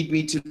did you need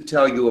me to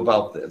tell you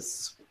about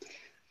this?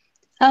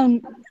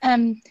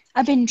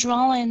 I've been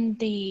drawing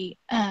the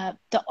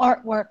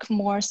artwork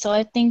more, so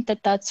I think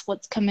that that's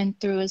what's coming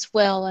through as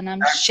well, and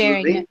I'm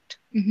sharing it.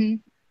 Mm-hmm.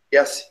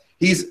 Yes,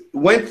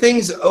 when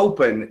things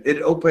open,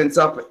 it opens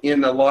up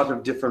in a lot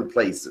of different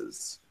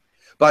places.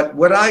 But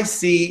what I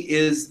see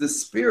is the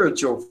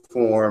spiritual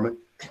form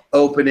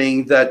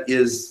opening that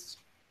is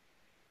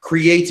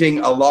creating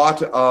a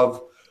lot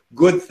of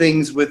good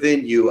things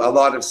within you, a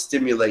lot of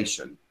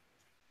stimulation.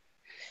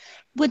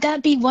 Would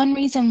that be one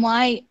reason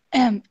why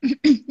in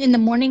the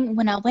morning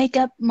when I wake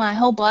up, my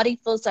whole body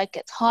feels like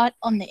it's hot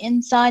on the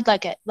inside,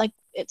 like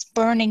it's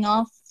burning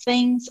off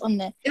things on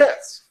the...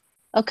 Yes.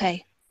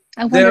 Okay.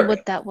 I wondered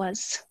what that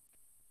was.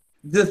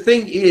 The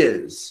thing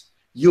is,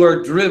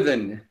 you're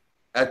driven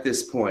at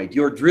this point.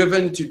 You're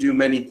driven to do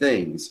many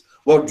things.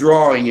 Well,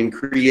 drawing and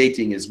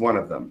creating is one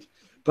of them.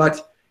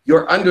 But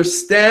your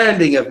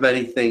understanding of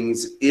many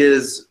things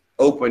is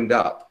opened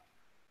up.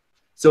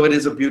 So it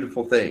is a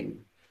beautiful thing.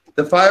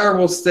 The fire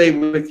will stay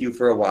with you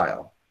for a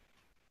while.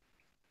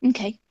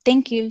 Okay.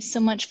 Thank you so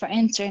much for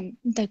answering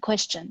the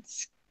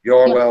questions.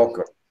 You're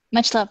welcome.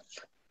 Much love.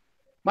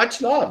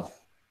 Much love.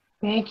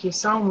 Thank you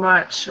so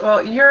much.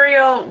 Well,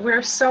 Uriel,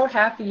 we're so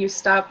happy you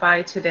stopped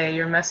by today.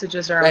 Your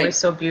messages are always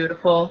so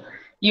beautiful.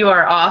 You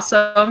are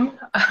awesome.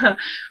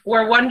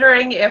 We're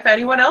wondering if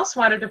anyone else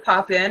wanted to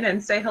pop in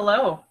and say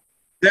hello.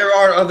 There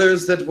are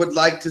others that would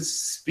like to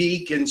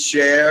speak and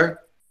share.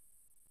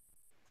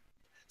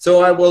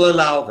 So I will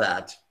allow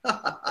that.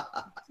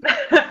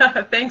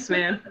 Thanks,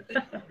 man.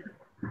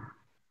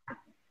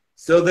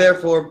 So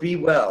therefore, be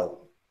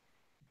well.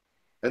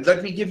 And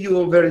let me give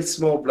you a very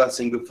small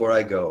blessing before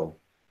I go.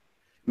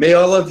 May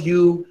all of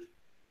you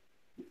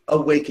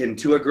awaken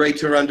to a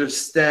greater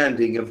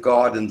understanding of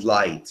God and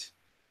light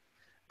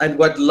and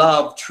what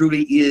love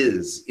truly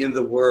is in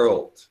the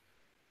world.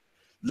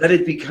 Let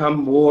it become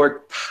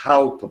more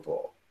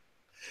palpable.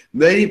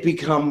 May it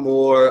become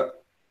more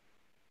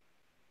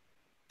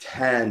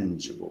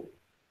tangible.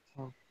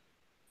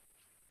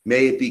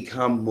 May it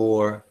become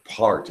more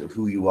part of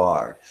who you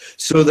are,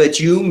 so that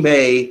you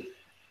may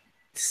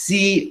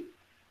see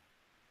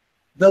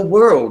the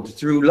world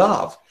through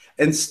love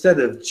instead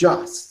of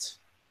just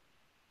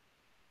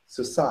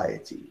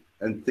society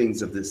and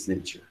things of this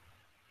nature.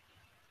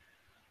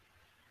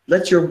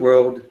 Let your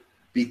world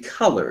be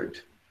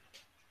colored,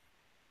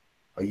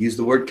 I use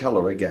the word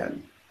color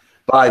again,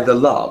 by the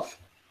love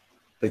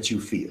that you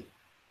feel.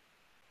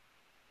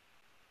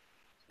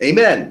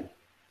 Amen.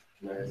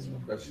 Can I ask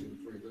a question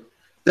before you go?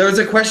 There was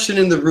a question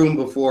in the room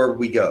before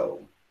we go.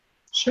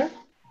 Sure.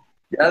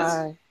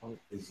 Yes?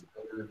 Is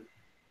better,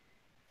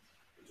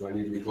 do I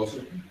need to be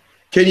closer?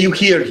 Can you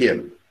hear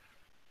him?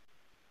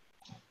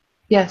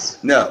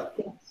 Yes. No.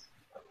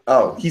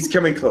 Oh, he's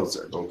coming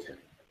closer. Okay.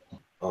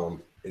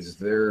 Is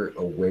there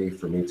a way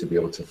for me to be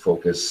able to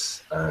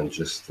focus on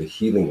just the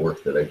healing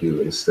work that I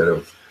do instead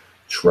of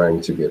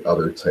trying to get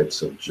other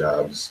types of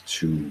jobs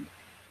to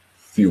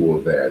fuel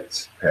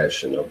that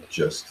passion of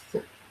just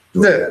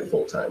doing that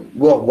full time?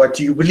 Well, what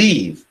do you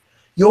believe?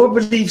 Your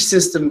belief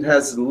system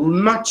has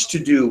much to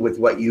do with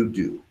what you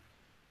do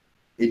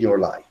in your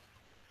life.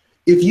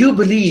 If you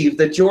believe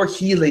that your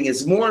healing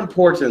is more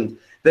important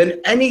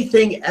than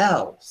anything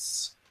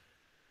else,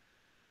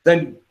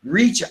 then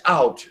reach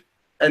out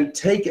and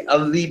take a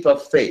leap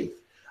of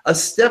faith, a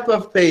step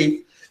of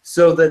faith,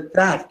 so that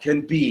that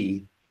can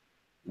be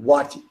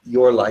what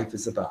your life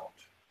is about.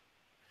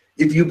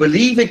 If you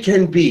believe it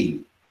can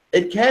be,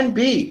 it can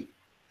be.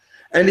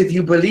 And if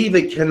you believe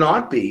it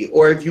cannot be,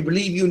 or if you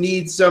believe you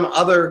need some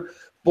other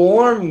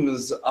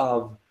forms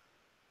of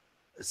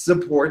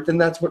support, then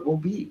that's what will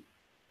be.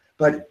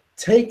 But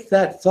take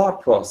that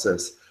thought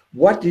process.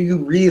 What do you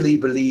really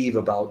believe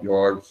about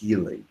your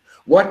healing?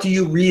 What do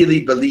you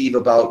really believe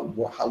about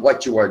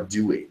what you are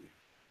doing?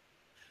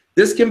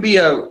 This can be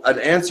an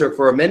answer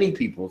for many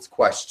people's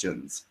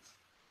questions.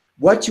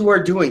 What you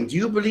are doing, do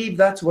you believe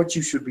that's what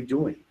you should be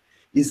doing?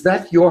 Is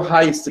that your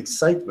highest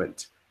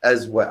excitement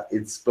as well?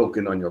 It's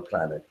spoken on your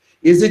planet.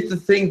 Is it the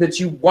thing that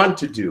you want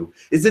to do?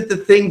 Is it the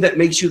thing that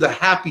makes you the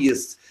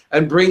happiest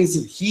and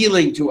brings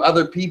healing to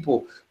other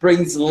people,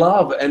 brings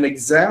love and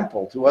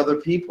example to other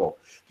people?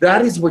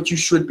 That is what you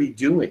should be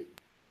doing.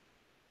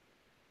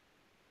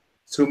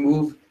 So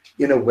move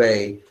in a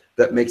way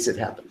that makes it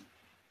happen.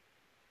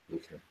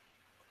 Okay.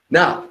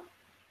 Now,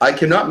 I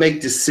cannot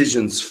make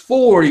decisions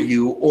for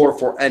you or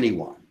for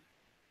anyone,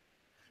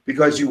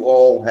 because you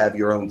all have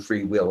your own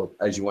free will,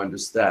 as you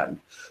understand.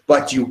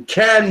 But you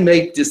can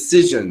make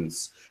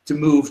decisions to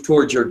move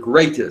towards your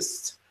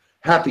greatest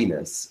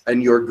happiness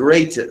and your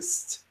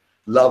greatest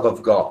love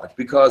of God,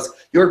 because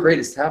your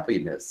greatest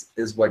happiness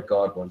is what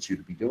God wants you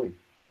to be doing.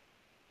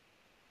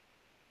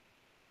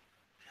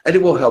 And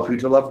it will help you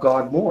to love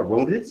God more,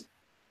 won't it?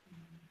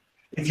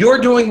 If you're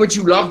doing what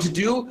you love to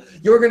do,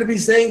 you're going to be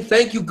saying,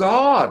 thank you,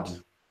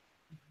 God,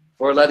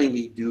 for letting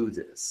me do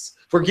this,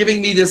 for giving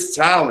me this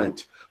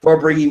talent, for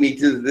bringing me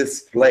to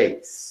this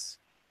place.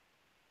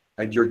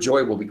 And your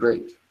joy will be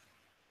great.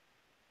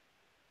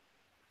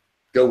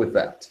 Go with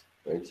that.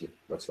 Thank you.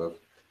 Much love.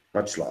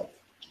 Much love.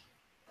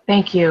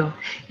 Thank you.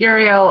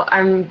 Uriel,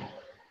 I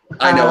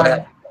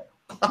know.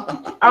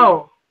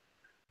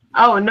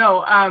 Oh,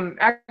 no.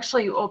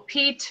 Actually, well,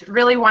 Pete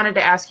really wanted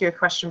to ask you a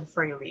question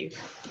before you leave.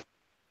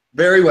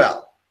 Very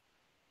well.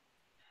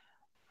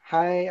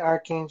 Hi,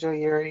 Archangel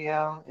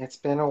Uriel. It's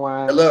been a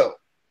while. Hello.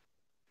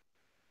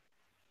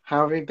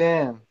 How have you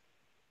been?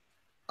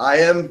 I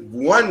am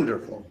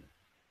wonderful.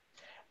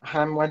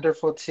 I'm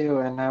wonderful too,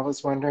 and I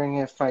was wondering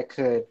if I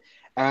could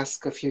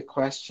ask a few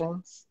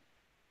questions.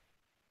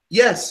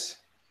 Yes.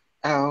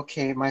 Oh,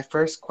 okay. My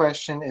first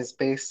question is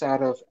based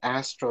out of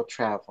astral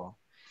travel.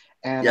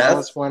 And Yes. I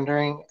was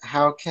wondering,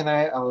 how can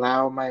I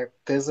allow my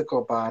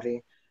physical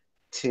body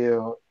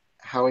to,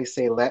 how we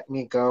say, let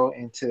me go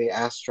into the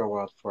astral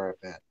world for a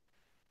bit?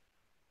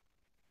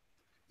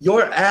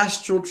 Your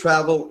astral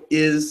travel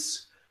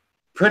is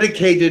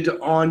predicated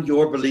on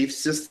your belief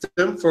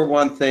system, for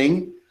one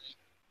thing,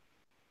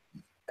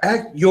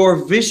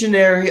 your vision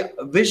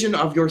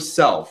of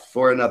yourself,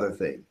 for another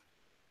thing,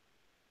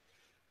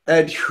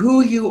 and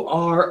who you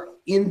are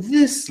in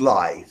this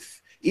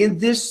life, in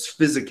this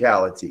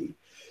physicality.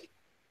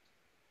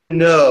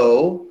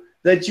 Know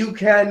that you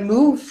can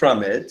move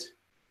from it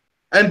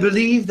and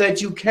believe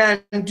that you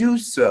can do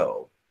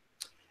so.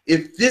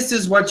 If this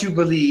is what you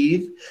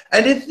believe,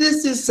 and if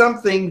this is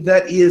something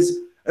that is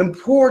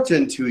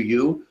important to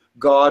you,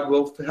 God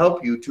will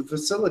help you to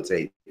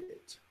facilitate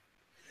it.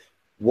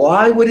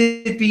 Why would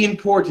it be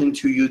important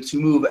to you to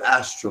move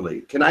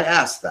astrally? Can I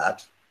ask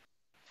that?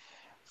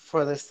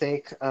 For the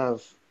sake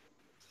of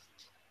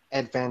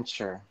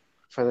adventure,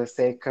 for the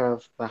sake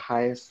of the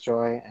highest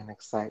joy and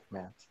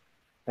excitement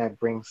that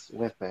brings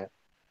with it.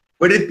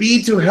 Would it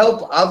be to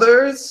help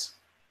others?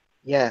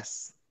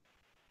 Yes.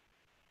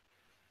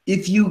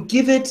 If you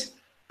give it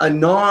a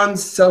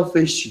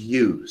non-selfish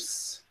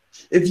use,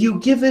 if you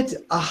give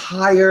it a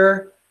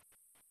higher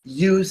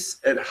use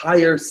and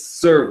higher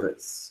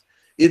service,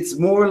 it's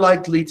more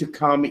likely to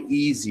come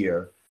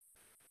easier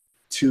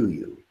to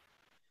you.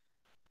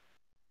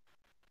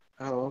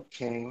 Oh,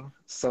 okay.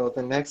 So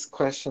the next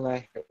question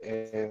I have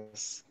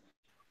is,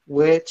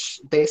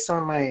 based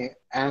on my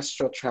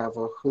astral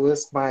travel, who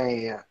is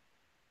my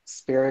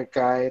spirit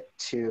guide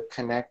to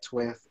connect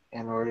with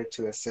in order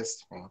to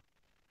assist me?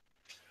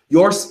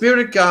 Your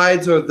spirit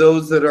guides are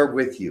those that are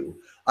with you.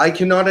 I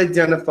cannot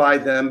identify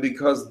them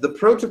because the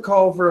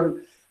protocol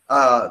for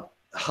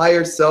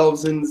higher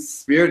selves and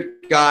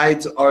spirit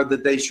guides are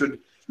that they should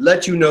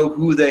let you know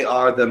who they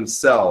are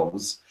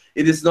themselves.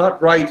 It is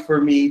not right for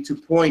me to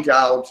point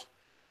out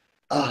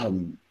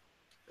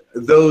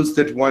those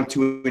that want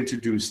to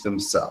introduce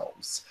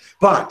themselves.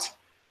 But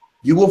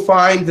you will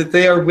find that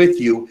they are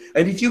with you.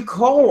 And if you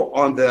call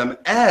on them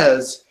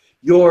as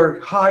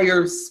your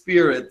higher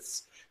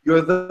spirits,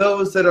 you're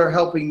those that are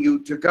helping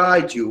you to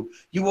guide you,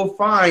 you will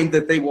find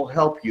that they will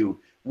help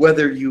you,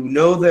 whether you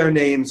know their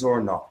names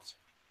or not.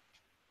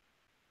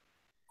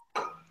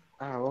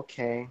 Oh,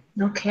 okay.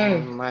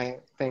 Okay.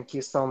 Thank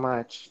you so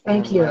much.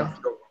 Thank you.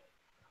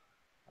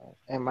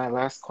 And my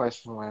last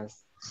question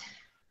was,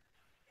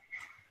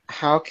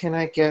 how can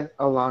I get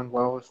along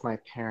well with my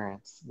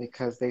parents?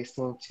 Because they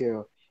seem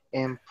to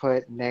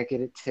input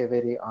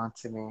negativity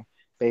onto me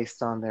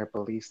based on their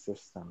belief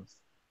systems.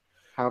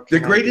 How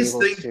can I be able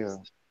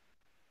to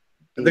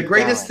The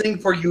greatest thing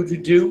for you to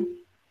do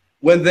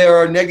when there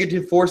are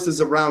negative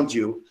forces around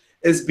you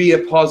is be a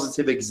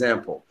positive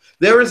example.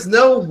 There is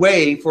no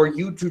way for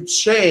you to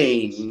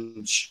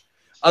change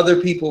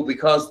other people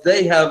because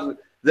they have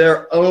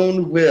their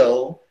own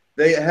will,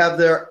 they have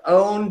their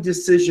own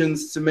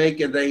decisions to make,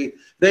 and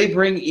they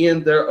bring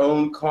in their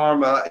own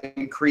karma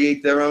and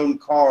create their own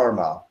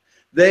karma.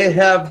 They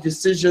have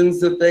decisions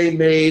that they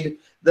made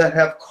that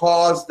have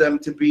caused them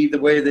to be the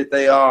way that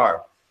they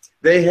are.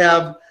 They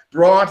have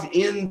brought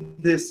in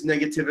this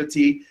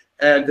negativity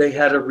and they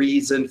had a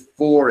reason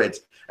for it.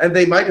 And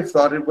they might have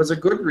thought it was a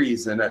good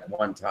reason at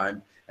one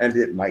time, and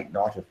it might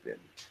not have been.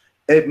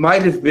 It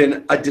might have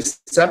been a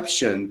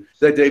deception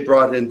that they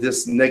brought in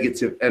this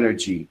negative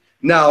energy.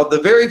 Now, the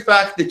very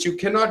fact that you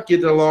cannot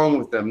get along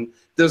with them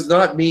does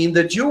not mean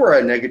that you are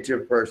a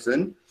negative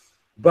person,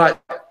 but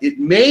it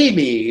may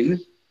mean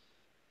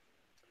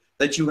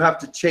that you have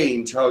to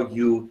change how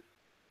you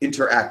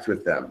interact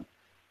with them.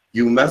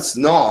 You must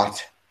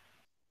not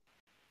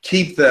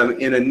keep them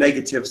in a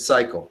negative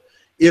cycle.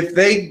 If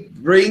they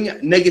bring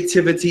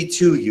negativity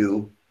to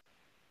you,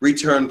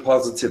 return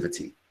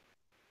positivity.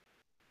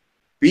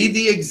 Be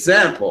the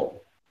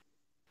example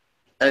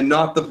and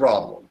not the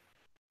problem.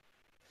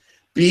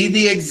 Be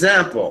the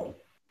example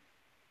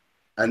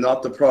and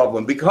not the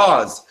problem,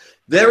 because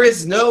there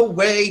is no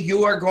way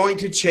you are going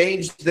to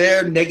change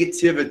their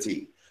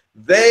negativity.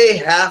 They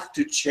have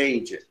to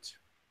change it.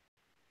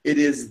 It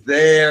is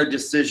their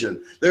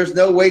decision. There's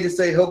no way to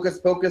say, hocus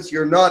pocus,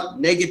 you're not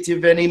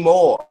negative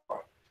anymore,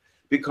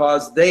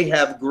 because they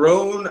have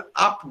grown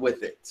up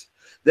with it.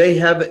 They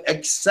have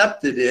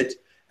accepted it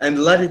and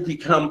let it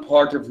become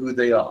part of who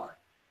they are.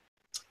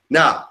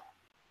 Now,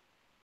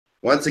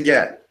 once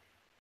again,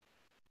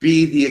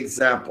 be the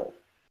example.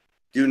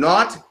 Do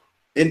not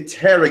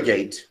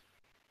interrogate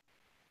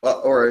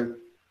I'm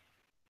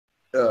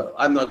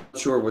not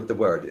sure what the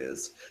word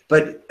is,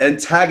 but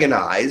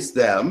antagonize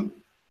them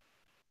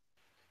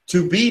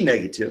to be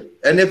negative.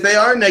 And if they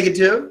are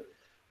negative,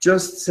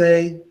 just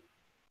say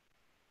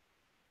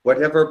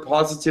whatever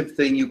positive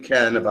thing you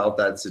can about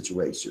that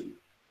situation.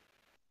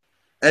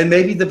 And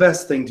maybe the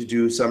best thing to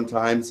do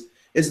sometimes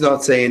is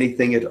not say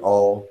anything at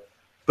all,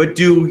 but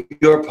do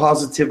your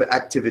positive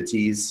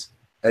activities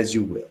as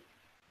you will.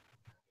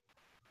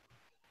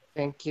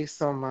 Thank you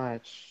so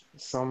much.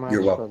 So much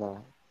You're for welcome.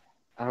 that.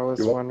 I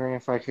was wondering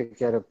if I could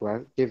get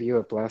give you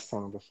a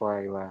blessing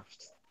before I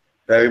left.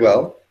 Very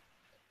well.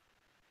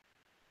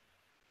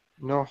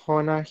 No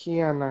hona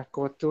hiana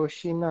koto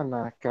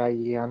shinana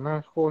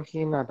kaiana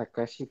hohina da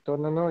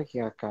kashitona no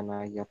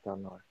hiakana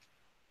yatano.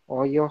 O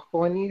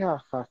yohoni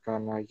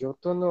hakana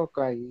yotono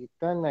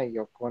kaitana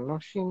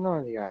yokono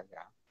shino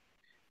yaya.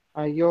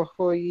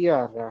 Ayoho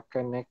yara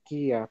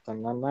kanekia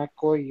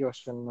tananako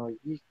yoshino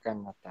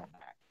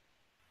yikanatana.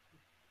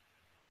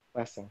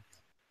 Blessing.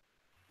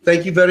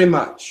 Thank you very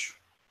much.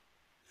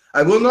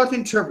 I will not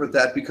interpret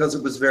that because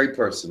it was very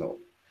personal,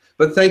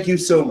 but thank you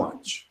so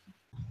much.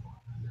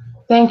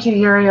 Thank you,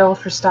 Uriel,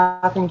 for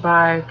stopping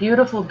by.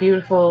 Beautiful,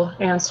 beautiful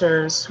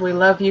answers. We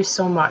love you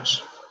so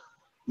much.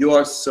 You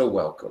are so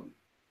welcome.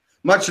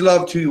 Much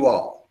love to you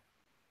all.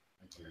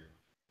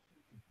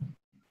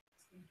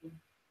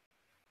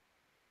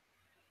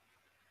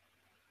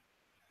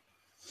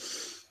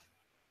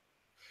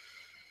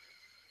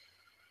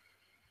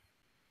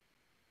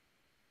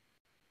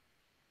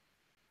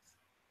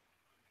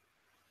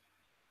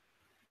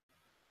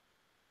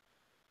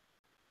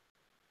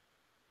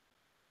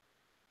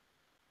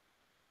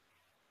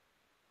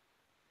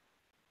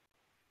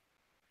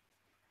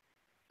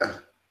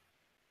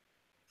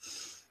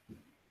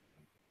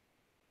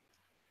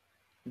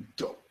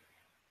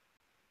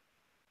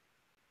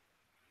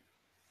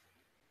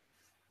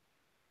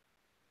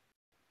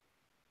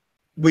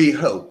 we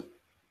hope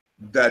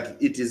that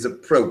it is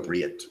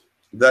appropriate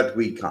that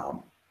we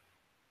come.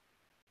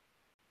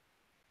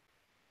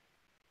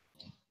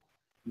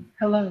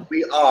 Hello.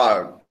 We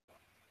are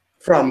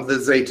from the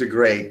Zeta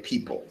Gray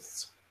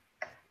peoples.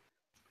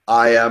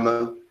 I am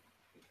a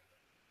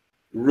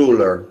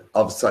ruler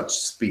of such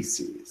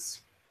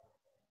species.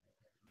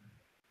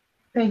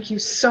 Thank you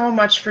so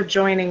much for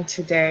joining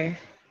today.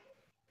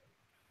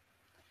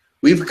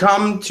 We've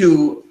come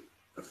to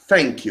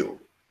thank you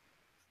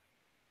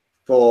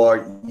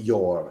for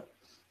your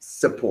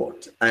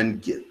support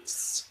and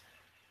gifts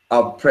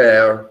of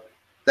prayer,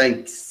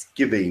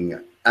 thanksgiving,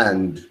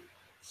 and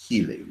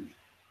healing.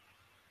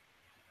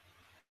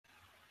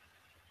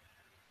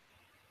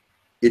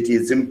 It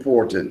is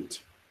important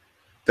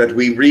that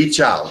we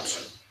reach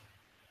out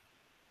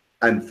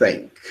and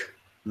thank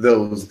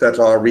those that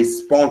are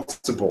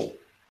responsible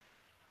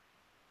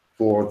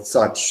for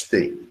such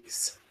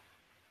things.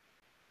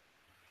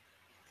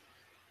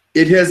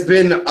 It has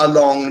been a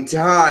long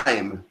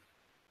time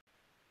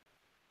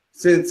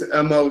since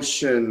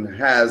emotion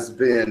has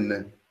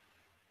been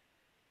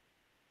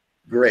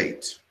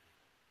great.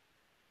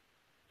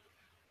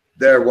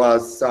 There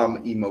was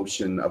some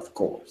emotion, of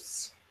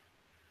course,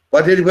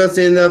 but it was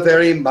in a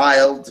very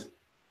mild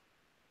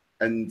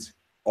and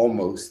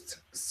almost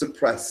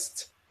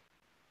suppressed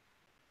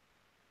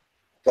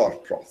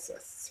thought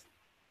process.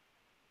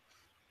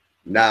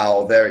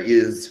 Now there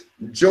is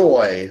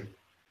joy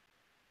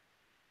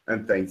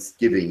and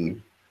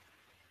thanksgiving,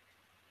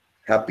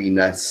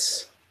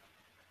 happiness,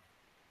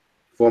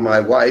 for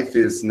my wife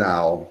is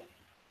now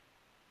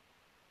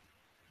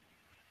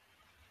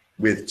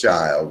with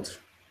child.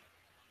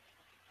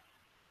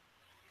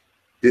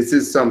 This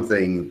is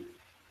something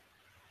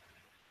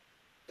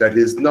that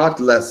is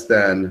not less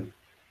than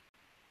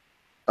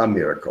a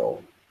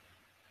miracle.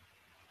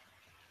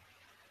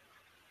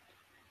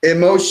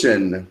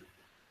 Emotion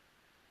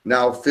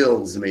now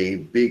fills me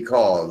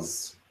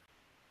because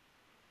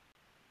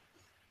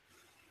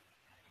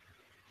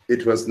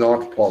it was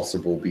not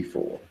possible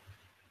before.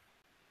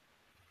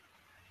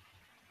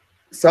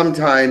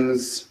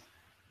 Sometimes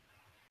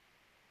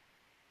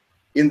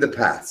in the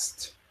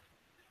past,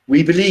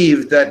 we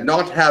believed that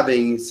not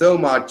having so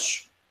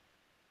much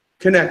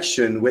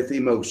connection with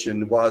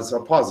emotion was a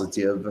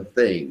positive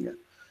thing,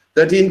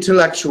 that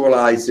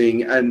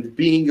intellectualizing and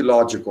being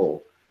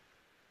logical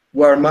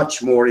were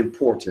much more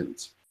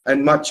important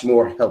and much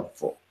more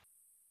helpful.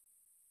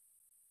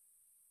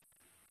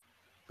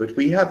 But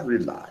we have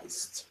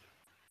realized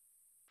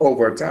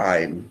over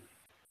time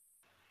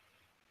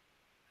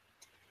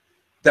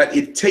that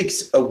it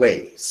takes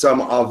away some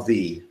of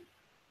the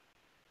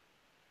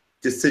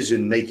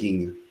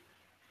decision-making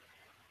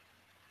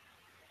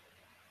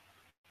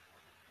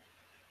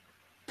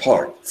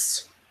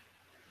parts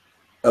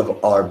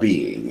of our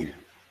being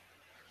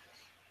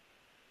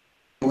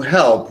to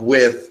help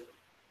with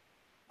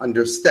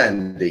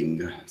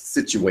understanding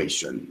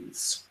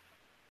situations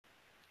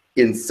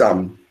in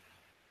some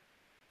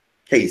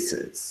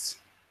cases.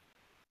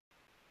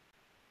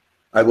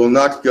 I will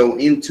not go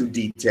into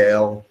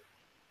detail,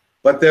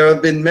 but there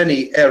have been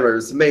many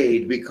errors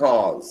made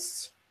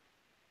because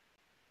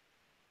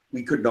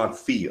we could not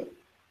feel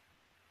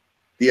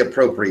the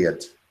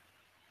appropriate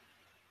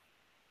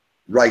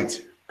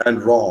right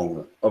and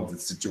wrong of the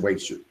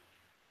situation.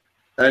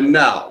 And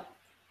now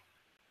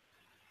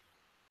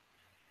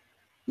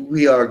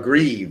we are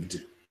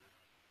grieved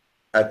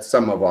at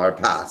some of our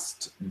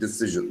past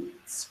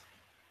decisions.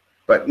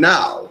 But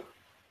now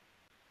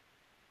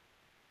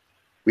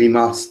we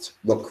must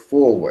look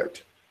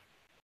forward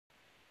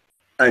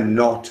and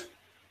not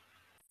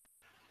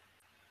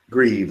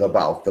grieve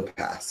about the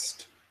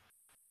past.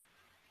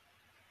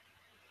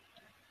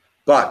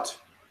 But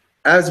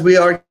as we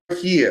are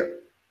here,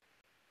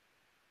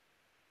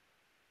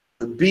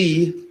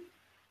 be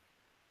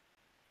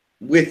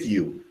with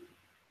you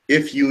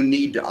if you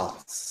need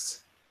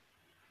us.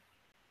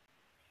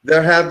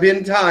 There have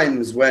been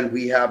times when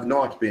we have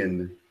not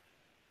been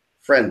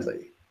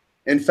friendly.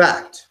 In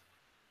fact,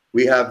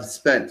 we have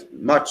spent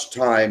much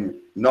time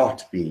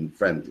not being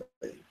friendly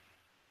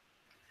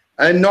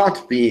and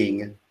not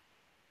being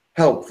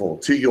helpful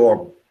to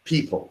your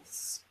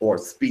peoples or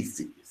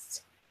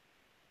species.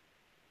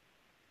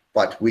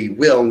 But we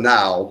will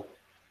now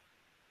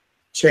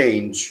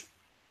change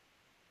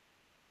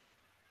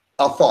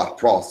a thought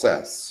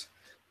process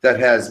that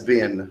has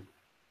been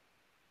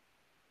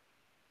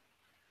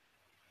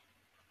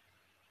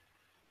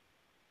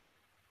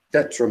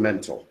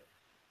detrimental.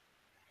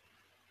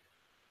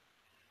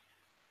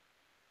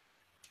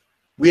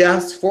 We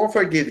ask for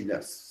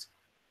forgiveness,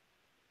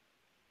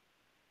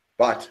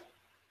 but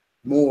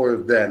more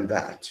than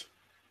that,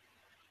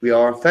 we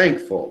are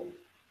thankful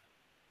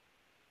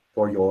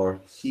for your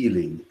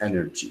healing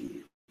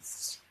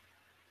energies.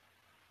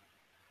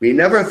 We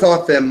never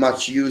thought them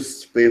much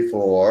use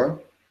before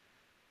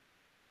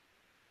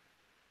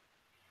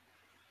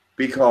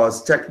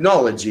because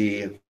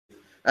technology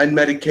and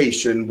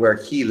medication were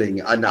healing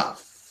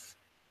enough.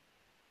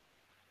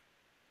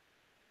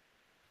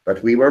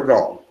 But we were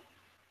wrong.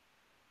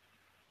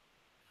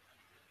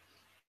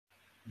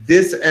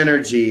 This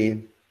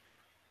energy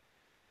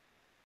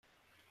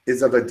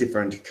is of a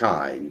different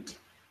kind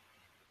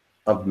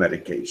of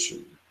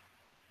medication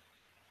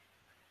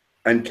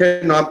and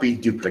cannot be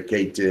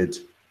duplicated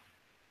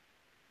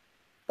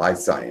by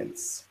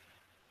science.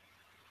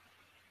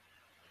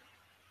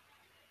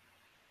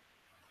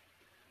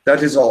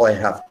 That is all I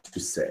have to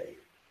say.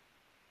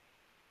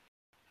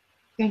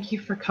 Thank you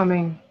for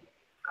coming.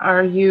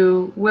 Are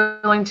you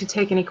willing to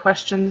take any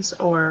questions,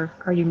 or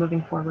are you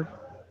moving forward?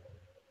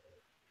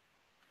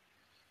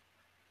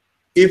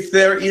 If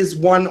there is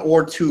one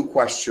or two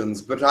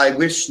questions, but I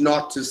wish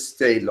not to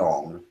stay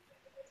long.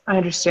 I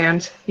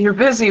understand. You're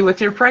busy with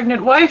your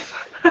pregnant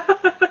wife.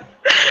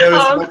 There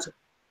is much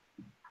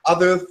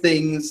other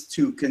things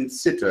to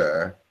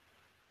consider.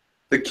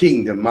 The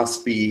kingdom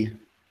must be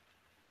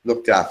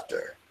looked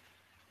after.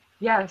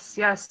 Yes,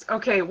 yes.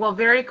 Okay, well,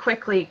 very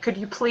quickly, could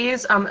you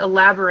please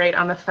elaborate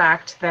on the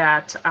fact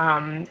that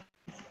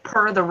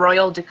per the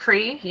royal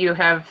decree, you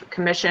have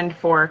commissioned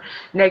for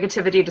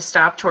negativity to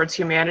stop towards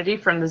humanity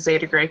from the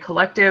Zeta Gray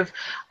Collective.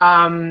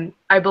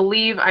 I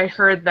believe I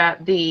heard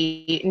that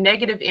the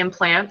negative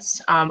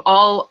implants,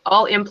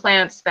 all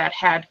implants that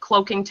had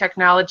cloaking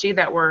technology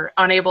that were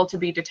unable to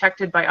be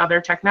detected by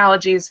other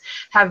technologies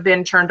have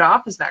been turned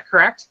off. Is that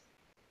correct?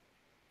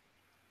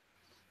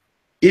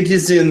 It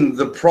is in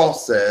the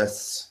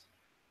process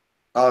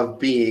of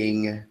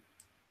being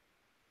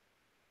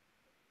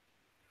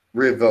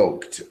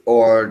revoked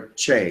or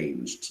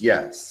changed,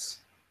 yes.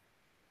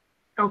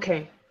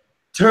 Okay.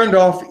 Turned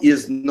off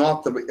is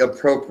not the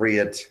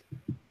appropriate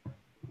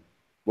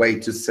way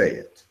to say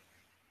it.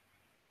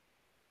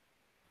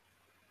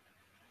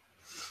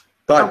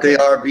 But Okay. they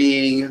are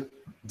being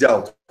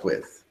dealt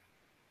with.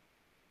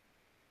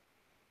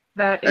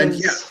 That And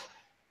is... yes,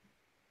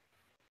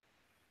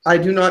 I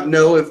do not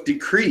know if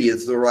decree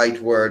is the right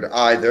word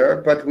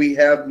either, but we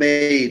have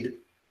made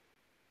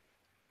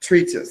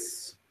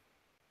treatise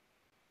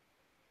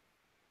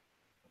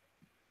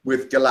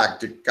with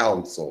Galactic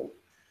Council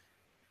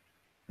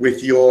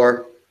with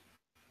your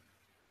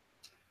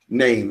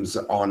names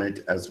on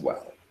it as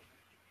well.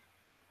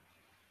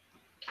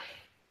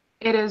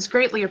 It is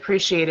greatly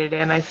appreciated,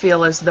 and I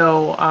feel as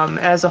though,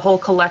 as a whole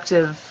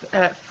collective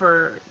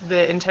for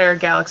the entire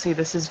galaxy,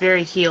 this is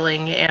very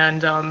healing,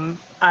 and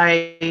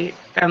I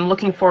am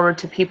looking forward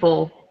to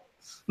people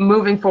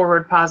moving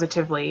forward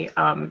positively,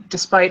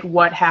 despite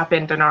what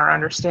happened in our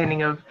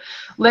understanding of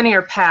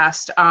linear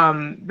past.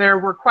 There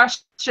were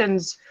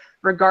questions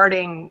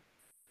regarding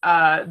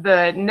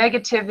the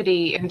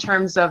negativity in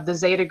terms of the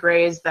Zeta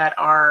Grays that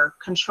are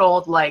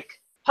controlled like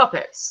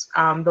puppets,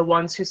 the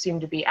ones who seem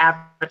to be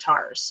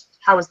avatars.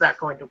 How is that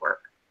going to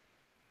work?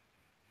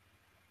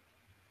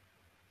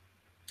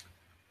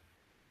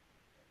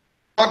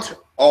 Not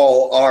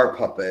all are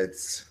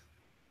puppets.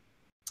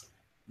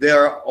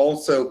 There are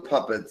also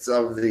puppets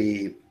of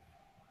the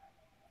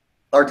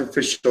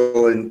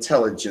artificial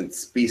intelligence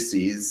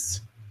species,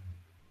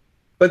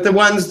 but the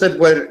ones that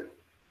were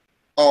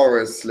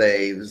our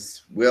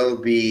slaves will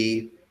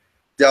be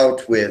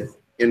dealt with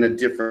in a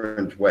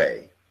different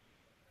way.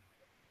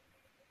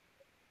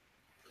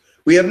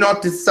 We have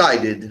not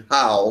decided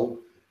how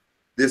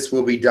this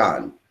will be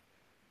done,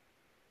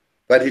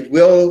 but it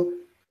will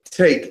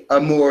take a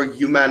more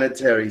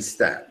humanitarian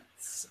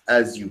stance,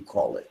 as you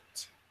call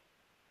it.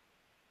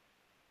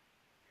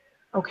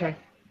 Okay.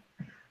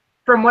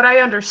 From what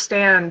I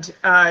understand,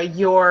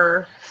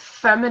 your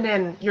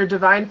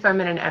divine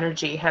feminine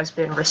energy has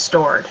been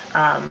restored.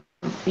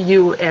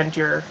 You and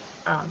your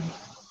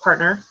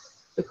partner,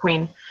 the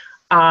Queen.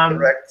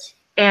 Correct.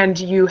 And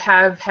you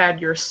have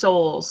had your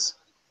souls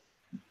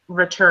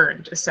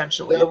returned,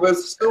 essentially. There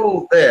was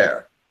soul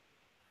there,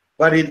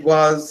 but it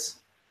was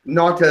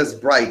not as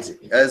bright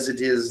as it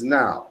is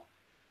now.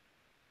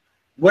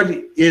 What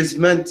it is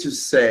meant to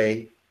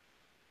say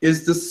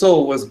is the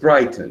soul was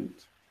brightened.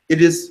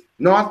 It is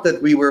not that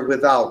we were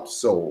without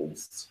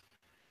souls,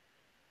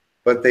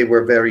 but they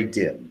were very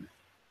dim.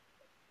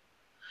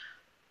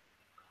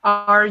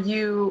 Are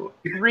you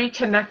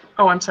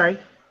Oh, I'm sorry.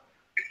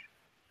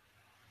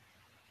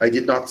 I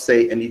did not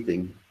say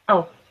anything.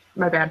 Oh,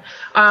 my bad.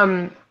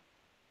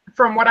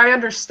 From what I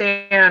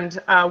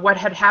understand, what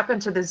had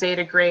happened to the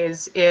Zeta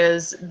Grays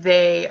is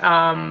they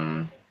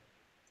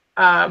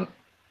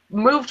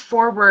moved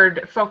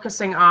forward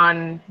focusing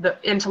on the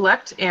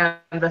intellect and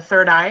the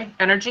third eye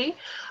energy,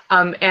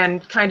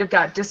 and kind of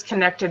got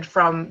disconnected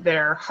from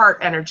their heart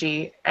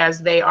energy,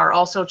 as they are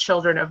also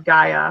children of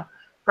Gaia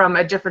from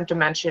a different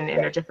dimension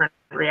in a different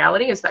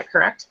reality. Is that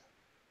correct?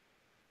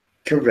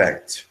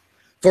 Correct.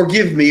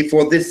 Forgive me,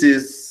 for this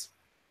is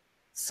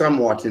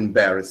somewhat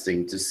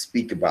embarrassing to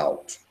speak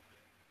about.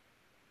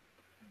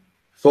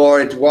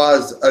 For it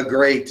was a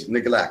great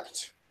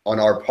neglect on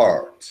our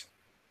part,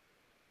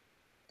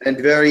 and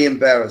very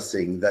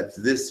embarrassing that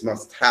this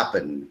must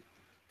happen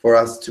for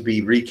us to be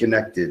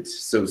reconnected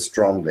so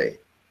strongly.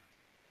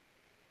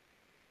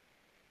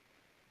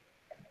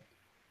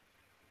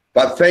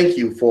 But thank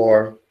you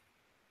for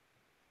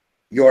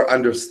your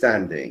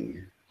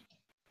understanding.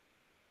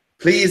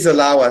 Please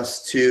allow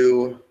us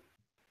to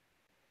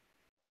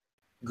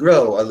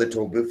grow a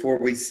little before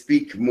we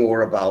speak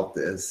more about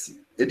this.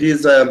 It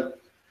is a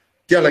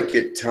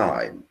delicate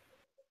time.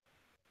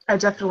 I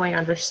definitely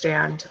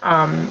understand.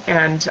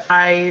 And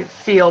I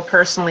feel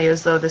personally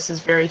as though this is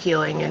very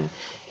healing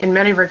in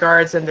many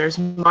regards, and there's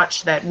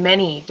much that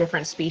many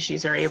different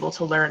species are able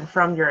to learn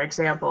from your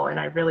example, and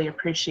I really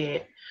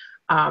appreciate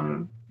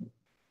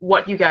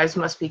what you guys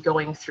must be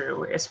going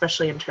through,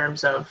 especially in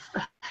terms of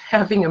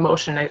having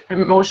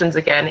emotions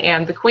again,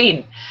 and the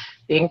Queen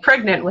being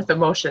pregnant with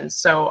emotions.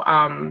 So,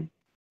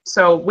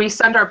 so we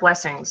send our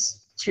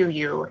blessings to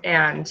you,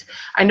 and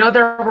I know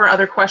there were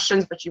other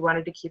questions, but you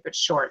wanted to keep it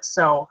short.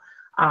 So,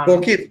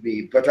 forgive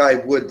me, but I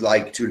would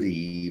like to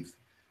leave.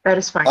 That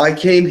is fine. I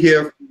came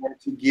here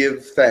to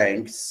give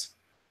thanks,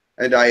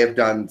 and I have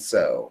done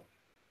so.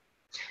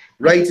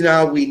 Right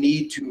now, we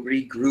need to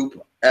regroup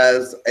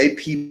as a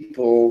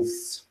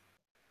peoples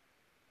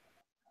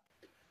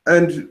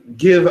and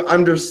give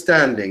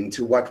understanding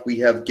to what we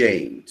have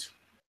gained.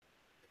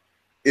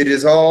 It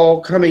is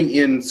all coming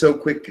in so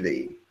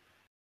quickly.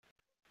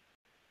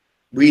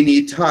 We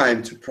need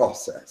time to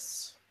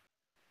process.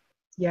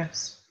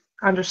 Yes,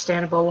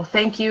 understandable. Well,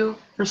 thank you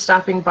for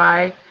stopping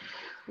by.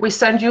 We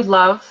send you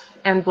love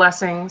and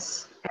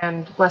blessings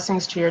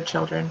to your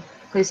children.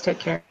 Please take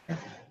care.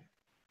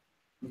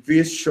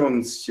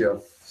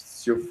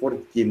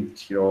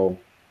 𝗪𝗡𝗧𝗡𝗡𝗧.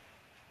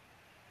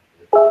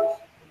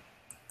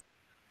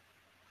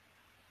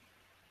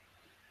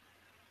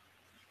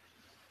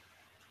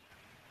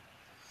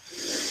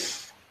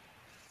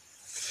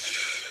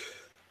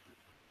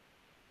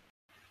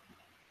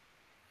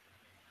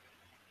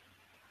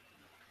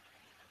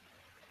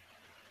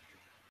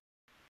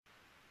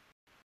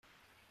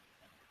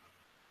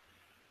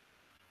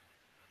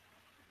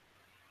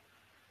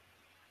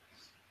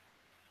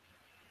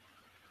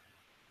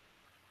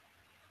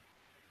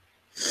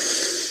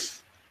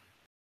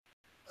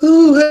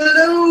 Oh,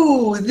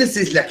 hello. This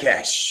is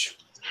Lakesh.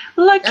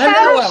 Lakesh. And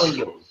how are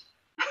you?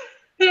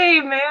 Hey,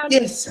 man.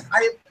 Yes,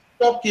 I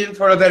stopped in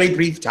for a very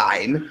brief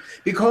time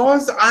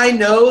because I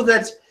know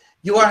that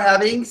you are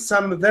having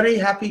some very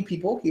happy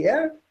people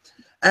here,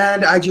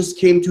 and I just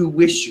came to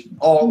wish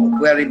all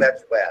very much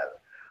well.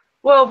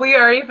 Well, we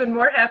are even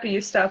more happy you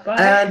stopped by.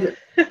 And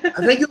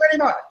thank you very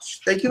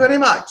much. Thank you very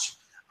much.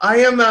 I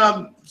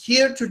am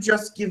here to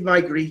just give my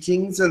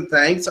greetings and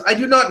thanks. I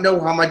do not know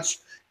how much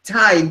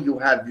time you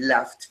have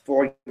left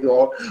for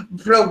your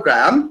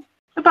program.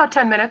 About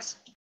 10 minutes.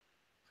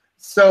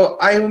 So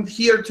I am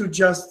here to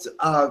just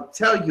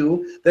tell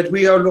you that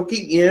we are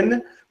looking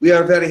in. We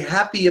are very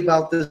happy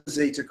about the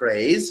Zeta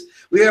Grays.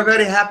 We are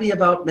very happy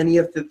about many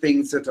of the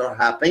things that are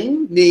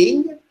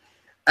happening.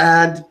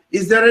 And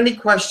is there any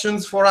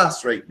questions for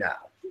us right now?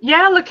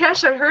 Yeah,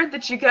 Lakesh, I heard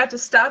that you got to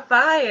stop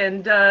by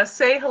and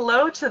say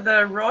hello to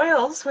the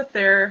Royals with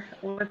their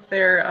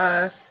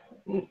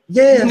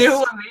yes.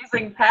 new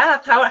amazing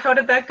path. How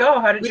did that go?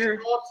 How did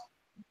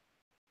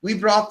we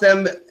brought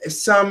them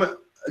some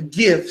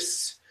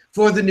gifts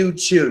for the new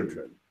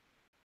children.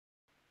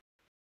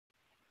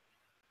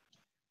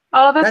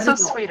 Oh, that's so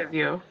sweet of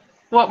you.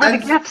 What were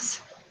the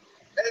gifts?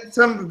 And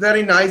some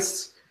very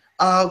nice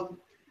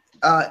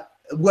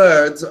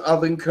words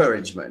of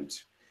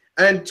encouragement,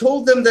 and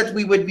told them that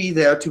we would be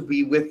there to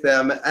be with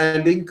them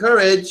and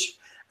encourage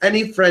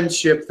any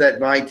friendship that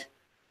might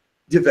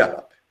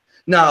develop.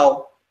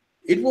 Now,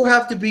 it will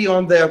have to be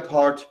on their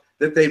part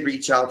that they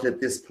reach out at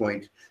this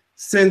point,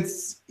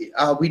 since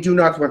we do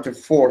not want to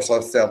force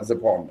ourselves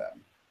upon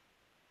them.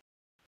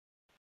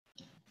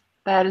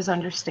 That is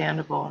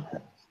understandable.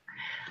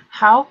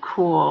 How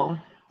cool.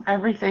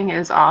 Everything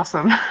is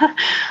awesome.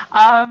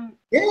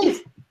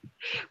 Yes.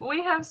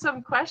 We have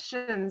some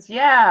questions.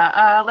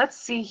 Yeah, let's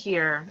see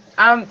here.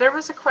 There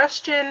was a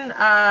question,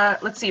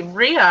 let's see,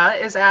 Rhea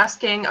is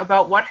asking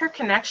about what her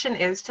connection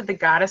is to the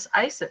goddess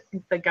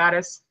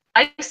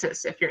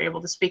Isis, if you're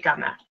able to speak on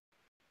that.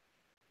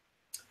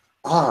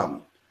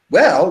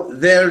 Well,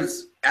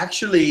 there's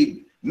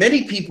actually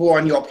many people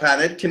on your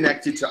planet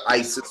connected to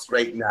Isis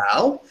right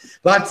now,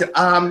 but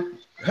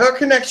her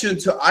connection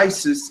to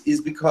Isis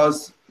is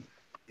because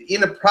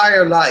in a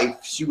prior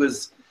life she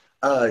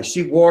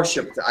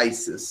worshipped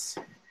Isis.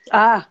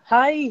 Hi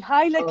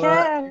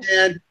Lakesh.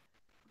 And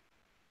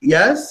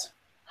yes.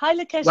 Hi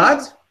Lakesh.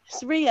 What?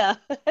 It's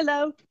Rhea.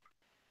 Hello.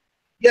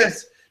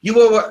 Yes, you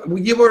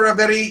were a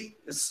very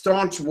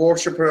staunch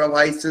worshipper of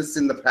Isis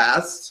in the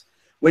past.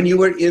 When you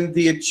were in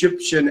the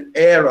Egyptian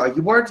era,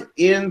 you weren't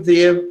in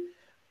the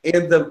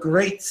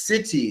great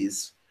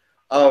cities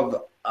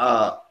of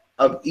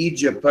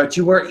Egypt, but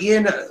you were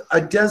in a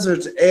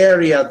desert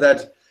area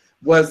that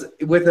was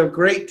with a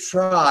great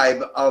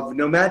tribe of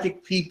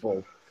nomadic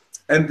people,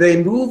 and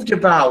they moved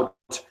about,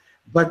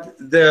 but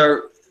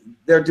their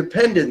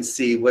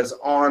dependency was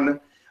on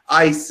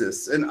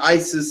Isis, and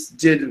Isis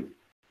did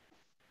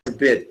a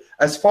bit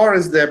as far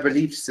as their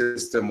belief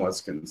system was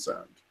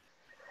concerned.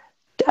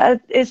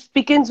 It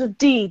begins with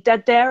D.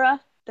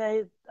 Dadera.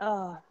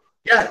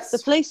 Yes. The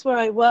place where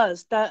I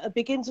was, that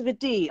begins with a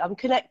D. I'm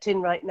connecting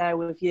right now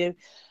with you.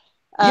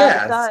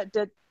 Yes.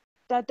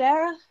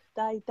 Dadera.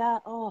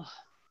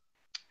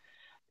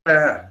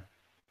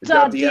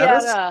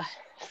 Dadiera,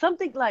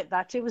 something like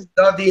that. It was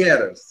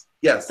Dadieras.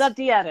 Yes.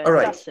 Dadieras. All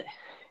right. That's it.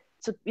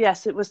 So,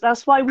 yes, it was.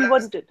 That's why we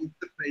wondered.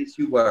 The place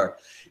you were.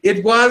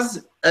 It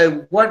was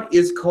what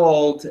is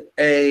called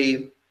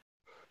a,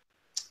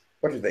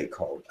 what are they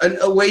called? An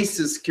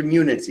oasis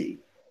community.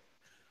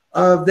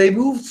 They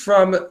moved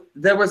from,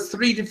 there was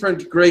 3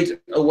 different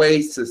great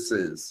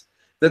oases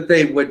that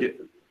they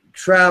would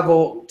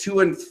travel to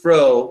and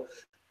fro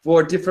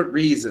for different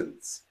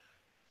reasons.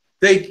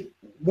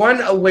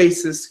 One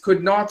oasis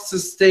could not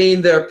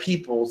sustain their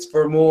peoples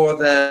for more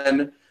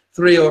than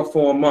 3 or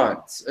 4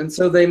 months, and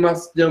so they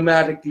must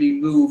nomadically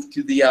move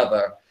to the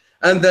other,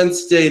 and then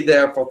stay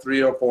there for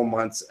 3 or 4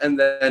 months, and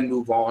then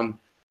move on.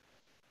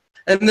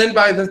 And then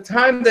by the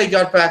time they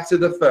got back to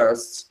the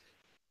first,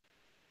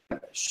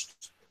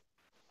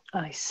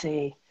 I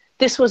see.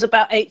 This was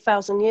about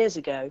 8,000 years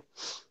ago.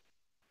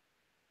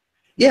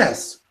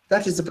 Yes,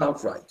 that is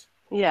about right.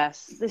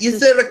 Yes. Is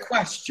there a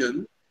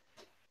question?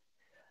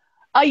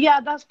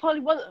 Yeah, that's probably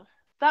one.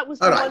 That was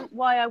the All right. one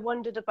why I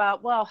wondered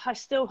about. Well, I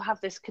still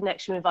have this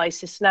connection with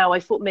Isis now.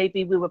 I thought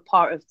maybe we were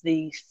part of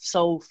the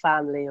soul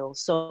family or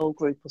soul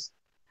group.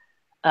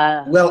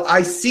 Well,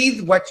 I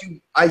see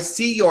I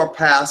see your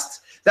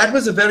past. That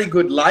was a very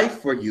good life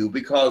for you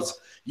because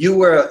you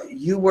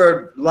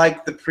were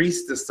like the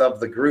priestess of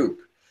the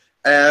group,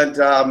 and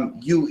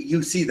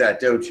you see that,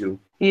 don't you?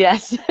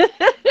 Yes.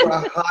 You're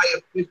a high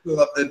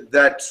official of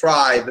that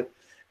tribe,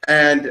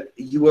 and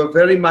you were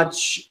very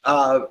much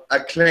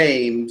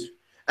acclaimed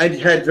and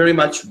had very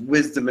much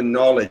wisdom and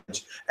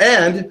knowledge.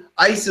 And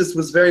Isis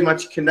was very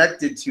much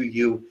connected to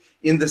you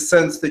in the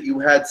sense that you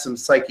had some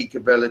psychic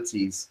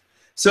abilities.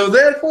 So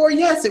therefore,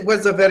 yes, it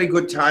was a very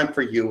good time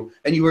for you,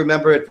 and you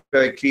remember it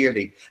very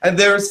clearly. And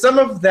there is some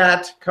of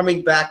that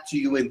coming back to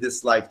you in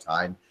this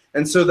lifetime,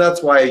 and so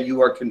that's why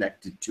you are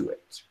connected to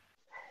it.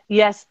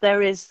 Yes,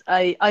 there is.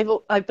 I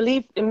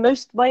believe in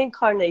most of my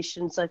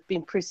incarnations I've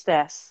been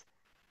priestess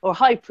or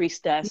high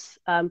priestess.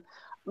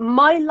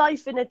 My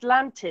life in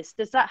Atlantis,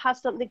 does that have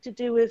something to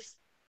do with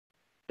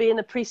being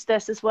a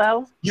priestess as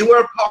well? You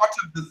are part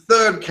of the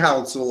 3rd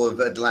Council of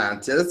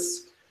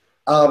Atlantis.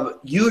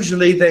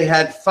 Usually they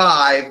had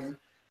 5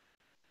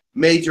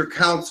 major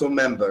council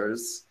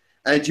members,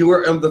 and you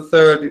were on the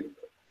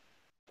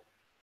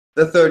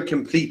third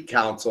complete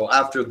council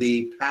after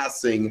the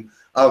passing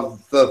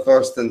of the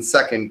 1st and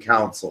 2nd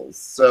councils.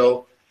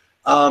 So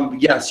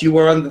yes, you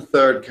were on the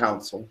 3rd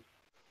council.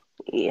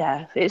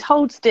 Yeah, it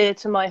holds dear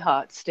to my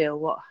heart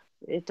still.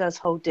 It does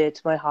hold dear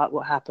to my heart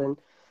what happened.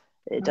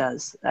 It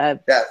does.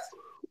 Yes.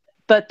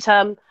 But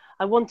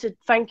I want to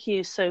thank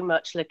you so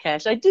much,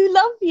 Lakesh. I do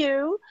love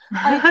you.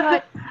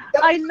 I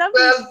love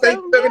you so thank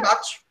you very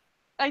much.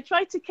 I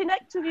try to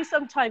connect with you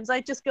sometimes. I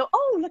just go,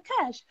 oh,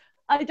 Lakesh.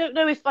 I don't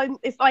know if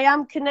I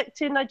am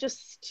connecting.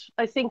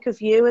 I think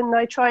of you and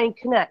I try and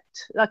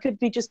connect. I could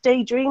be just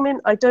daydreaming.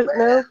 I don't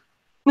know.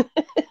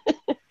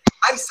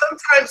 I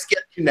sometimes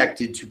get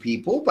connected to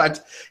people,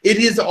 but it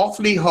is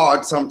awfully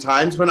hard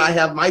sometimes when I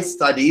have my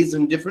studies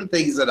and different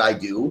things that I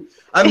do.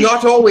 I'm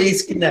not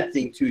always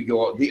connecting to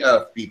the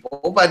Earth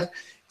people, but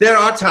there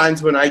are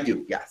times when I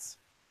do, yes.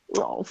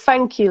 Oh,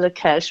 thank you,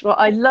 Lakesh. Well,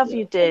 I love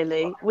you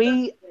dearly.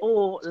 We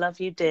all love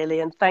you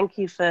dearly, and thank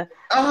you for...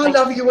 Oh, I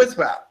love you as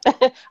well.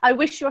 I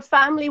wish your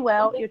family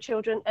well, your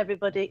children,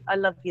 everybody. I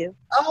love you.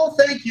 Oh,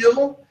 thank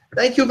you.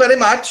 Thank you very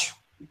much.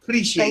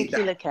 Appreciate that.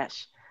 Thank you,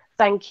 Lakesh.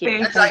 Thank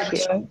you. Thank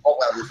you.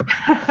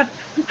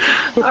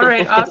 All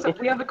right, awesome.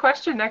 We have a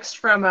question next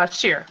from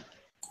Shir.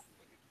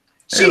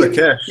 Hey,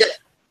 Lakesh. Yes.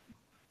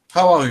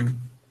 How are you?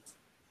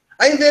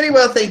 I'm very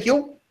well, thank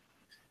you.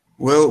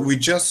 Well, we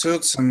just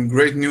heard some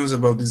great news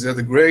about the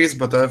Zeta Greys,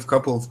 but I have a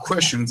couple of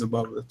questions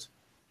about it.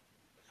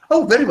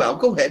 Oh, very well.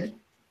 Go ahead.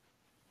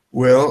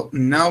 Well,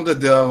 now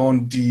that they are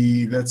on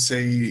the, let's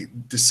say,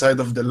 the side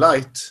of the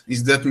light,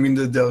 does that mean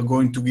that they are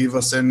going to give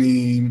us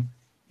any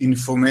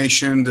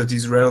information that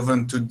is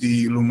relevant to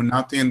the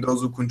Illuminati and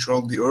those who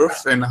control the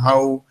Earth, and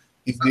how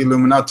if the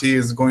Illuminati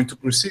is going to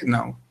proceed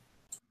now?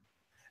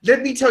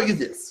 Let me tell you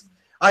this.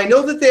 I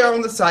know that they are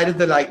on the side of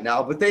the light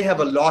now, but they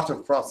have a lot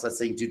of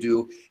processing to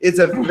do. It's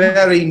a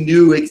very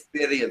new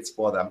experience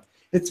for them.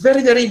 It's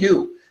very, very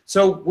new.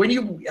 So when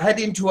you head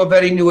into a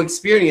very new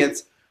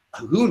experience,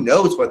 who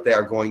knows what they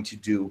are going to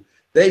do?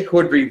 They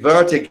could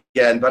revert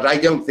again, but I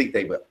don't think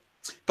they will.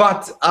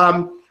 But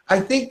I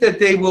think that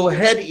they will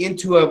head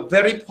into a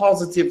very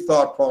positive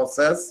thought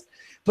process,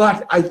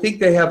 but I think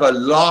they have a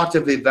lot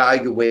of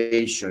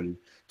evaluation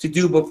to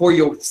do before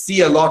you'll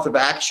see a lot of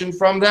action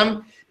from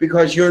them,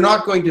 because you're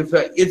not going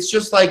to, it's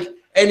just like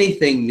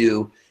anything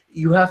new.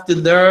 You have to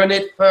learn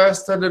it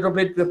first a little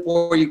bit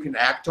before you can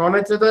act on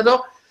it a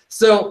little.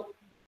 So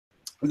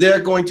they're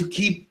going to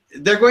keep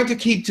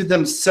to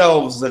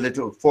themselves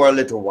for a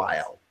little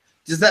while.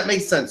 Does that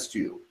make sense to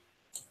you?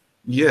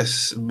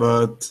 Yes,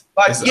 but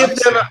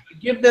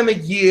give them a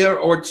year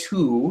or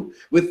 2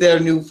 with their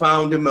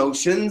newfound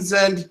emotions,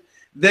 and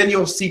then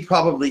you'll see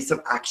probably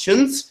some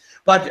actions.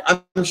 But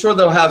I'm sure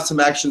they'll have some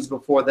actions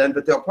before then,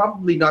 but they'll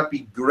probably not be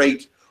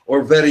great or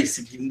very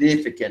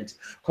significant,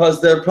 because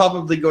they're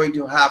probably going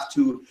to have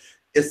to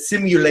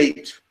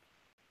simulate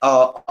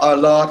a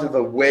lot of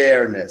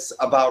awareness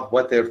about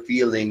what they're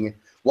feeling,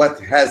 what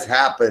has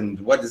happened,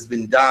 what has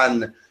been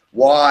done,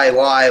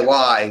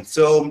 why.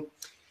 So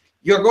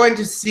you're going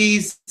to see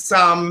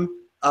some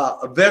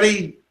a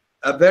very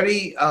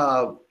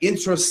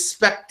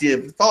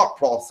introspective thought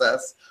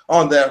process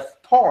on their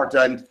part,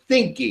 I'm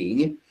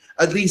thinking.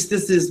 At least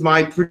this is my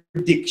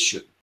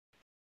prediction.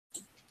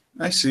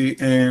 I see.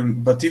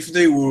 But if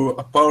they were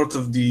a part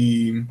of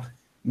the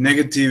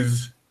negative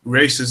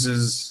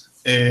races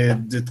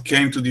that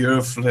came to the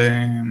Earth,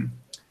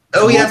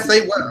 oh yes,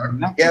 they were.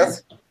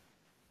 Yes.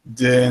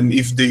 Then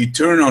if they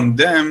turn on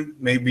them,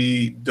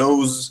 maybe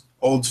those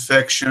old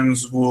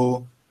factions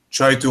will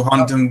try to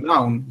hunt them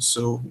down.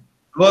 So,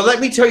 well, let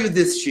me tell you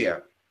this,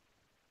 Shia.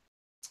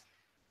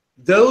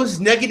 Those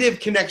negative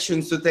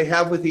connections that they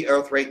have with the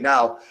Earth right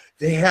now,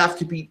 they have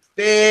to be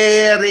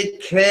very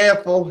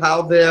careful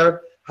how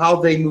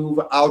they move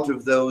out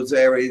of those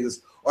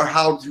areas, or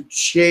how to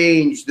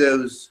change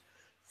those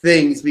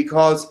things,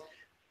 because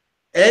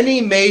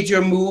any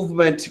major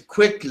movement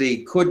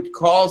quickly could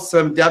cause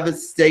some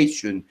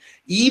devastation,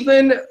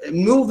 even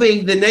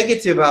moving the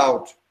negative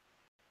out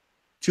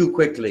too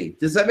quickly.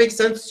 Does that make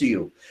sense to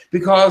you?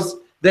 Because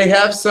they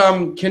have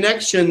some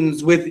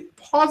connections with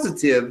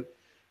positive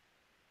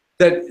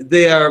that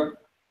they are,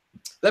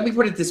 let me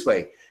put it this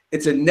way.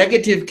 It's a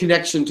negative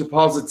connection to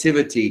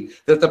positivity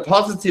that the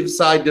positive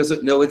side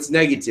doesn't know it's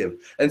negative.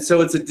 And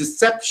so it's a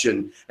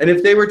deception. And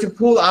if they were to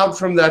pull out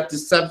from that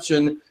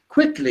deception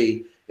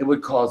quickly, it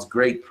would cause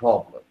great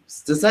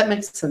problems. Does that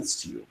make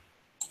sense to you?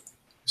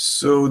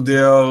 So they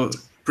are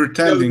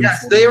pretending. So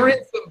yes, they're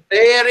in some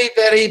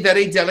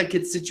very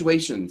delicate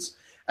situations.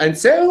 And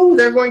so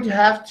they're going to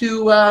have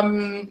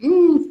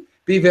to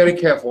be very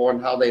careful on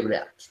how they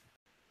react.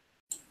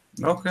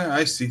 Okay,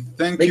 I see.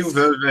 Thank you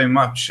very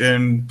much.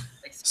 And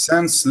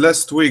since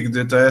last week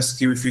that I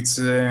asked you if it's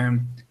a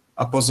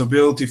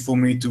possibility for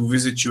me to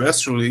visit you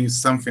astrally,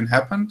 something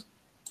happened?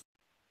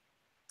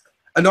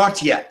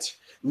 Not yet.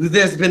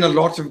 There's been a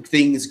lot of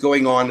things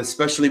going on,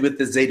 especially with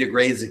the Zeta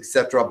Grays,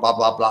 etc., blah,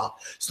 blah, blah.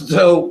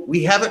 So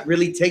we haven't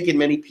really taken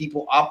many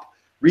people up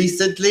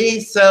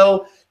recently.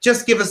 So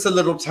just give us a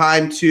little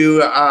time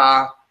to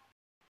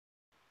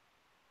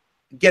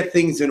get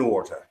things in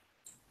order.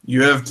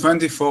 You have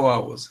 24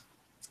 hours.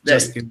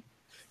 Just kidding.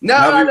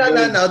 No.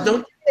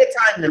 Don't give me a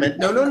time limit.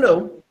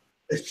 No.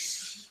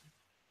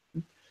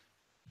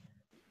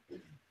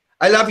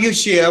 I love you,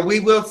 Shia.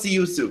 We will see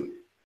you soon.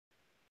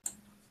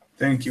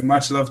 Thank you.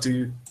 Much love to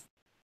you.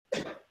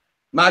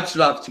 Much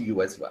love to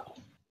you as well.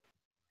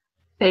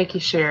 Thank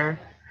you, Shia.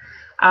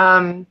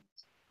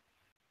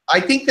 I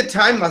think the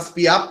time must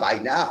be up by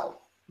now.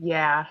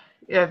 Yeah.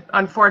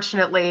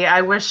 Unfortunately,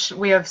 I wish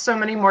we have so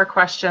many more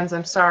questions.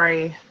 I'm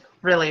sorry,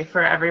 really,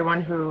 for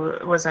everyone who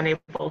was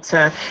unable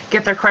to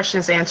get their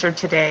questions answered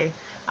today.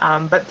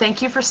 But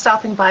thank you for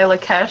stopping by,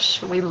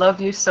 Lakesh. We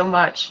love you so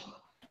much.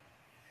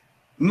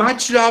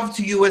 Much love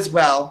to you as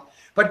well.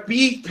 But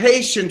be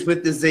patient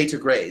with the Zeta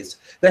Grays.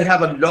 They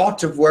have a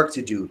lot of work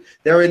to do.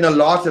 They're in a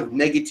lot of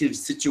negative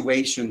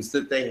situations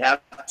that they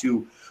have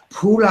to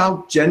pull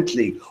out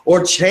gently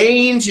or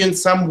change in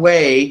some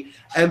way,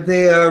 and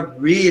they're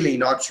really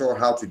not sure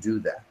how to do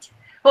that.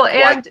 Well,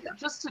 and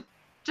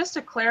just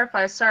to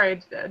clarify,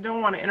 sorry, I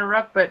don't want to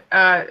interrupt, but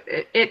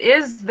it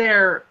is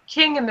their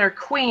king and their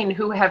queen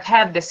who have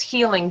had this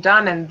healing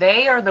done, and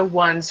they are the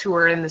ones who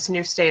are in this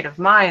new state of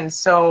mind.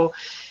 So,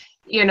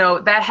 you know,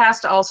 that has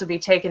to also be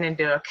taken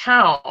into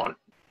account.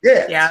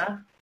 Yes.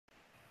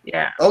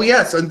 Yeah. Oh,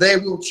 yes, and they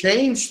will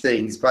change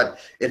things, but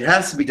it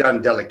has to be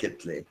done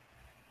delicately.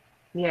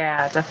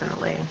 Yeah,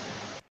 definitely.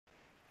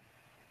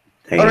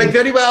 All right,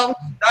 very well.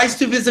 Nice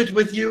to visit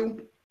with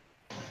you.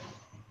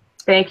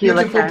 Thank you,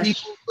 Beautiful Lakesh.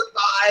 people.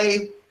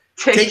 Goodbye.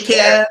 Take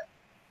care.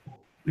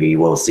 We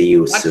will see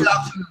you Much soon.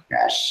 love.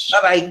 Yes.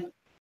 Bye-bye.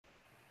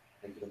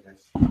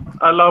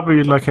 I love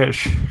you,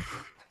 Lakesh.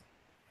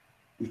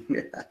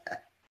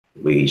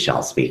 We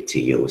shall speak to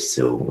you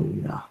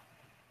soon.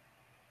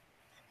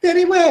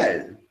 Very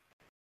well.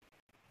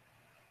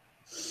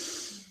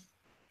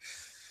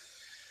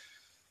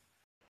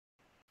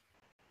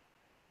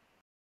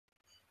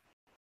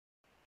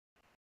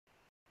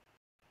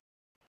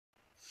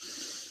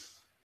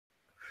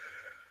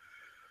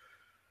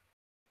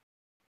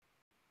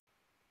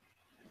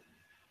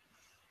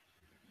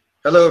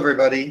 Hello,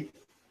 everybody.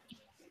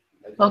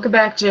 Welcome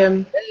back,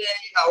 Jim. Hey,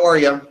 how are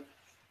you?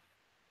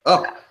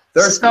 Oh,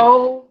 there's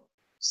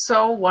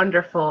so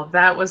wonderful.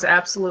 That was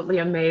absolutely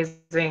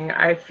amazing.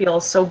 I feel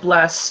so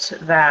blessed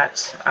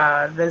that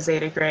the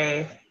Zeta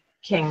Gray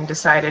King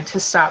decided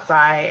to stop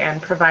by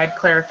and provide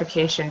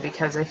clarification,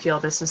 because I feel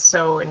this is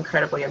so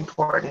incredibly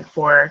important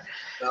for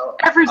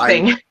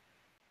everything.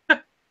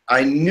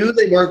 I knew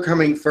they weren't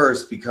coming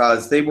first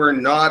because they were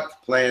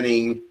not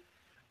planning.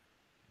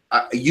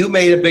 You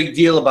made a big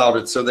deal about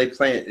it, so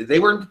they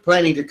weren't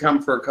planning to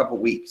come for a couple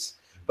weeks.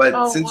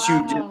 But since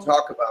you did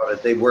talk about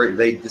it,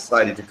 they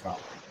decided to come.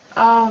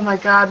 Oh my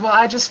God. Well,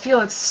 I just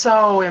feel it's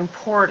so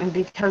important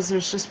because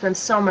there's just been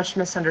so much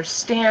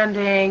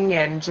misunderstanding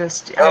and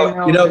just, I Well,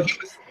 know you know, that, he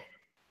was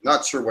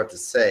not sure what to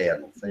say, I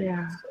don't think.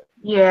 yeah.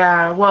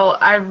 Yeah, well,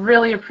 I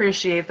really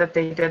appreciate that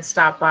they did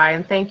stop by,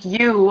 and thank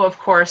you, of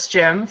course,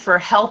 Jim, for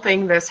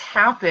helping this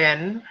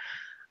happen.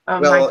 Oh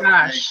my Well,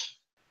 gosh.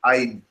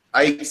 I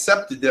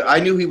accepted that. I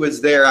knew he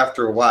was there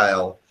after a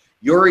while.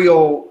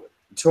 Uriel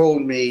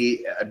told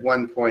me at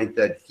one point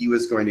that he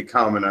was going to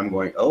come, and I'm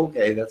going,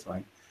 okay, that's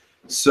fine.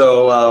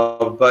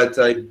 So, but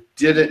I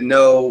didn't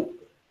know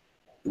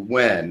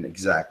when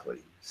exactly.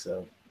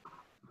 So.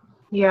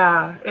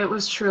 Yeah, it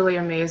was truly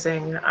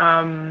amazing.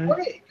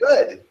 Okay,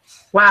 good.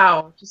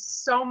 Wow,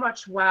 just so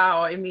much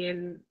wow. I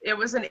mean, it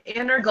was an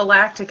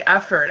intergalactic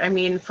effort. I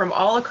mean, from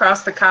all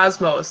across the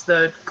cosmos,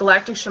 the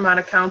Galactic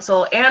Shamanic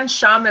Council and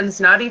shamans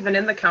not even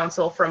in the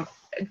council from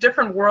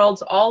different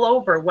worlds all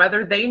over,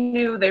 whether they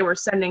knew they were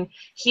sending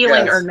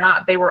healing or Yes.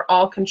 not, they were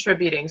all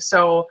contributing.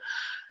 So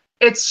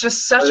it's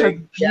just such a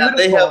Yeah,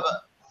 beautiful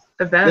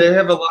event. they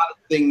have a lot of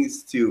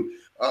things to.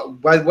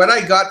 But what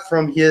I got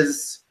from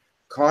his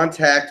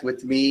contact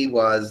with me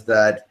was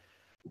that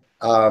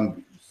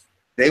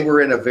they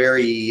were in a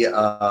very,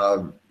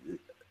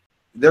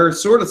 they're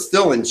sort of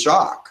still in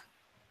shock.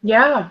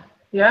 Yeah,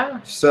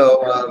 yeah.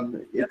 So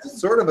it's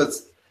sort of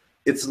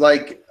it's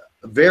like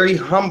a very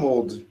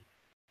humbled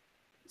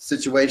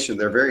situation.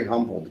 They're very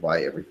humbled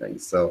by everything.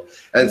 So,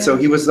 and so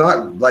he was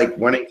not like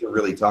wanting to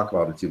really talk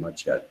about it too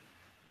much yet.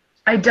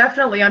 I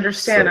definitely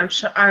understand.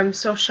 So, I'm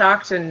so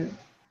shocked and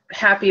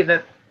happy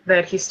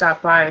that he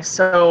stopped by.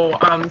 So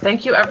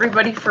thank you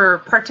everybody for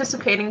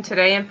participating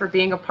today and for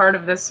being a part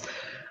of this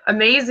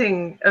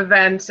amazing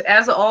event.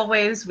 As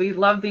always, we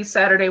love these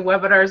Saturday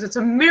webinars. It's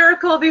a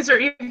miracle these are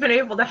even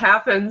able to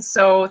happen.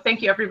 So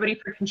thank you everybody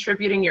for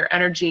contributing your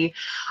energy.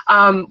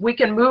 We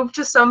can move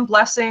to some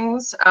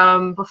blessings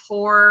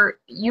before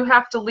you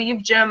have to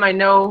leave, Jim. I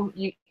know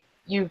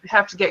you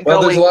have to get going.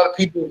 well, there's a lot of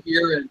people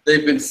here, and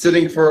they've been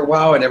sitting for a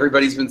while, and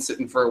everybody's been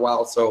sitting for a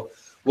while, so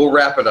we'll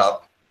wrap it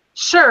up.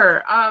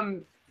 Sure.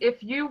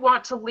 If you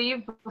want to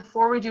leave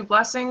before we do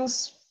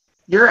blessings,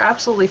 you're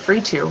absolutely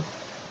free to.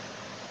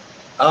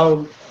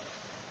 No,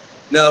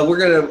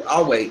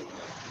 I'll wait.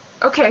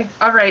 Okay,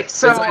 all right.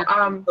 So,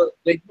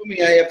 they told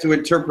me I have to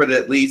interpret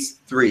at least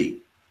 3.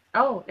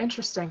 Oh,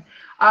 interesting.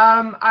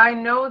 I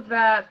know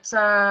that,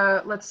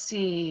 let's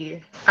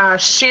see,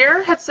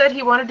 Sheer had said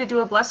he wanted to do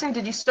a blessing.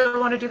 Did you still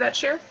want to do that,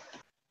 Sheer?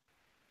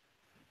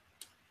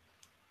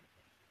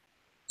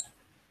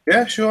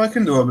 Yeah, sure, I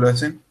can do a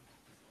blessing.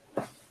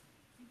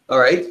 All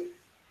right.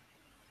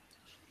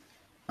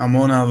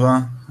 המון אהבה,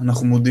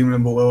 אנחנו מודים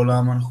לבורא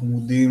עולם, אנחנו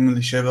מודים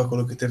לשבע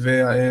כל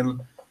כתבי האל,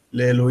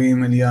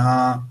 לאלוהים,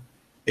 אליהו,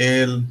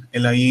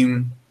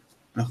 אלאים,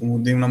 אנחנו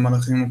מודים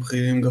למלאכים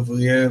הבכירים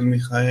גבריאל,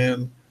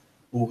 מיכאל,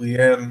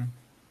 אוריאל,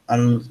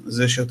 על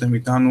זה שאתם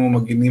איתנו,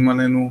 מגינים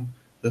עלינו,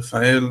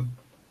 רפאל.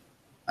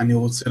 אני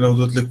רוצה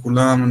להודות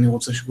לכולם, אני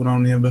רוצה שכולנו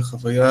נהיה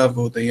בחוויה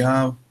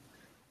והודיה,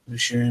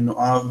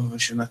 ושנאהב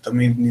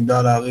ושתמיד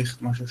נדע להעריך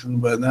את מה שיש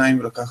לנו בידיים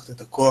ולקחת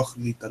את הכוח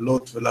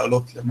להתעלות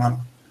ולעלות למעלה.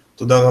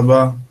 תודה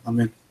רבה,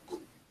 אמן.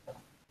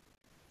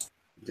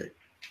 Okay.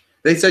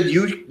 They said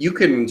you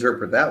can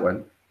interpret that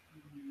one.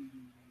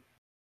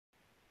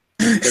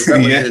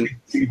 That yeah,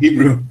 in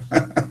Hebrew.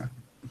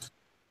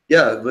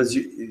 Yeah, it was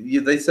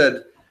they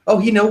said, oh,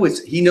 he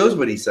knows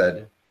what he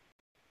said.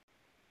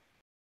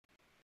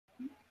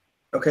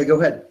 Okay, go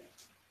ahead.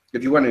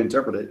 If you want to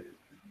interpret it.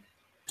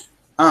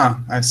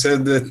 I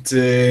said that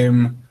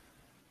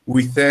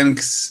we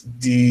thanks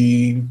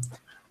the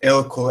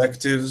L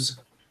collectives,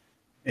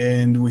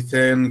 and we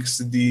thanks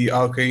the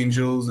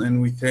archangels, and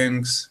we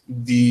thanks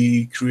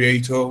the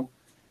creator,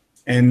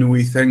 and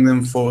we thank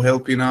them for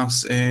helping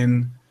us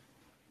and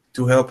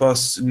to help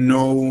us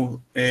know,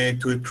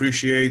 to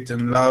appreciate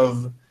and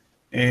love,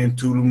 and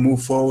to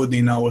move forward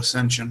in our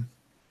ascension.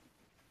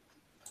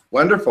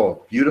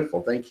 Wonderful,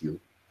 beautiful, thank you.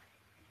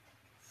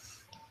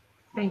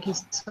 Thank you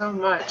so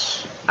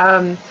much.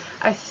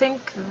 I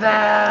think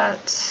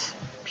that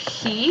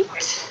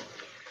Pete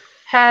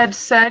had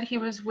said he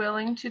was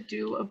willing to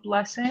do a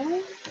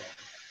blessing.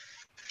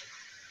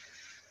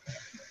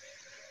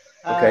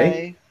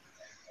 Okay.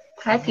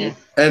 Hi, Pete.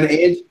 And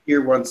Angie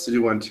here wants to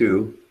do one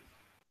too.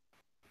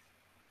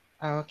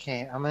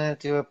 Okay, I'm going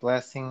to do a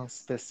blessing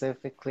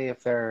specifically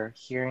if they're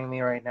hearing me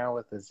right now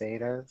with the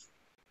Zetas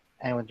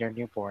and with your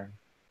newborn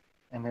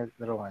and the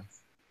little ones.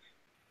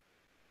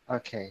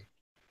 Okay.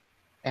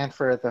 And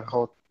for the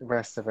whole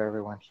rest of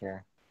everyone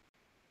here.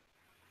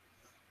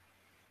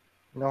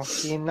 No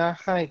hina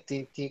hai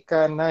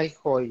titika nai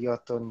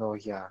hoyoto no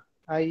ya.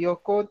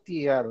 Ayoko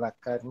tia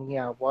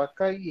lakania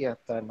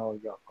wakayata no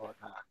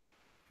yokona.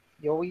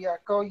 Yo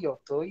yako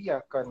yoto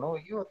yaka no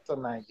yoto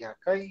na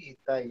yaka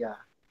itaya.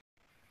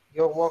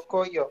 Yo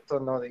wako yoto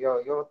no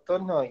yoto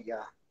no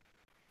ya.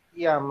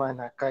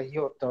 Yamanaka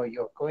yoto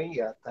yoko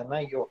yata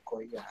na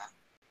yoko ya.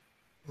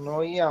 No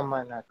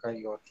yamanaka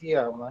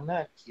yotia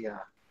manakia.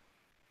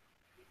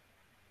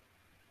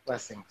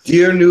 Blessings.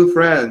 Dear new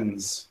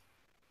friends,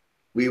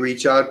 we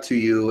reach out to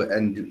you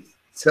and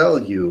tell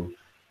you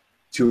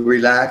to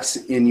relax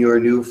in your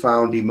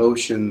newfound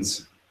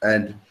emotions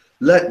and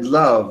let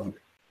love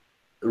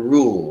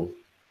rule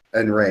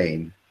and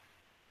reign.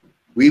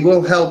 We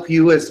will help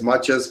you as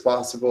much as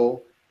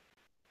possible,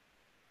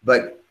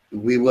 but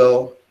we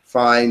will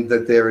find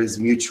that there is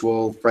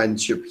mutual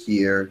friendship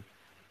here,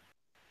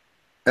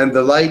 and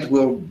the light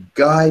will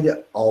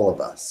guide all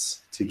of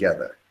us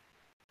together.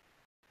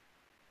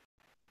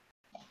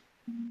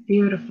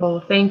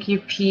 Beautiful. Thank you,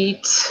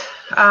 Pete.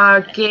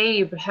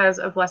 Gabe has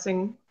a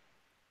blessing.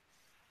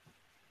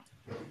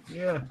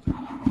 Yeah,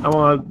 I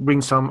want to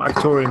bring some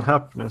Arcturian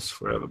happiness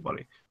for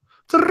everybody.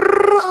 So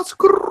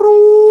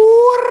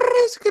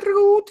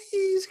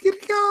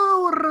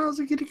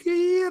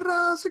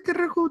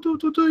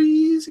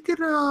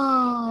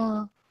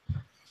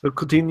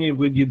continue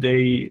with your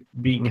day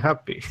being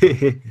happy.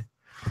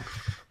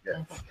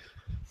 Yes.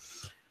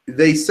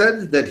 They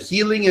said that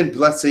healing and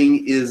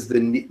blessing is the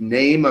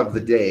name of the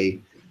day.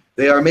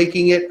 They are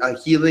making it a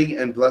healing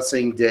and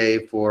blessing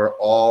day for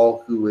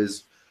all who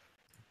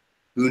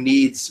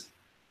needs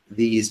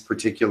these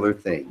particular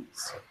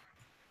things.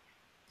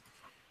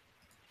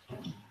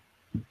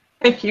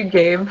 Thank you,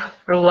 Gabe.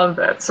 I love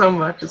that so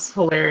much. It's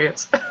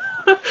hilarious.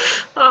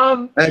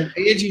 And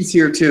Angie's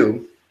here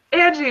too.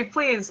 Angie,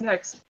 please,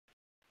 next.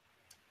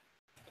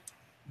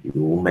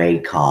 You may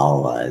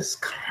call us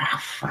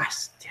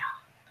Krafastia.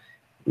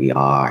 We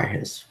are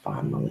his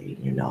family,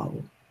 you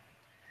know.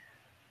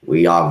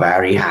 We are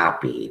very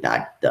happy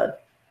that the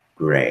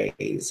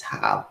Greys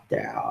have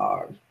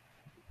their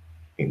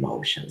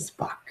emotions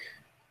back.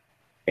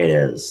 It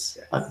is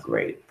a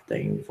great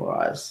thing for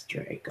us,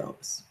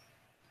 Dracos.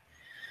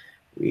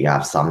 We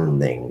have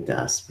something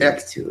to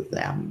speak to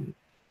them.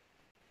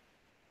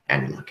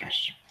 And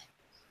Lakesh.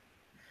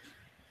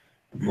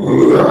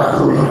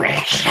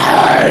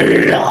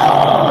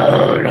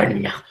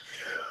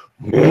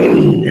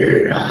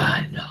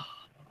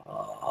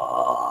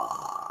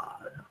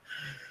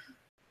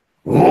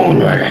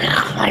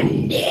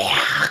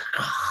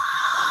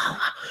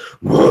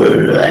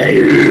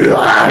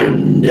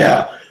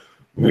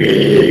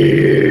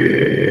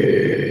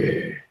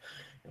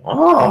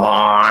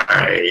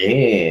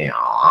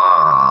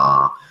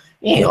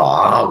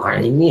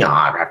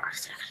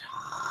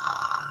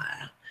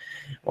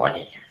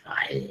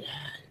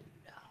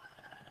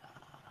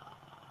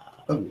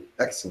 Oh,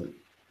 excellent.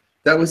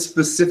 That was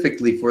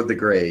specifically for the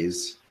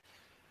Greys.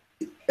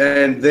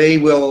 And they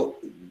know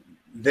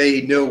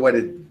what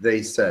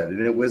they said.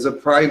 And it was a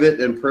private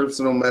and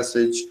personal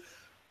message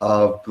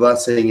of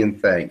blessing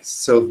and thanks.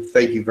 So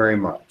thank you very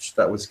much.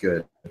 That was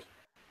good.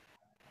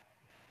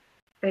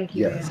 Thank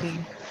you, Yes.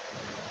 Andy.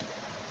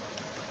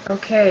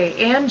 Okay,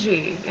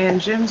 Angie in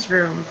Jim's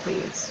room,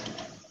 please.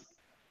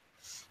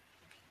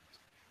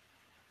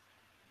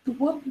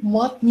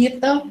 What nhiệt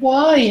ta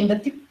hoài là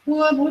tiếp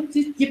qua một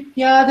chiếc chip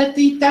ya đã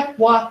ti tap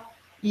qua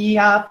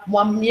ya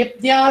một nhiệt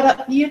ya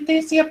đã đi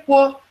tới xếp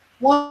qua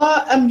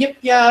qua âm nhiệt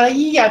ya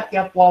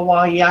ya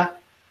qua ya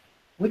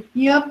with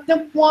nhiệt ta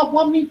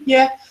qua nhiệt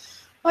ya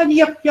à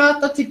nhiệt ya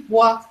ta ti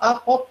qua à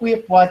có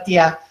quê qua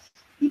tia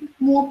ít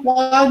mua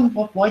qua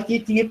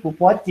tia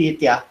qua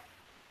tia.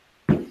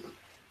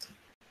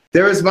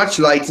 There is much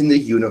light in the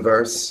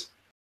universe,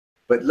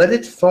 but let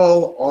it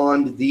fall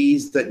on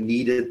these that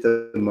need it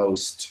the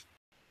most.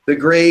 The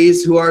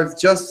Greys who are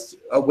just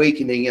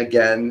awakening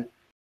again,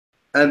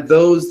 and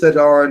those that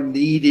are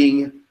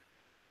needing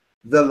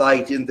the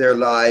light in their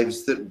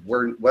lives that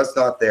was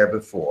not there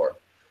before.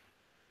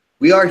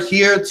 We are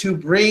here to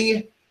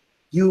bring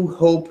you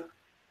hope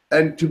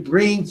and to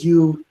bring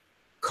you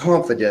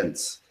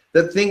confidence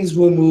that things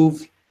will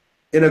move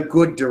in a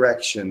good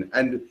direction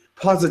and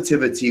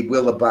positivity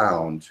will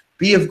abound.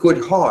 Be of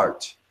good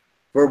heart,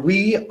 for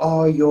we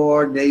are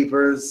your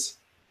neighbors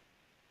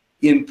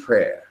in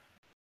prayer.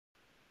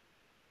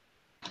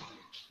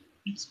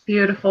 It's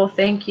beautiful.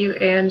 Thank you,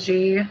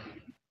 Angie.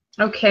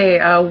 Okay,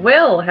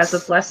 Will has a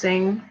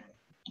blessing.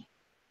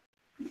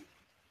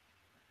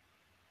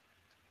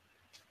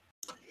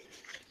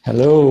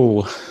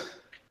 Hello.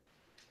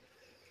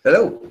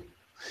 Hello.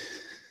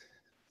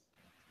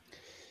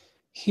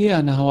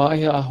 Here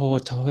Nawaya Aho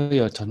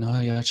Toyo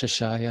Tonoya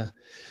Chashaya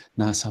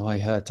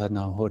Nasawaya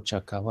Tanaho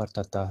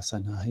Chakawartata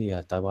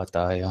Sanahia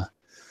Tawataya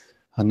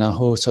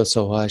Anaho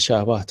Sosowa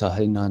Shabata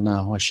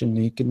Hinana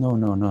Washinik no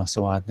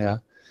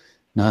Swadya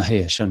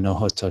Nahe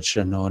Shanoho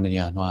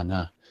Tochanonia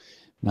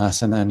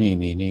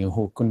Nasananini ni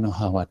Hukuno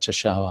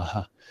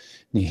Hawachashawaha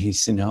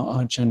Nihisino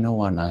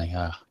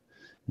Arjanowanaya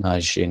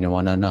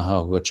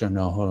Najinwananaha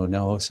Wuchanoho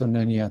no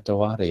Sunania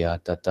Tawaria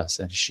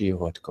Tatasan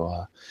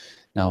Shiwatkoa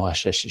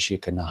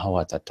Nawashashikana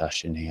Hawata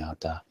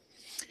Shiniata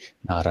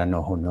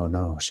Narano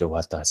no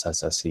Shawata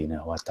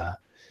Sasasina Wata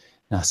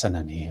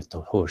Nasanani to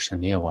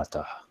Hoshania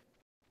Wata.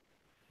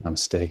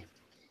 Namaste.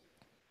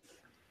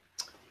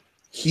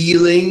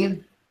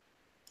 Healing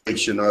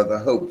are the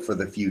hope for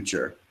the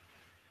future.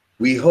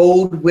 We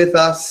hold with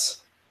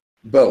us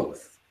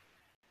both,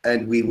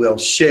 and we will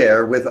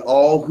share with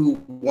all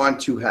who want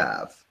to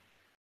have.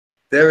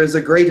 there is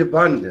a great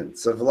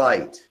abundance of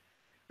light.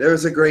 There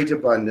is a great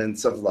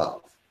abundance of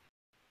love.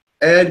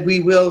 And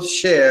we will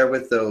share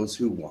with those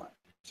who want.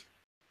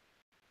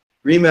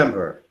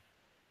 Remember,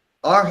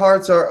 our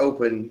hearts are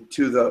open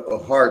to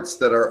the hearts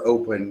that are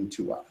open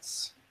to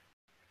us.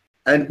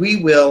 And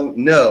we will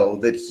know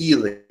that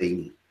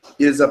healing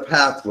is a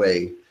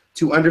pathway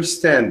to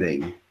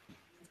understanding,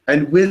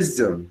 and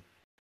wisdom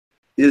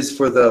is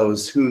for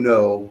those who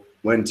know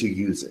when to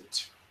use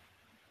it.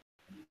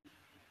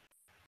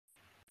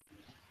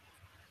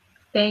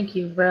 Thank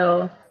you,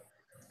 Will.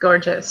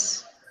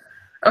 Gorgeous.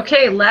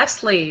 Okay,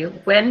 lastly,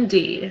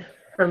 Wendy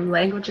from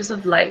Languages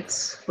of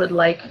Lights would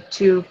like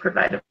to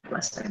provide a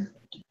blessing.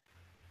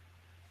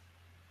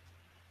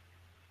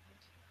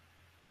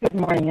 Good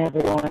morning,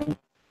 everyone.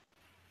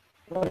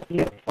 What a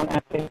beautiful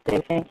epic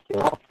day. Thank you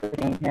all for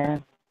being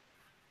here.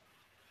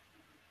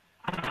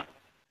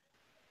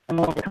 I'm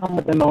overcome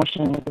with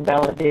emotion, with the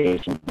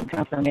validations and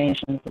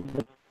confirmations of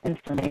the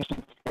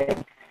information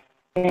today.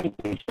 Thank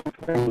you for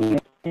bringing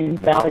it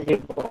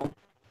invaluable.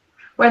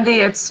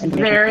 Wendy, it's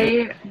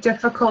very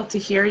difficult to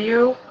hear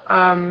you.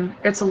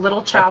 It's a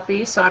little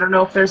choppy, so I don't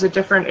know if there's a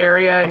different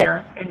area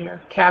in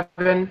your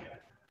cabin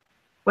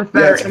with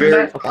better it's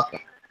very internet.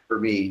 choppy for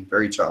me,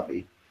 very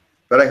choppy.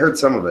 But I heard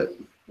some of it.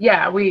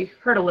 Yeah, we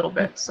heard a little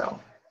bit, so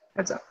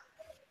heads up.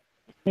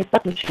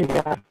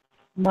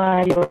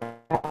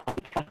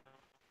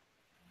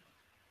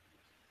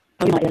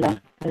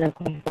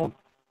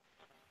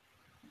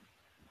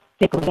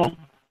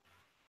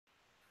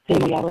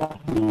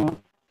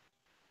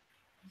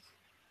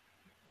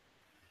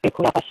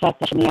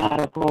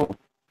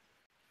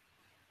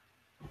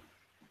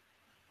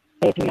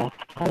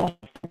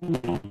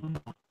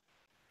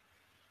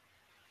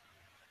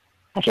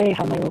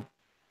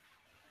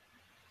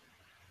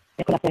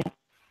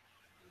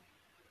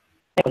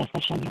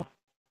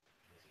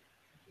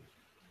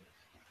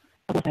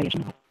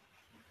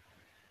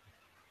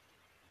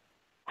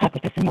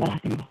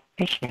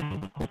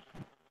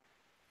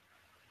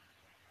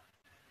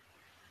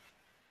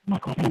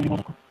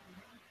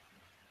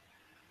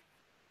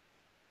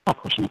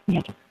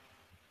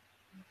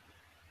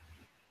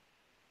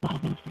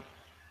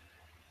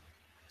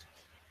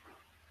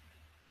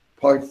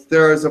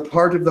 There is a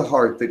part of the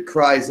heart that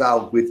cries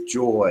out with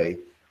joy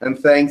and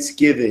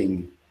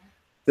thanksgiving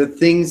that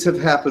things have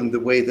happened the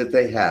way that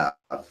they have.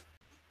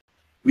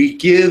 We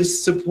give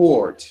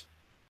support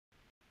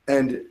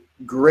and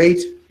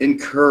great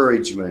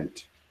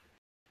encouragement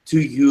to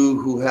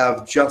you who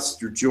have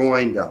just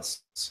joined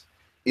us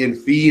in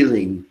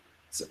feelings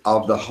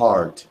of the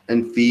heart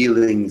and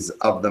feelings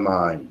of the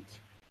mind.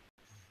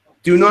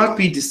 Do not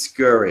be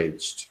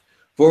discouraged,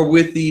 for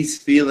with these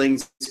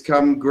feelings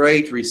come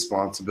great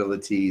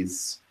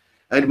responsibilities,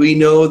 and we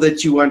know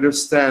that you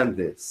understand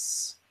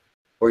this,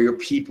 for your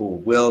people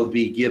will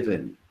be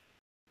given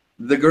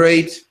the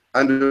great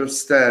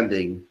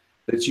understanding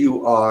that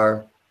you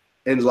are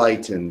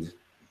enlightened,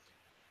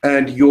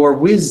 and your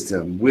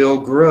wisdom will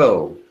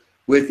grow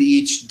with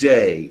each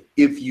day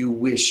if you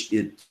wish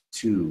it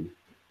to.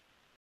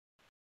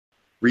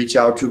 Reach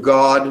out to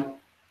God,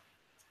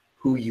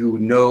 who you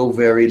know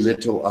very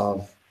little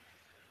of.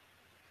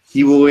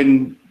 He will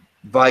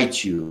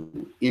invite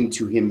you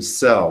into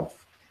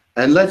himself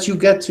and let you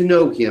get to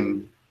know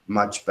him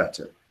much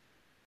better.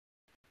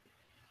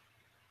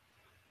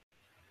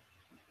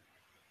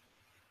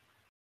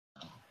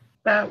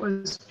 That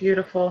was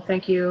beautiful.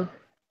 Thank you,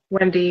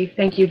 Wendy.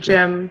 Thank you,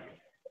 Jim.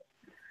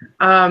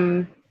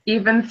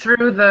 Even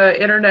through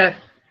the internet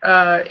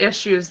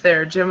issues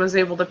there, Jim was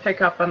able to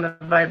pick up on the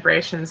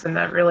vibrations, and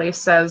that really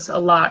says a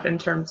lot in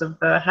terms of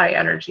the high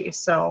energy.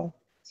 So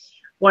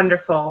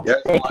wonderful. Yeah,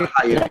 there's a lot of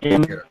high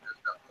energy here.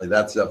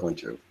 That's definitely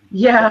true.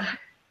 Yeah,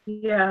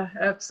 yeah,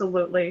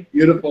 absolutely.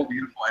 Beautiful,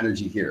 beautiful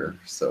energy here.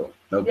 So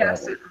no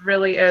Yes, problem. it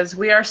really is.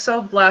 We are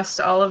so blessed.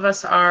 All of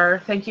us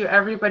are. Thank you,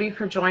 everybody,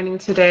 for joining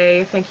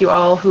today. Thank you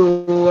all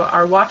who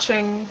are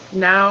watching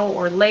now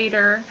or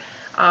later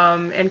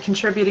and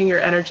contributing your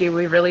energy.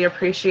 We really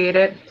appreciate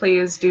it.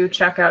 Please do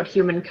check out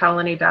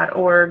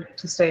humancolony.org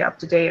to stay up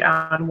to date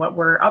on what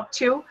we're up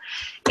to.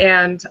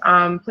 And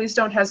please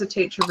don't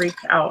hesitate to reach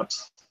out.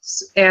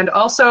 And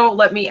also,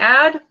 let me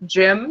add,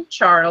 Jim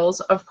Charles,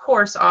 of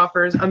course,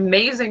 offers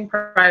amazing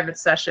private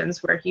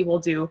sessions where he will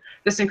do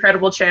this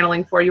incredible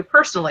channeling for you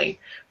personally.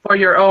 For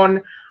your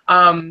own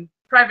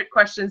private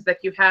questions that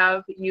you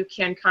have, you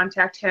can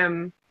contact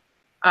him,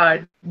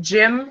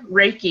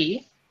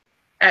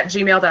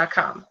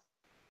 jimreiki@gmail.com.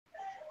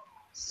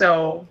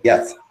 So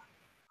yes,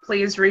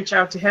 please reach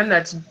out to him.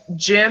 That's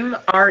Jim,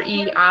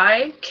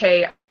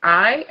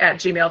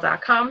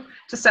 REIKI@gmail.com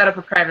to set up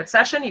a private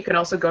session. You can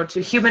also go to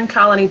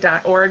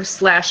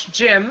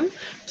humancolony.org/Jim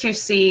to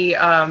see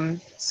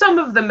some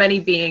of the many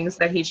beings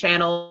that he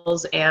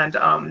channels and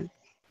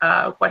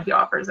what he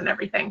offers and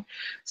everything.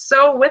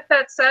 So with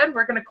that said,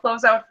 we're going to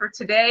close out for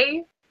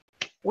today.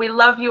 We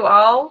love you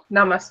all.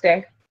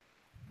 Namaste.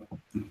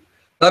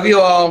 Love you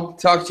all.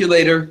 Talk to you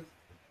later.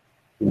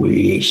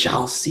 We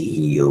shall see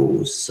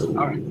you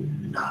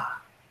soon.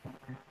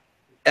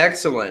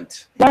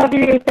 Excellent. Love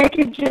you. Thank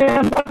you,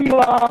 Jim. Love you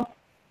all.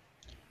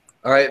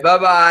 All right.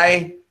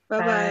 Bye-bye.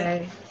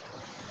 Bye-bye.